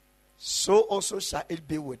 So also shall it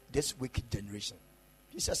be with this wicked generation.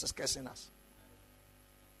 Jesus is cursing us.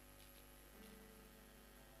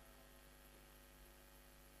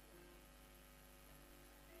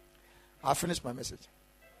 I'll finish my message.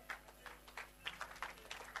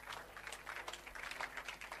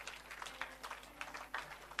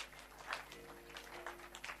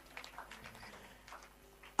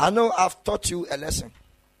 I know I've taught you a lesson.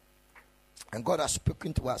 And God has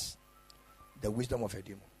spoken to us the wisdom of a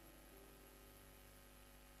demon.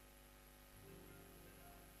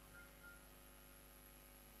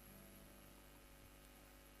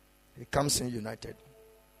 He comes in united.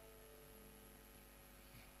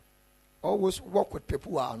 Always work with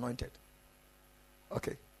people who are anointed.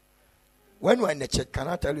 Okay. When we're in the church, can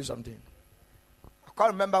I tell you something? I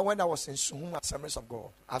can't remember when I was in Suhum Assemblies of God.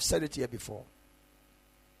 I've said it here before.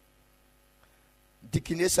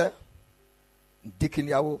 Deacon Esa, Deacon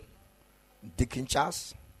Yawo, Deacon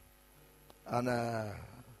Charles, and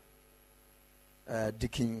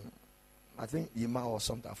Deacon, I think Ima or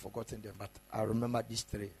something, I've forgotten them, but I remember these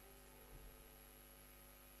three.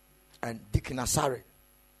 And Deacon Asare.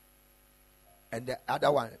 And the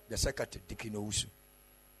other one, the secretary, Deacon Ousu.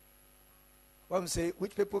 When we say,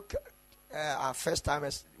 which people are first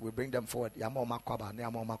timers, we bring them forward.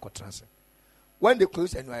 When they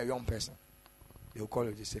close and you are a young person, they will call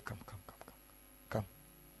you, they say, come.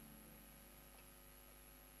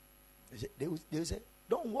 They will say,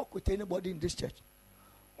 don't work with anybody in this church.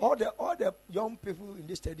 All the young people in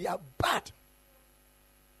this church, they are bad.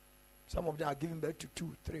 Some of them are giving birth to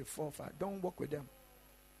 2, 3, 4, 5. Don't work with them.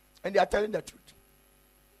 And they are telling the truth.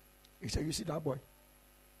 He said, you see that boy?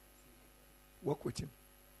 Work with him.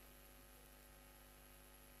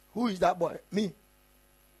 Who is that boy? Me.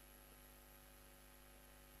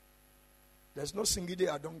 There's no single day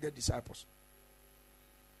I don't get disciples.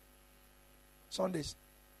 Sundays.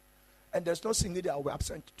 And there's no single day I will be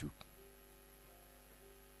absent too.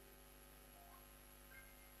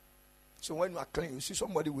 So when you are clean, you see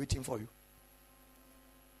somebody waiting for you.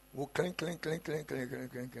 We'll clean.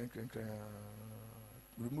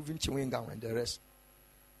 Removing chewing gum and the rest.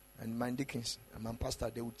 And my deacons and my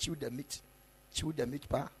pastor, they will chew the meat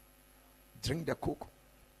bar, drink the coke.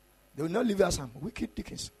 They will not leave us some wicked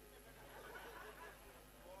deacons.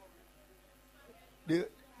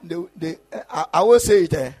 I will say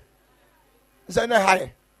it. It's not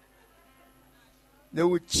high. They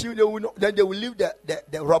will chew. Then they will leave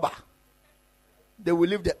the rubber. They will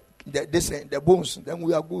leave the bones. Then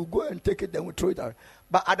we will go and take it. Then we throw it out.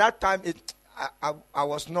 But at that time, I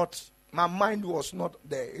was not. My mind was not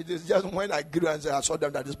there. It is just when I grew and I saw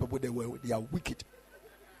them that these people they are wicked.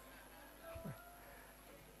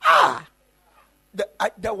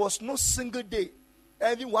 There was no single day.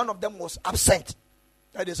 Every one of them was absent.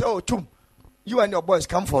 And they say, "Oh, Chum, you and your boys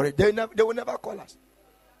come for it." They will never call us.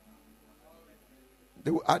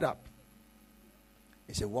 They will add up.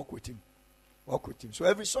 He said, "Walk with him." Walk with him. So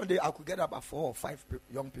every Sunday I could get about 4 or 5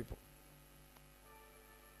 young people.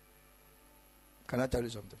 Can I tell you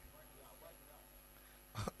something?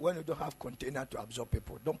 When you don't have container to absorb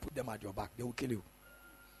people, don't put them at your back. They will kill you.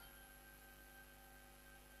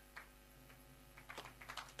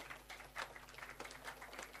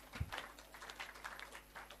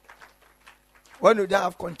 When you don't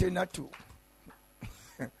have container to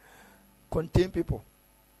contain people,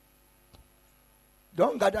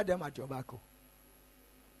 don't gather them at your back.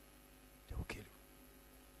 They will kill you.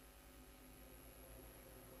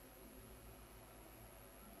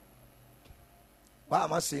 Why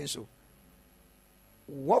am I saying so?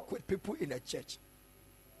 Walk with people in a church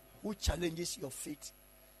who challenges your faith.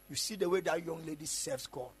 You see the way that young lady serves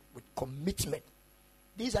God with commitment.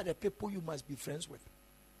 These are the people you must be friends with.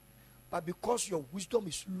 But because your wisdom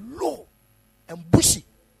is low and bushy,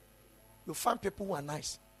 you find people who are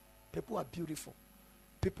nice, people who are beautiful,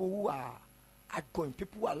 people who are outgoing,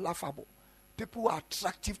 people who are laughable, people who are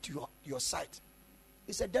attractive to your sight.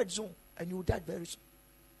 It's a dead zone, and you will die very soon.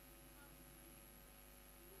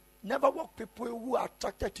 Never walk with people who are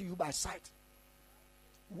attracted to you by sight.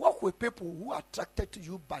 Walk with people who are attracted to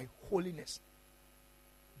you by holiness,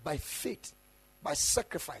 by faith, by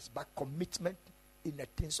sacrifice, by commitment in the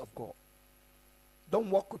things of God. Don't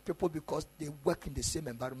walk with people because they work in the same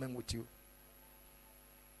environment with you,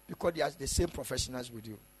 because they are the same professionals with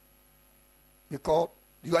you, because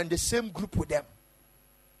you are in the same group with them.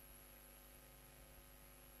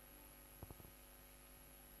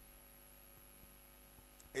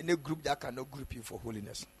 Any group that cannot group you for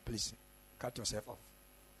holiness, please cut yourself off.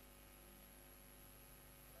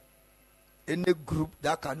 Any group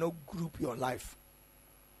that cannot group your life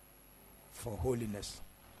for holiness,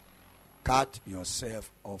 cut yourself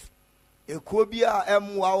off. Ekobia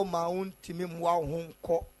emwa maun timi mwa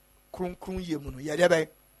honko krunkrun yemu no yedebe.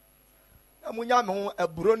 Amunya me ho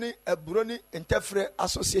ebroni interfere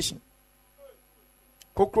association.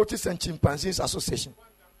 Cockroaches and chimpanzees association.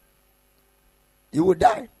 You will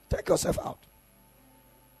die. Take yourself out.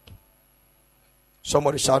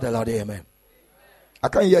 Somebody shout aloud, amen. I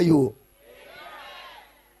can't hear you.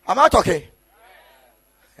 Am I talking?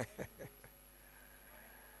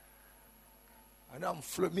 And I'm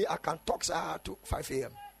me. I can talk to 5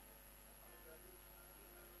 a.m.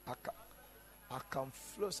 I can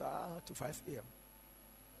flow to 5 a.m.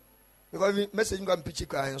 Because message going to pitch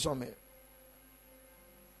and so me.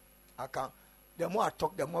 I can. The more I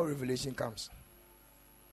talk, the more revelation comes.